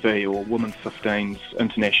WXV, or Women's 15's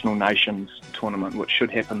International Nations Tournament, which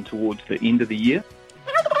should happen towards the end of the year.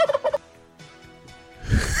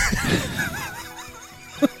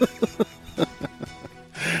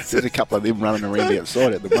 There's a couple of them running around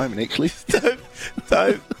outside at the moment, actually.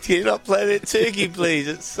 You're not playing that turkey, please.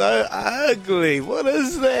 It's so ugly. What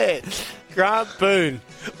is that? Grant Boone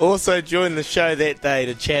also joined the show that day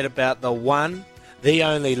to chat about the one, the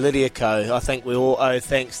only Lydia Ko. I think we all owe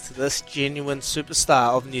thanks to this genuine superstar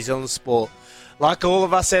of New Zealand sport. Like all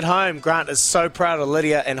of us at home, Grant is so proud of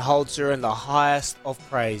Lydia and holds her in the highest of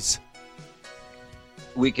praise.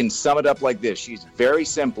 We can sum it up like this. She's very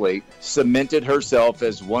simply cemented herself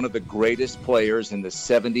as one of the greatest players in the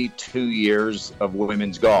 72 years of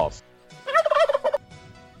women's golf.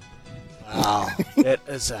 Wow, that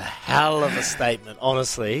is a hell of a statement,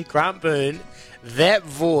 honestly. Grant Boone, that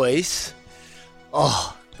voice,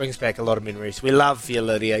 brings back a lot of memories. We love you,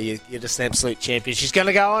 Lydia. You're just an absolute champion. She's going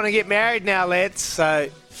to go on and get married now, lads. So,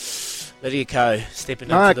 Lydia Ko, stepping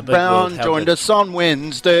Mark into the big Brown world. joined us on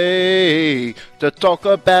Wednesday to talk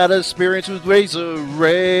about experience with Razor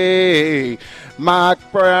Ray. Mark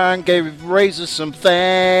Brown gave Razor some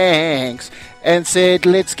thanks and said,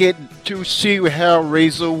 let's get to see how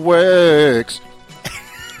Razor works.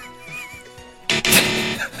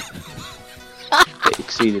 It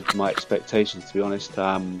exceeded my expectations, to be honest.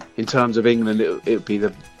 In terms of England, it would be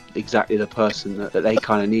exactly the person that they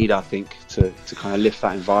kind of need, I think, to kind of lift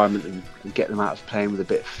that environment and get them out of playing with a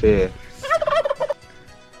bit of fear.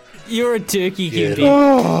 You're a turkey, Kempy.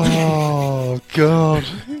 Oh, God.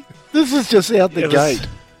 This is just out the gate.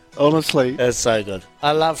 Honestly. It's so good.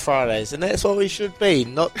 I love Fridays, and that's what we should be.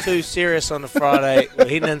 Not too serious on a Friday. We're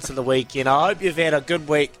heading into the weekend. I hope you've had a good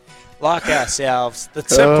week like ourselves. The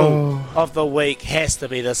tipple of the week has to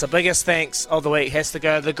be this. The biggest thanks of the week has to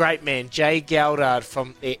go to the great man, Jay Galdard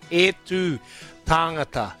from the Etu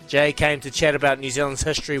Tangata. Jay came to chat about New Zealand's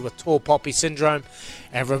history with tall poppy syndrome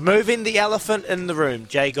and removing the elephant in the room.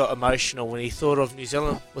 Jay got emotional when he thought of New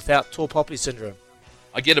Zealand without tall poppy syndrome.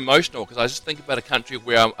 I get emotional because I just think about a country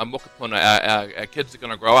where our kids are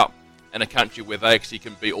going to grow up in a country where they actually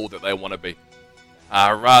can be all that they want to be,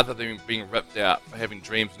 rather than being ripped out for having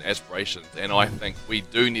dreams and aspirations. And I think we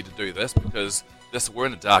do need to do this because we're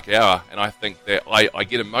in a dark hour, and I think that I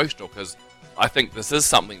get emotional because I think this is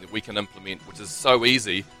something that we can implement, which is so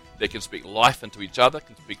easy. They can speak life into each other,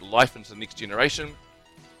 can speak life into the next generation,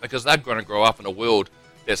 because they're going to grow up in a world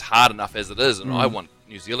that's hard enough as it is. And I want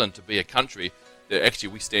New Zealand to be a country that actually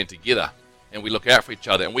we stand together and we look out for each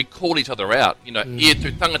other and we call each other out. You know, e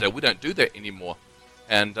tu tangata, we don't do that anymore.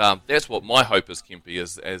 And that's what my hope is, Kempy,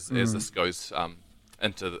 as this goes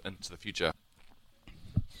into the future.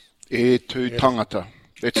 E tu tangata.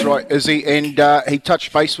 That's right, Izzy. And he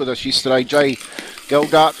touched base with us yesterday. Jay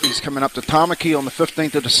Galdart, he's coming up to Tamaki on the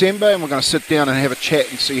 15th of December, and we're going to sit down and have a chat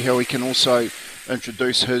and see how we can also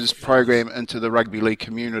introduce his program into the rugby league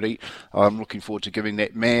community. I'm looking forward to giving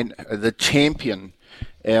that man, the champion,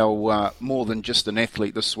 our more than just an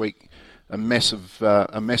athlete this week, a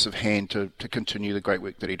massive hand to continue the great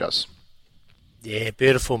work that he does. Yeah,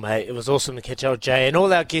 beautiful, mate. It was awesome to catch up with Jay and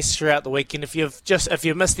all our guests throughout the weekend. If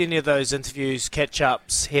you've missed any of those interviews,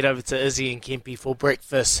 catch-ups, head over to Izzy and Kempy for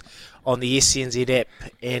breakfast on the SCNZ app,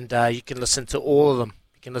 and you can listen to all of them.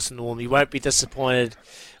 You can listen to all of them. You won't be disappointed.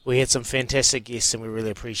 We had some fantastic guests, and we really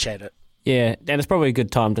appreciate it. Yeah, and it's probably a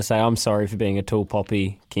good time to say I'm sorry for being a tall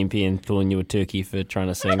poppy, Kempy, and calling you a turkey for trying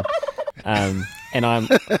to sing. And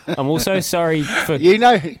I'm also sorry for... You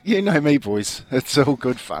know me, boys. It's all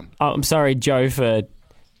good fun. I'm sorry, Joe, for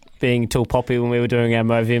being tall poppy when we were doing our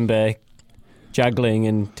Movember juggling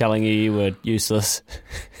and telling you were useless.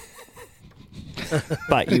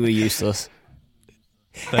 But you were useless.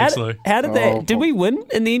 Thanks, Lou. How did that... Did we win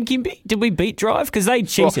in the end, Kempy? Did we beat Drive? Because they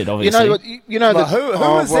cheated, obviously. Who was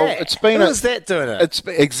that? Who was that doing it?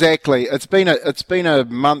 Exactly. It's been a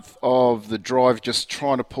month of the Drive just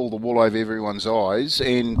trying to pull the wool over everyone's eyes,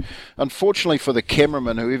 and unfortunately for the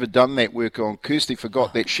cameraman, whoever done that work on, Kirsty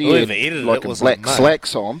forgot that she had like black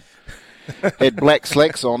slacks on. Had black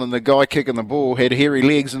slacks on, and the guy kicking the ball had hairy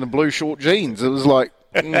legs and the blue short jeans. It was like,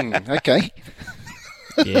 okay.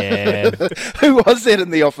 Yeah. Who was that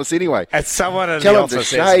in the office anyway? It's someone in Tell the him office.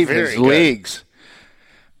 to shave his legs.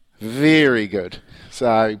 Very good.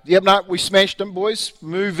 So, we smashed them, boys.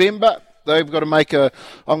 Movember. They've got to make I'm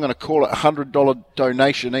going to call it $100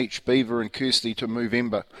 donation each, Beaver and Kirsty, to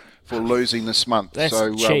Movember for losing this month. That's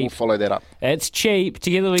so cheap. We'll follow that up. It's cheap.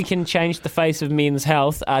 Together we can change the face of men's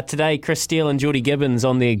health. Today, Chris Steele and Geordie Gibbons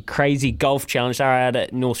on their crazy golf challenge. They're out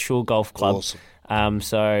at North Shore Golf Club. Awesome.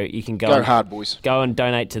 So you can Go hard, boys. Go and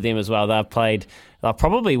donate to them as well. They'll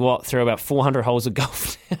probably, through about 400 holes of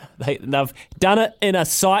golf. They've done it in a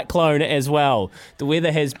cyclone as well. The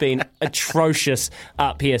weather has been atrocious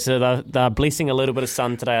up here, so they're blessing a little bit of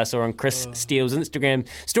sun today. I saw on Chris Steele's Instagram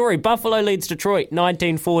story. Buffalo leads Detroit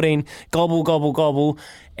 19-14, gobble, gobble, gobble,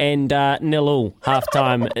 and 0-0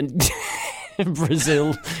 half-time in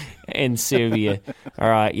Brazil and Serbia. All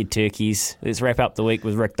right, you turkeys. Let's wrap up the week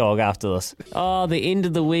with Rick Dog after this. Oh, the end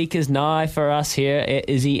of the week is nigh for us here at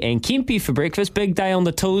Izzy and Kempy for breakfast. Big day on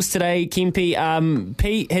the tools today, Kempy.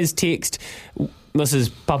 Pete has texted, this is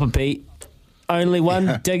Papa Pete, only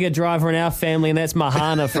one digger driver in our family, and that's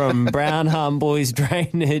Mahana from Brownham Boys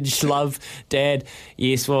Drainage. Love, Dad.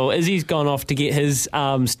 Yes, well, Izzy's gone off to get his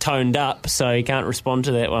arms toned up, so he can't respond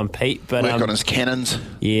to that one, Pete. But work on his cannons.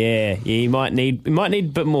 Yeah, he might need a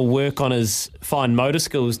bit more work on his fine motor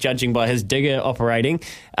skills, judging by his digger operating.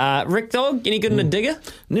 Rick Dog, any good in a digger?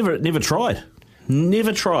 Never tried.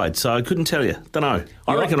 Never tried, so I couldn't tell you. Don't know.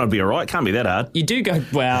 I reckon I'd be all right. Can't be that hard. You do go...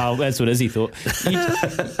 Well, that's what Izzy thought.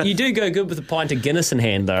 You do go good with a pint of Guinness in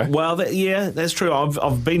hand, though. Well, that's true.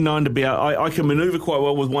 I've been known to be... I can manoeuvre quite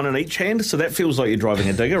well with one in each hand, so that feels like you're driving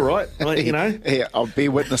a digger, right? Like, you know? Yeah, I'll be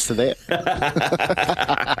witness to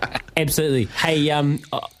that. Absolutely. Hey,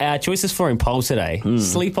 our choices for him poll today.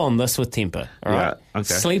 Sleep on this with temper, all right? Yeah,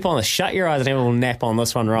 okay. Sleep on this. Shut your eyes and have a little nap on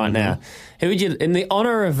this one right now. Who would you... In the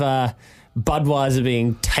honour of... Budweiser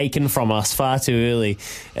being taken from us far too early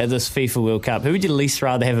at this FIFA World Cup, who would you least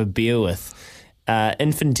rather have a beer with?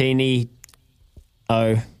 Infantino,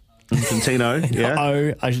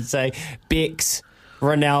 yeah. I should say. Bex,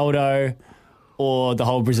 Ronaldo, or the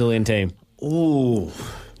whole Brazilian team? Ooh.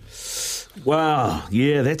 Wow,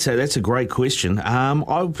 yeah, that's a great question.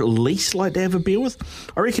 I would at least like to have a beer with.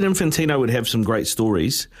 I reckon Infantino would have some great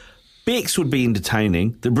stories. Bex would be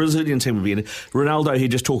entertaining. The Brazilian team would be Ronaldo, he'd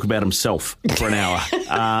just talk about himself for an hour.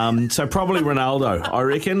 So probably Ronaldo, I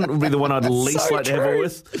reckon, would be the one I'd least like to have it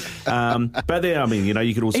with. But there, I mean, you know,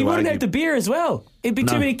 you could also he wouldn't argue... have the beer as well. It'd be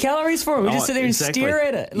too many calories for him. We just sit there and stare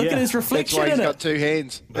at it. Look at his reflection in it. That's why he's got two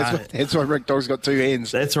hands. That's why Rick Dog's got two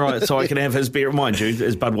hands. That's right. So I can have his beer. Mind you,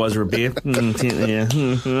 is Budweiser a beer?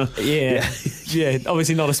 Yeah.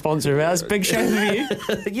 Obviously not a sponsor of ours. Big show for you.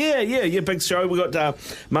 Yeah. Big show. We got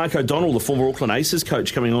Mark O'Donnell, the former Auckland Aces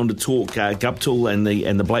coach, coming on to talk Guptill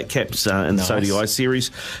and the Black Caps in the SODI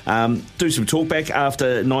series. Do some talk back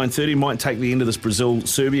after 9:30. Might take the end of this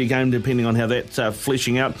Brazil-Serbia game, depending on how that's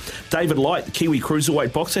fleshing out. David Light, the Kiwi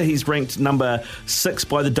cruiserweight boxer, he's ranked number 6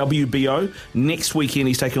 by the WBO. Next weekend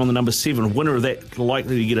he's taking on the number 7. Winner of that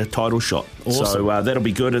likely to get a title shot. Awesome. So that'll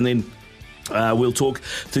be good. And then we'll talk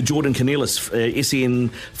to Jordan Cornelis, SEN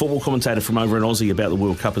football commentator from over in Aussie, about the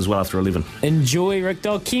World Cup as well after 11. Enjoy, Rick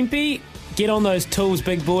Dog. Kempy, get on those tools,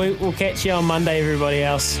 big boy. We'll catch you on Monday, everybody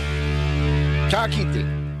else. Ka kite.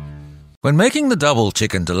 When making the double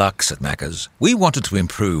chicken deluxe at Macca's, we wanted to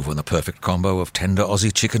improve on the perfect combo of tender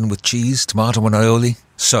Aussie chicken with cheese, tomato and aioli.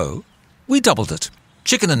 So, we doubled it.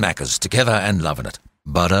 Chicken and Macca's, together and loving it.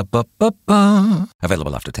 Ba-da-ba-ba-ba.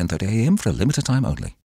 Available after 10:30 a.m. for a limited time only.